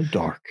coming in the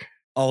dark.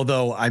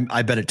 Although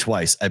I bet it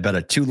twice. I bet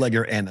a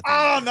 2-legger and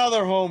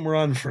another home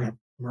run for the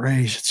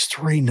Rays. It's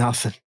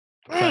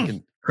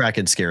 3-0.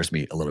 Kraken scares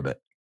me a little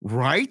bit.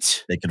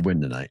 Right? They could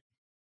win tonight.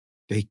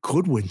 They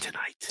could win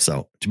tonight.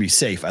 So to be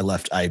safe,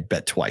 I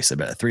bet twice. I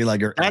bet a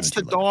 3-legger. That's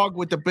the dog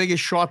with the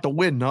biggest shot to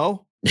win,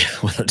 no? Yeah,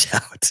 without a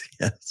doubt.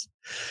 Yes.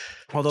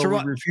 Although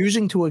we're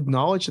refusing to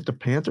acknowledge that the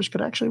Panthers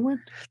could actually win.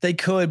 They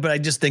could, but I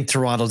just think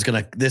Toronto's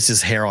this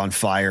is hair on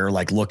fire.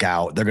 Like, look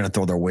out. They're going to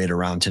throw their weight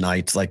around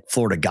tonight. Like,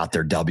 Florida got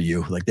their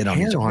W. Like, they don't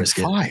need to risk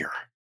it. Hair on fire.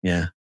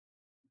 Yeah.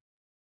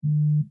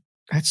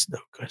 That's no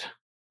good.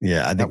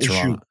 Yeah, I think that was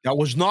Toronto. you. That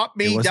was not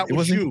me. That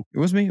was you. It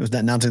was me. It was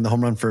announcing the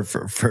home run for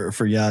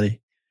Yachty.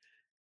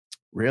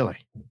 Really?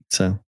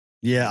 So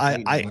yeah,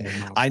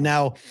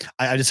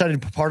 I decided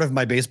part of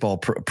my baseball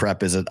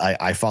prep is that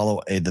I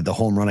follow the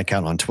home run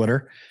account on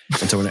Twitter,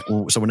 and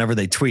so whenever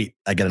they tweet,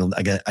 I get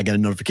a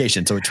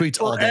notification. So it tweets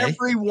for all day.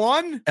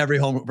 Every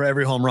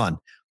home run,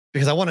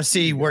 because I want to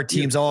see where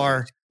teams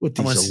are. With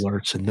these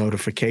alerts and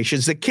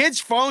notifications, the kids'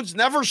 phones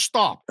never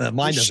stop.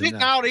 Mine doesn't. Sitting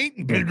out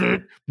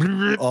eating,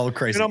 all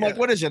crazy. And I'm like,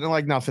 what is it? And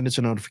like, nothing. It's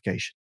a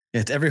notification.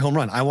 It's every home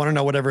run. I want to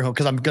know what every home,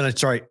 because I'm going to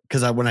start,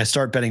 when I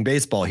start betting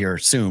baseball here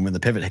soon, when the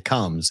pivot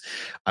comes,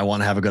 I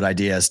want to have a good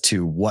idea as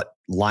to what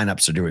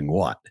lineups are doing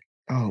what.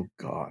 Oh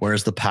God.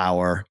 Where's the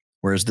power?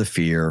 Where's the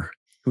fear?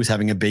 Who's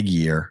having a big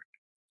year?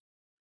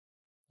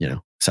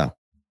 So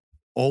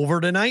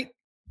over tonight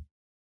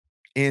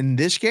in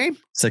this game,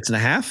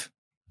 6.5.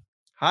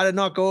 How did it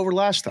not go over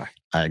last time?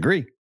 I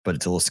agree, but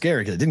it's a little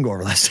scary because it didn't go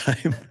over last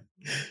time.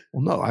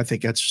 Well, no, I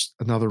think that's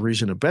another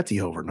reason to bet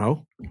the over.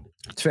 No,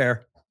 it's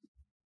fair.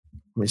 I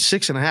mean,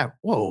 6.5.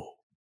 Whoa,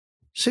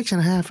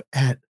 6.5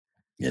 at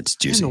it's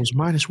juicy. It was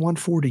minus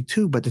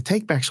 142, but the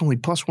takeback's only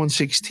plus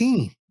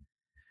 116.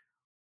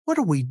 What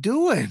are we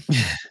doing?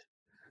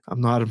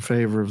 I'm not in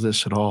favor of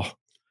this at all.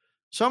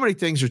 So many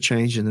things are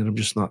changing, and I'm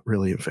just not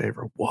really in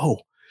favor. Whoa,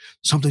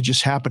 something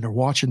just happened. They're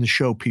watching the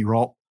show,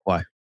 P-Roll.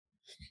 Why?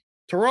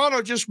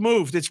 Toronto just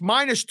moved. It's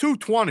minus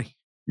 220.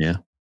 Yeah.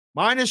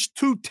 Minus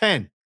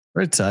 210.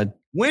 Right side.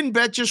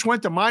 WinBet just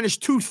went to minus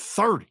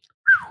 230.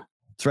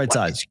 It's right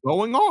side. What's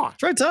going on?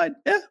 It's right side.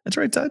 Yeah, that's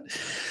right side.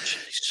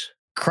 Jeez.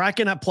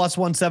 Kraken at plus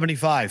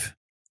 175.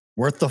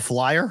 Worth the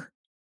flyer.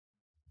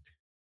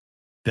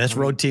 Best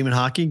road team in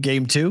hockey.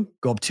 Game 2.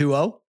 Go up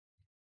 2-0.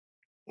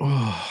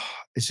 Oh,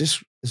 is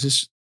this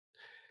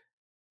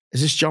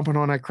jumping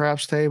on that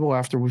craps table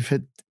after we've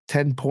hit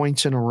 10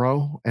 points in a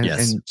row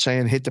and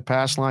saying hit the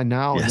pass line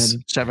now and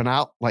then 7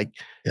 out? Like,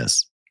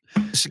 yes,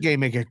 this game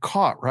may get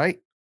caught, right?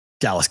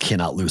 Dallas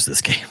cannot lose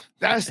this game.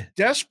 That's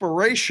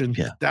desperation.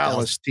 Yeah,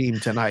 Dallas team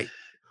tonight.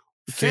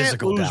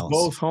 Physical can't lose Dallas.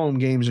 Both home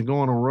games and go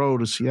on a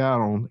road to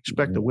Seattle and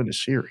expect to win a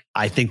series.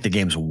 I think the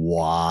game's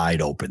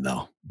wide open,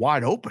 though.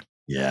 Wide open.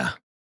 Yeah.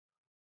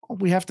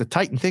 We have to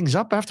tighten things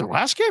up after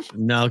last game?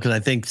 No, because I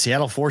think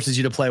Seattle forces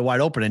you to play wide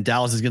open, and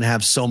Dallas is going to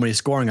have so many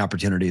scoring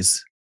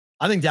opportunities.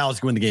 I think Dallas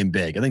can win the game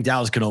big. I think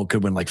Dallas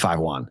could win like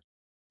 5-1.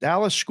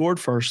 Dallas scored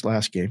first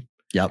last game.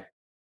 Yep.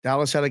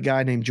 Dallas had a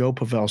guy named Joe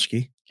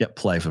Pavelski. Yep,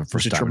 play for the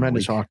first time. He's a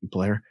tremendous hockey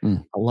player. I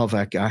love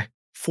that guy.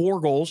 4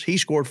 goals. He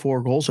scored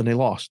 4 goals, and they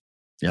lost.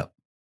 Yep.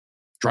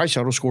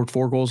 Draisaitl scored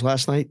 4 goals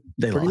last night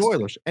for the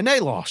Oilers, and they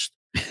lost.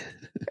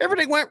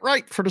 Everything went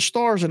right for the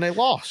Stars, and they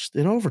lost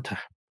in overtime.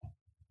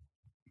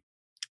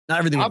 Not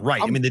everything went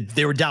right. I mean,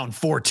 they were down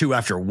 4-2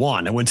 after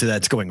 1. I went to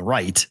that's going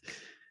right.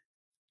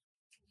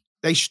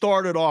 They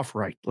started off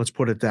right. Let's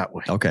put it that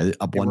way. Okay,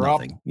 up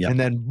 1-0. Yeah, and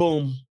then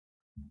boom,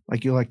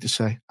 like you like to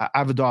say.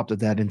 I've adopted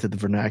that into the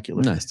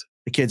vernacular. Nice.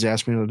 The kids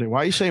asked me the other day,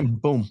 "Why are you saying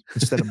boom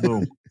instead of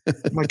boom?"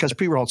 I'm like, because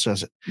P-Roll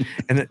says it,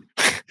 and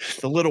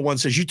the little one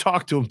says, "You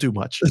talk to him too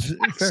much."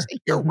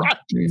 You're right.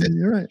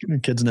 You're right. The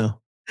kids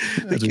know.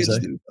 The kids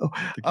do.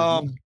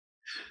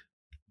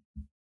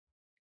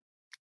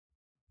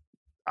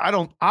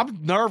 I'm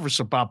nervous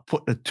about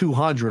putting a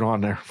 200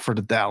 on there for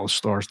the Dallas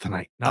Stars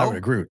tonight. No? I would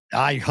agree.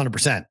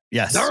 100%.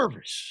 Yes.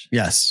 Nervous.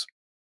 Yes.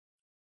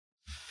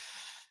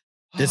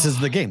 This is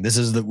the game. This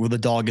is where the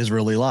dog is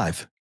really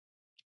live.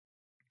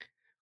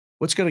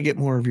 What's going to get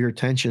more of your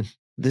attention?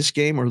 This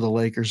game or the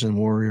Lakers and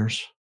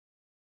Warriors?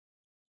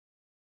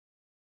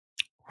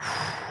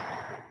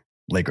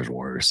 Lakers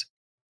Warriors.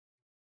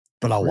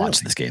 But I'll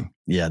watch this game.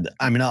 Yeah.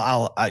 I mean,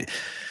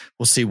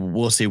 we'll see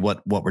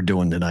what we're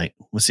doing tonight.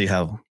 We'll see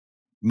how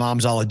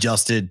Mom's all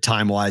adjusted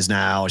time-wise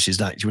now. She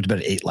went to bed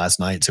at 8 last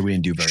night, so we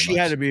didn't do very much. She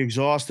had to be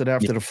exhausted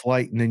after the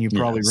flight, and then you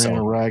probably ran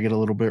her ragged a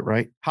little bit,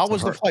 right? How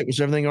was the flight?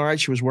 Was everything all right?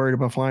 She was worried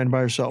about flying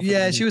by herself?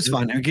 Yeah, she was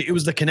fine. It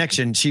was the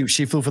connection. She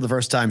flew for the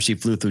first time. She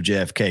flew through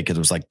JFK because it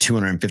was like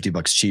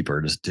 $250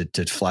 cheaper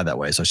to fly that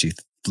way. So she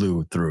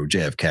flew through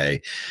JFK.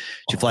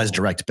 She flies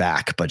direct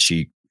back, but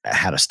she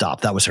had to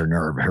stop. That was her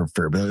nerve, her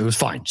fear, but it was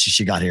fine.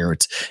 She got here.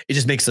 It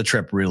just makes the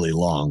trip really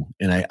long,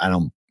 and I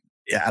don't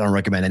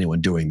recommend anyone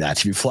doing that.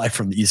 If you fly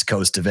from the East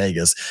Coast to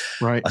Vegas,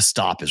 right, a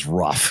stop is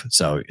rough.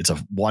 So it's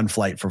one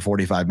flight for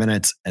 45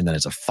 minutes, and then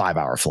it's a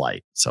 5-hour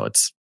flight. So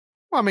it's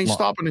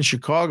stopping in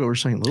Chicago or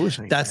St. Louis.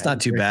 That's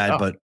not too bad,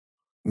 but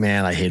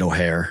man, I hate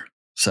O'Hare.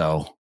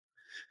 So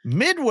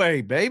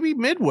Midway, baby,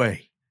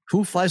 Midway.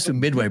 Who flies to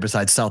Midway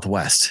besides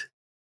Southwest?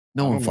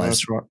 No one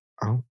flies.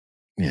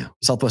 Yeah,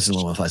 Southwest is the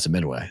only one that flies to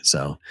Midway,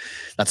 so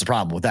that's the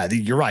problem with that.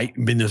 You're right. I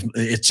mean,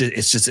 it's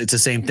the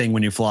same thing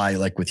when you fly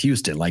like with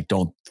Houston. Like,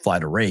 don't fly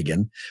to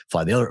Reagan,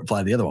 fly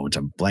the other one, which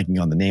I'm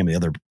blanking on the name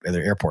of the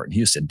other airport in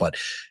Houston. But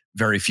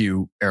very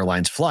few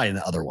airlines fly in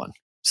the other one,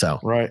 so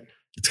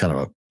it's kind of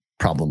a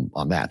problem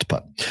on that.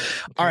 But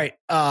all right,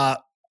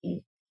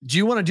 do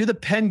you want to do the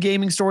Penn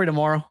Gaming story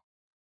tomorrow?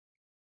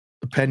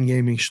 The Penn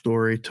Gaming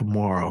story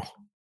tomorrow.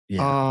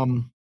 Yeah.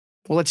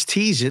 Well, let's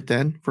tease it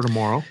then for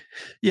tomorrow.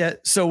 Yeah.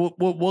 So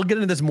we'll get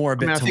into this more a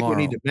bit tomorrow. I think we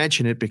need to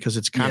mention it because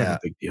it's kind of a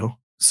big deal.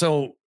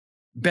 So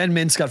Ben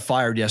Mintz got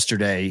fired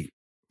yesterday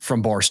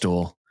from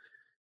Barstool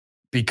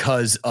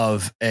because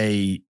of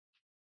you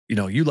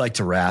like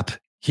to rap.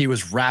 He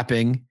was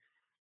rapping.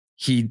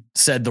 He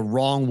said the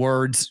wrong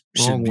words.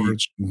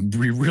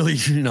 Be really,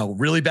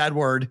 really bad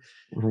word.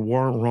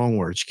 Wrong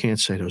words. You can't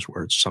say those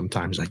words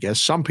sometimes, I guess.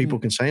 Some people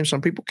can say them.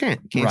 Some people can't.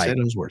 Can't say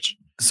those words.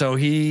 So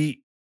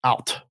he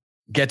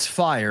gets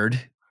fired.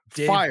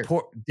 Dave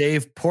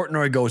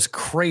Portnoy goes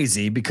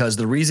crazy because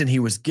the reason he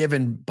was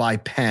given by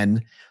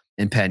Penn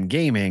and Penn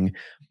Gaming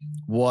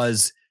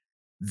was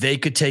they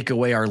could take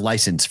away our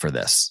license for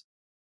this.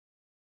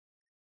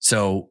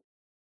 So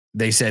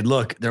they said,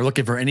 look, they're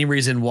looking for any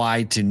reason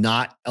why to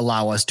not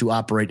allow us to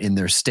operate in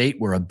their state.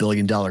 We're $1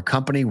 billion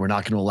company. We're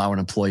not going to allow an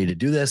employee to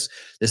do this.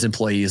 This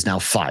employee is now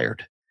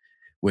fired,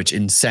 which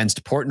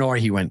incensed Portnoy.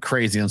 He went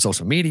crazy on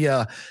social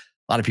media.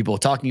 A lot of people are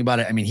talking about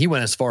it. I mean, he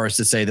went as far as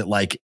to say that,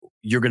 like,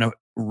 you're going to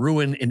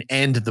ruin and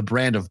end the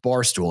brand of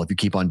Barstool if you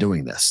keep on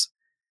doing this,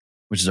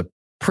 which is a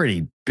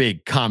pretty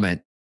big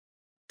comment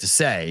to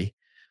say.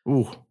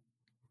 Ooh.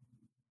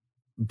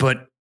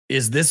 But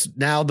is this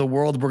now the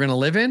world we're going to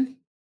live in?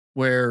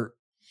 Where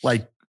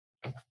like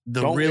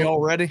the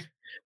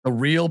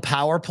real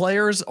power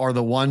players are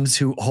the ones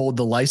who hold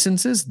the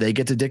licenses. They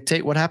get to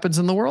dictate what happens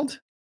in the world.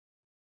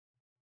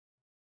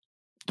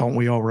 Don't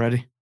we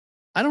already?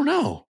 I don't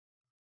know.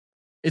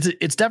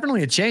 It's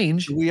definitely a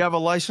change. Do we have a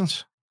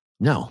license?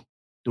 No.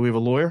 Do we have a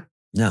lawyer?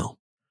 No.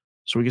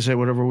 So we can say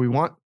whatever we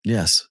want?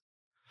 Yes.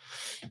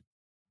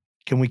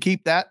 Can we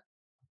keep that?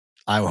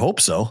 I hope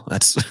so. I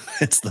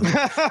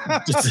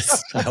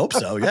hope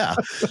so. Yeah.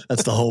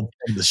 That's the whole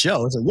of the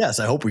show. So yes,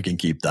 I hope we can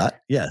keep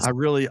that. Yes. I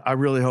really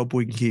hope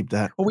we can keep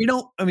that.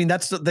 Well,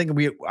 that's the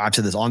thing. I've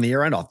said this on the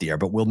air and off the air,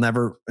 but we'll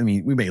never,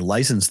 we may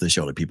license the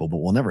show to people, but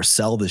we'll never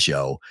sell the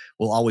show.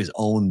 We'll always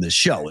own the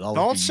show.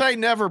 Don't say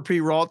never,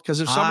 P-Ralt,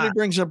 because if somebody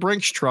brings a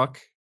Brinks truck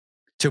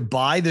to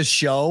buy the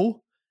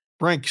show,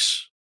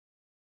 Brinks.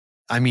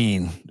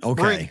 Okay.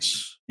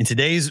 Brinks. In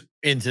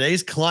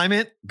today's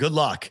climate, good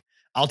luck.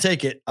 I'll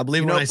take it. I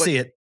believe when I see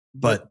it.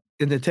 But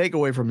in the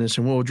takeaway from this,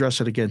 and we'll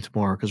address it again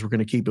tomorrow because we're going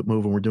to keep it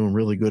moving. We're doing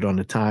really good on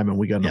the time, and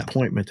we got an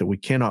appointment that we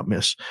cannot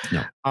miss.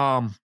 No.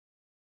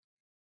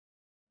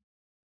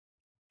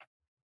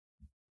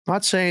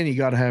 Not saying you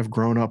got to have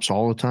grown-ups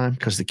all the time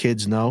because the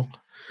kids know,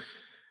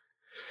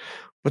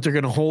 but they're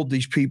going to hold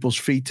these people's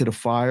feet to the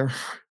fire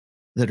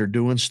that are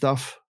doing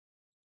stuff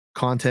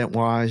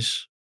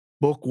content-wise,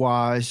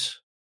 book-wise.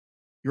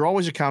 You're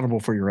always accountable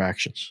for your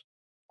actions.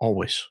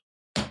 Always.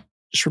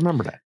 Just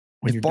remember that.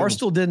 If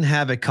Barstool didn't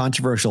have a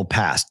controversial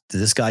past, did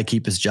this guy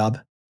keep his job?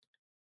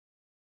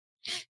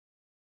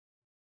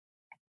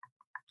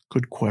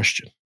 Good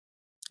question.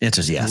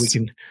 Answer's yes.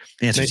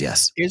 Answer's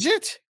yes. Is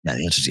it? Yeah,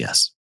 the answer's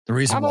yes. The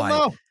reason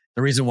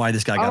why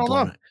this guy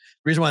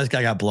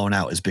got blown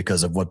out is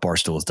because of what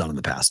Barstool has done in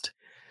the past.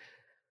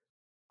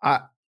 I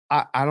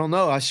don't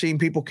know. I've seen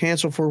people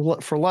cancel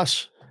for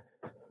less.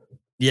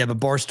 Yeah, but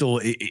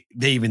Barstool,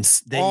 they even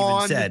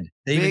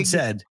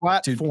said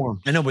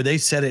platform. I know, but they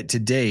said it to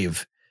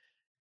Dave.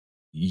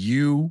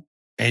 You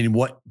and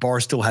what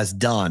Barstool has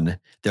done,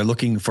 they're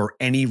looking for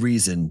any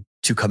reason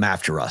to come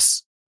after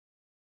us.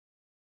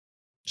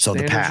 So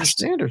standards the past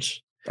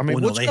standards.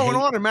 What's going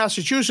on in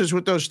Massachusetts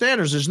with those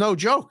standards is no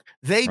joke.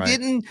 They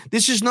didn't.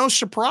 This is no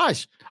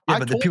surprise. Yeah,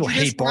 but the people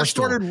hate Barstool. I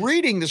started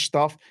reading the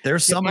stuff.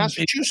 There's some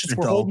Massachusetts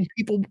were holding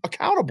people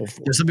accountable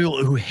for. There's some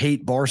people who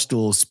hate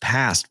Barstool's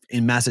past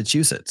in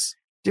Massachusetts.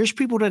 There's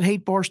people that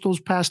hate Barstool's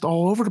past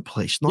all over the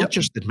place, not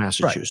just in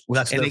Massachusetts.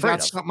 Right. Well, and they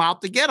got something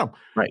out to get them.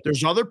 Right.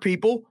 There's other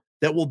people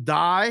that will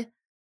die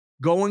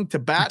going to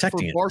bat for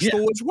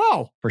Barstool as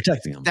well.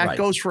 Protecting them. That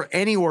goes for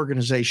any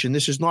organization.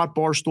 This is not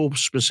Barstool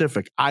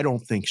specific. I don't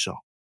think so.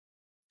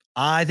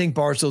 I think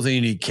Barstool's a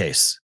unique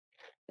case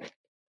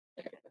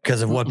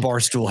because of what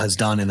Barstool has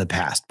done in the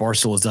past.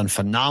 Barstool has done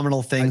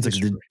phenomenal things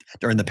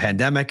during the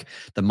pandemic,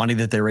 the money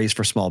that they raised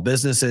for small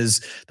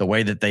businesses, the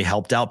way that they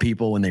helped out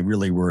people when they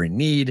really were in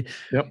need.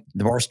 Yep.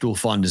 The Barstool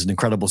Fund is an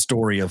incredible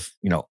story of,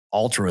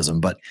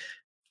 altruism, but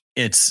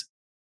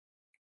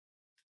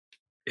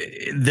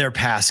their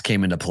past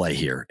came into play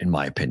here, in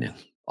my opinion,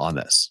 on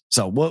this.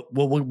 So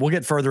we'll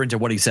get further into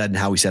what he said and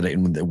how he said it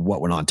and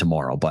what went on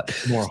tomorrow. But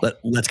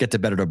let's get to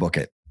Bet It or Book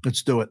It.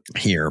 Let's do it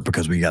here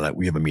because we have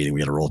a meeting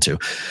we got to roll to.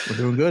 We're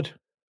doing good.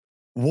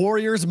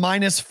 Warriors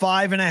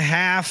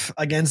 -5.5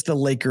 against the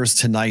Lakers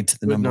tonight.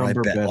 The number I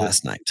bet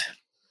last night.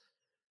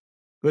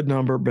 Good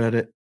number, bet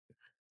it.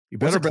 You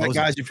better bet,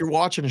 guys. If you're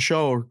watching the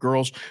show or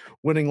girls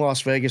winning Las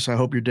Vegas, I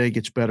hope your day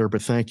gets better.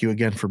 But thank you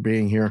again for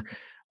being here.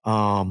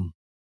 I'm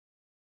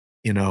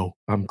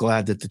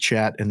glad that the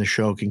chat and the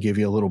show can give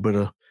you a little bit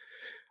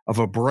of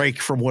a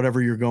break from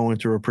whatever you're going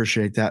through.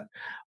 Appreciate that.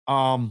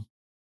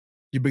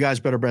 You guys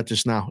better bet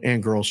this now,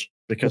 and girls,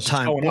 because it's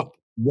going up.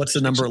 What's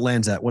the number it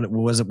lands at? What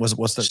was it? What's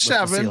the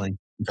 7? What's the ceiling?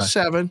 Okay.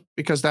 7,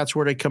 because that's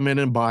where they come in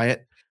and buy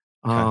it.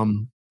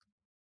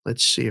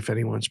 Let's see if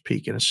anyone's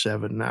peaking a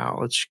 7 now.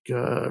 Let's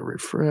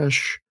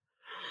refresh.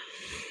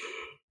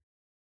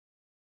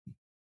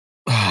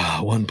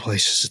 One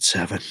place is at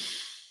 7.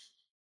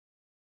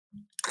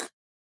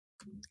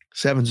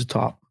 7's the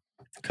top.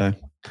 Okay.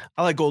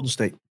 I like Golden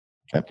State.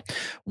 Okay.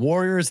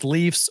 Warriors,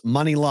 Leafs,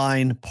 money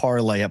line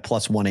parlay at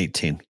plus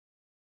 118.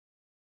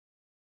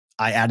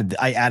 I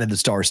added the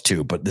stars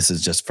too, but this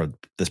is just for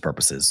this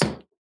purposes.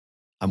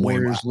 I'm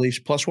Warriors, Leafs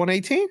plus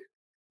 118.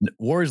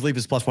 Warriors, Leafs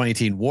is plus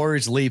 118.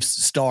 Warriors, Leafs,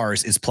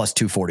 stars is plus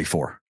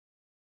 244.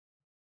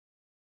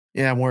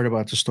 Yeah, I'm worried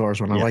about the stars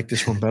one. I like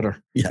this one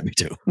better. Yeah, me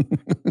too.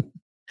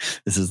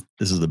 This is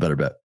the better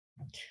bet.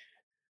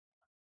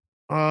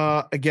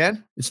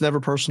 Again, it's never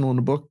personal in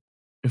the book.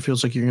 It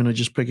feels like you're going to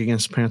just pick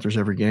against the Panthers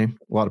every game.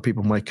 A lot of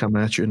people might come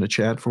at you in the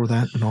chat for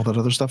that and all that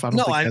other stuff. I don't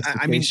think that's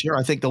the case here.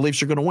 I think the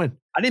Leafs are going to win.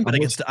 I didn't bet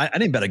against. I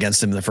didn't bet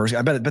against them in the first.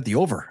 I bet the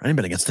over. I didn't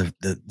bet against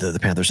the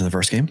Panthers in the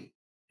first game.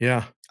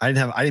 Yeah, I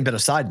didn't bet a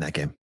side in that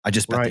game. I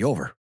just bet the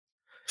over.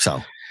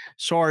 So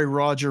sorry,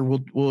 Roger.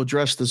 We'll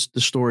address the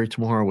story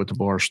tomorrow with the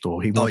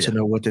Barstool. He wants to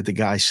know, what did the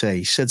guy say?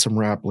 He said some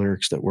rap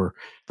lyrics that were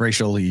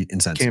racially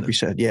insensitive. Can't be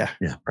said. Yeah.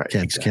 Right.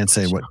 Can't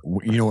say what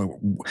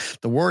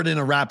the word in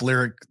a rap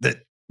lyric that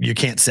you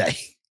can't say.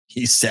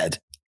 He said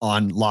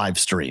on live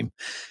stream.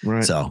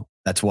 Right. So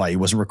that's why he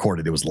wasn't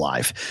recorded. It was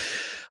live.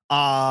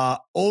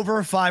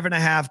 Over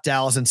 5.5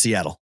 Dallas and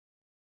Seattle.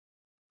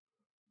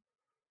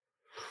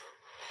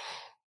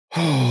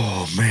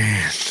 Oh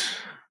man.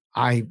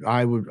 I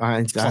would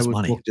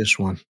money. book this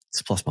one.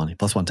 It's plus money,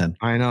 plus 110.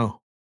 I know.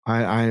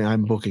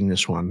 I'm booking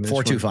this one.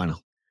 4-2 final.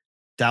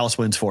 Dallas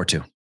wins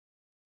 4-2.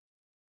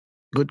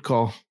 Good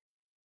call.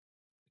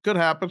 Could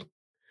happen.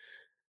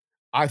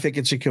 I think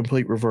it's a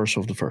complete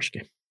reversal of the first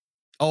game.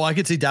 Oh, I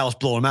could see Dallas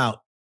blow them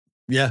out.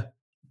 Yeah.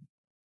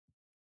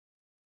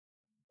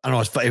 I don't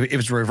know if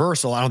it's a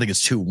reversal. I don't think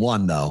it's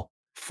 2-1 though.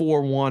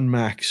 4-1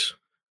 max.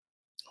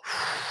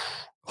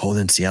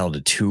 Holding Seattle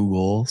to 2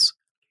 goals.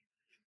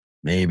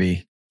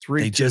 Maybe.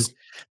 3-2.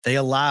 They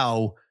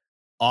allow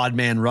odd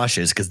man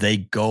rushes because they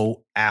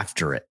go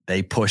after it.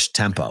 They push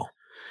tempo.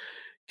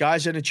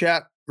 Guys in the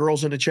chat,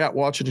 girls in the chat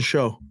watching the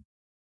show.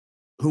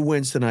 Who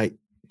wins tonight?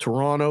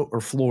 Toronto or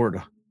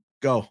Florida?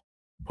 Go.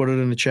 Put it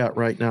in the chat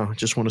right now. I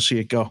just want to see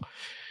it go.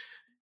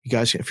 You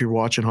guys, if you're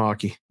watching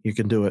hockey, you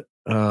can do it.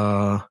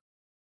 I'm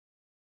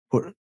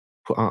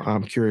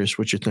curious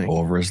what you think.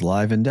 Over is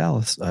live in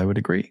Dallas. I would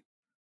agree.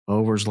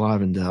 Over is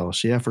live in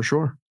Dallas. Yeah, for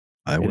sure.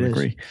 I would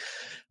agree.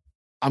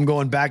 I'm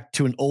going back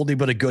to an oldie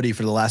but a goodie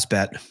for the last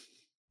bet.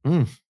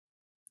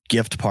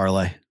 Gift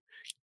parlay.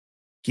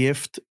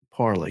 Gift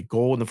parlay.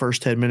 Goal in the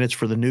first 10 minutes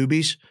for the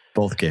newbies.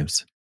 Both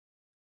games.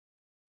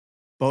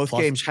 Both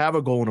games have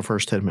a goal in the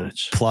first 10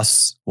 minutes.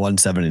 Plus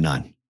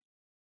 179.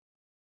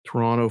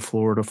 Toronto,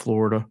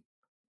 Florida,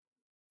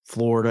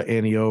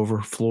 any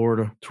over.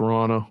 Florida,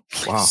 Toronto.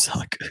 Wow.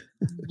 Suck.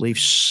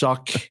 Leafs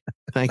suck.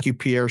 Thank you,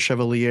 Pierre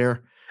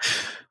Chevalier.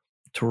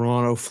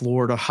 Toronto,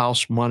 Florida,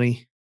 house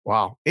money.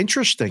 Wow.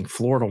 Interesting.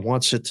 Florida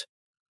wants it.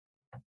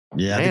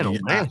 Yeah,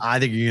 I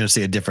think you're going to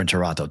see a different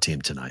Toronto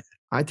team tonight.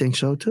 I think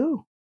so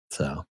too.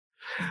 So,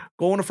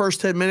 go in the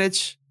first 10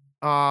 minutes.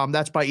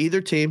 That's by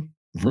either team.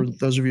 For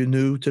those of you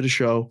new to the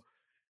show,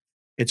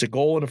 it's a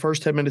goal in the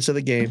first 10 minutes of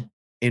the game.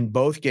 In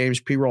both games,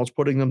 P-Roll's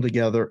putting them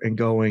together and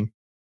going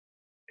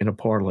in a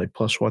parlay,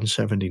 plus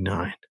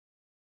 179.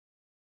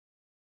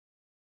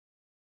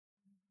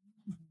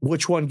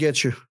 Which one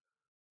gets you?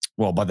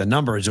 Well, by the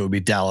numbers, it would be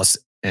Dallas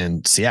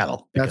and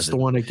Seattle. That's the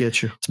one that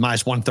gets you. It's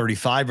minus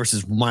 135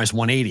 versus minus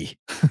 180.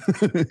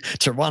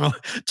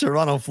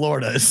 Toronto,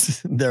 Florida,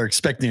 they're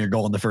expecting a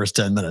goal in the first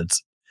 10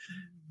 minutes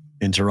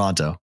in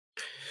Toronto.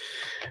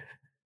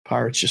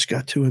 Pirates just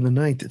got 2 in the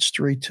ninth. It's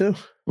 3-2.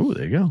 Ooh,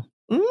 there you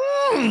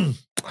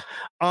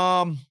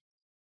go.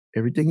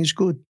 Everything is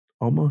good.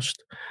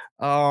 Almost.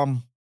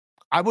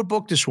 I would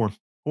book this one.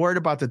 I'm worried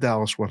about the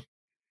Dallas one.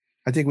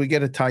 I think we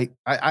get it tight.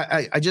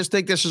 I just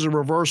think this is a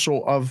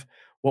reversal of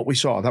what we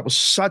saw. That was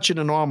such an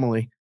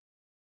anomaly.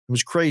 It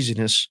was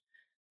craziness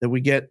that we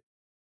get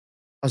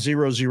a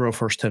 0-0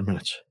 first 10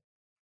 minutes.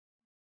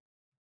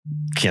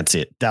 Can't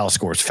see it. Dallas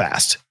scores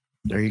fast.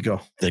 There you go.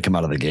 They come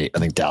out of the gate. I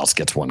think Dallas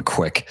gets one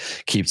quick,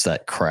 keeps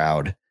that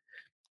crowd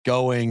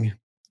going,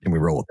 and we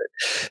roll with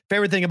it.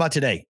 Favorite thing about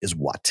today is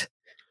what?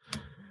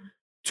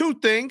 2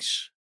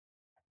 things.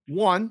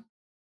 One,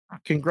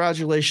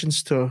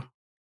 congratulations to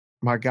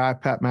my guy,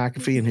 Pat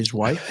McAfee, and his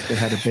wife. They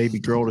had a baby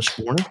girl this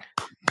morning.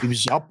 He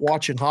was up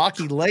watching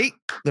hockey late,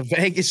 the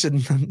Vegas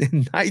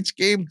and Knights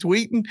game,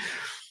 tweeting.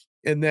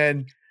 And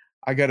then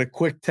I got a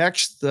quick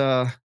text,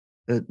 a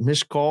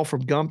missed call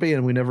from Gumpy,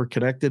 and we never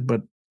connected,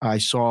 but I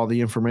saw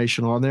the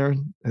information on there,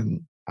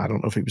 and I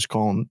don't know if he was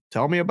calling,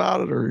 tell me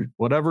about it or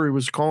whatever he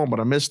was calling, but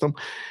I missed him.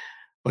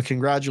 But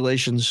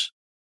congratulations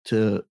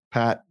to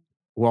Pat.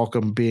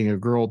 Welcome being a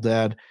girl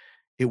dad.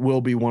 It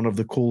will be one of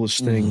the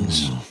coolest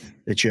things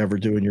that you ever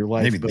do in your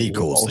life. Maybe the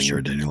coolest thing you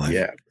ever did in your life.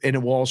 Yeah. And it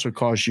will also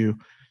cause you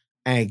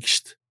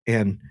angst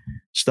and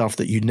stuff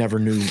that you never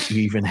knew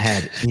you even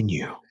had in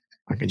you.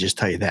 I can just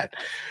tell you that.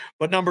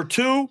 But number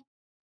 2,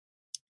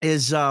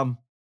 is all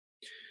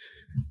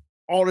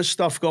this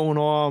stuff going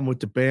on with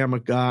the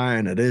Bama guy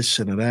and the this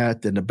and the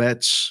that and the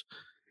bets.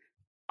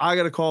 I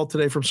got a call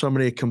today from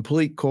somebody, a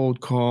complete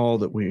cold call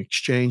that we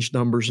exchanged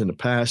numbers in the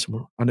past and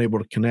we're unable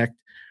to connect,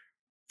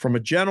 from a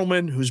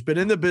gentleman who's been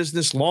in the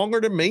business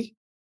longer than me.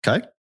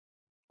 Okay.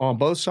 On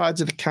both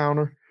sides of the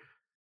counter.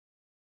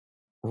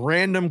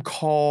 Random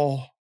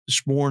call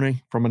this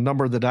morning from a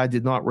number that I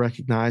did not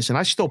recognize. And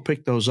I still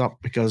pick those up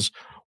because,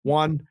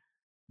 one,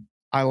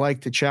 I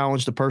like to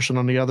challenge the person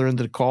on the other end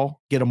of the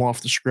call, get them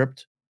off the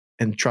script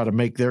and try to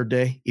make their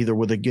day, either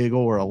with a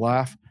giggle or a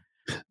laugh.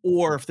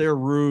 Or if they're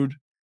rude,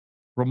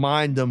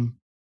 remind them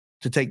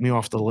to take me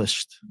off the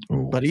list.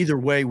 Ooh. But either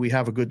way, we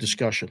have a good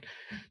discussion.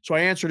 So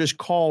I answered this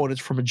call, and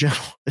it's from a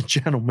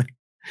gentleman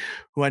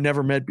who I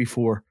never met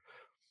before.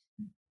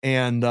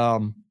 And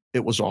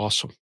it was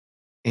awesome.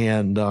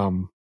 And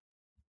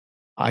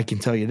I can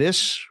tell you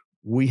this,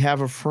 we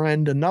have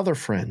another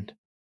friend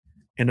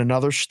in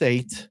another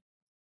state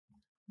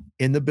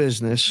in the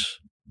business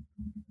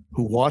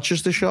who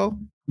watches the show,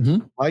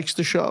 likes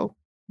the show,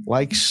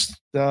 likes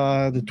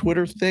the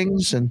Twitter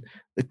things and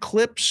the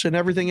clips and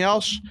everything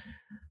else.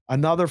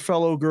 Another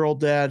fellow girl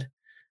dad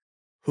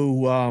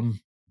who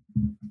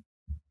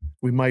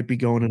we might be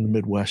going in the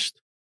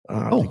Midwest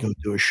to go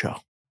do a show.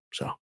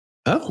 So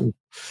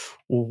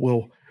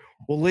we'll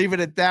leave it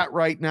at that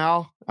right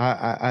now.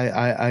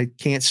 I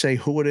can't say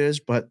who it is,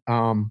 but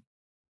it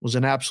was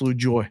an absolute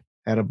joy.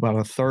 Had about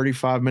a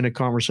 35-minute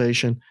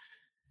conversation,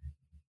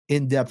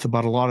 in depth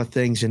about a lot of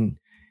things, and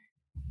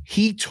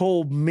he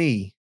told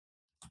me,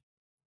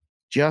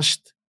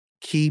 just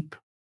keep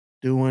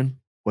doing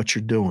what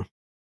you're doing,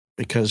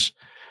 because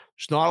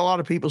there's not a lot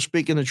of people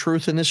speaking the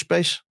truth in this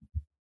space.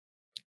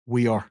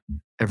 We are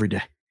every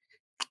day.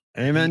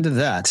 Amen to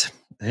that.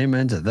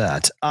 Amen to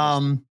that.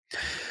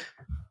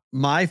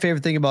 My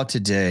favorite thing about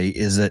today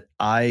is that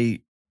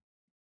I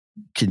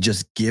can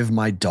just give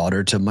my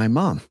daughter to my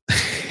mom.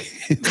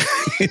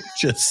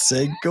 Just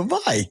say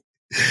goodbye.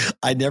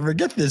 I never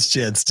get this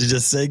chance to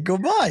just say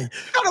goodbye.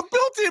 Got a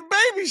built-in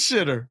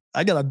babysitter.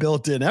 I got a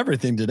built-in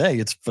everything today.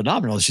 It's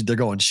phenomenal. They're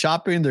going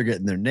shopping. They're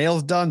getting their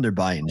nails done. They're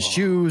buying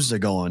shoes. They're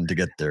going to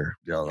get their,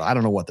 I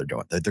don't know what they're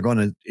doing. They're going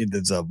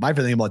to, my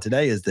favorite thing about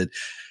today is that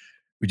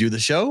we do the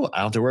show. I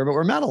don't have to worry about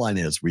where Madeline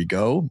is. We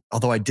go,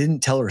 although I didn't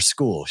tell her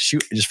school.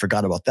 Shoot, I just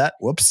forgot about that.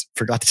 Whoops.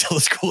 Forgot to tell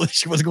the school that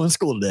she wasn't going to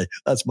school today.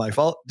 That's my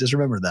fault. Just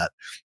remember that.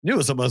 Knew it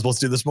was something I was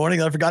supposed to do this morning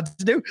that I forgot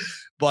to do.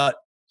 But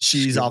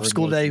she's off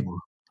school today.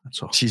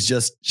 She's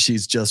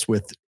just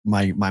with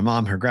my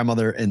mom, her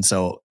grandmother. And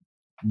so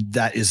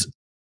that is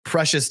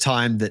precious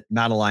time that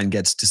Madeline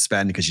gets to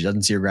spend because she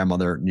doesn't see her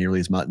grandmother nearly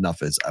as much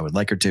enough as I would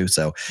like her to.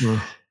 So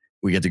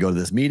we get to go to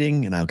this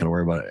meeting and I'm not going to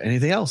worry about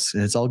anything else.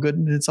 And it's all good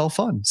and it's all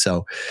fun.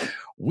 So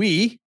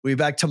we'll be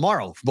back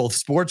tomorrow, both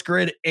Sports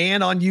Grid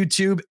and on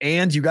YouTube,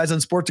 and you guys on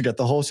Sports to get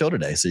the whole show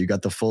today. So you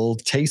got the full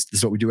taste. This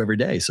is what we do every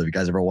day. So if you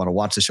guys ever want to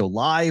watch the show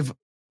live,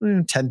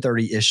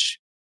 10:30-ish,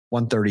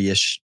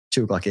 1:30-ish,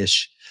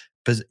 2:00-ish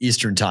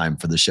Eastern time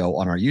for the show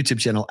on our YouTube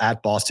channel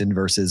at Boston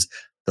versus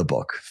the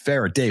Book.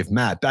 Farrah, Dave,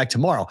 Matt, back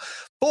tomorrow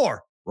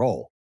for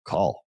Roll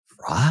Call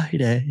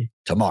Friday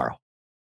tomorrow.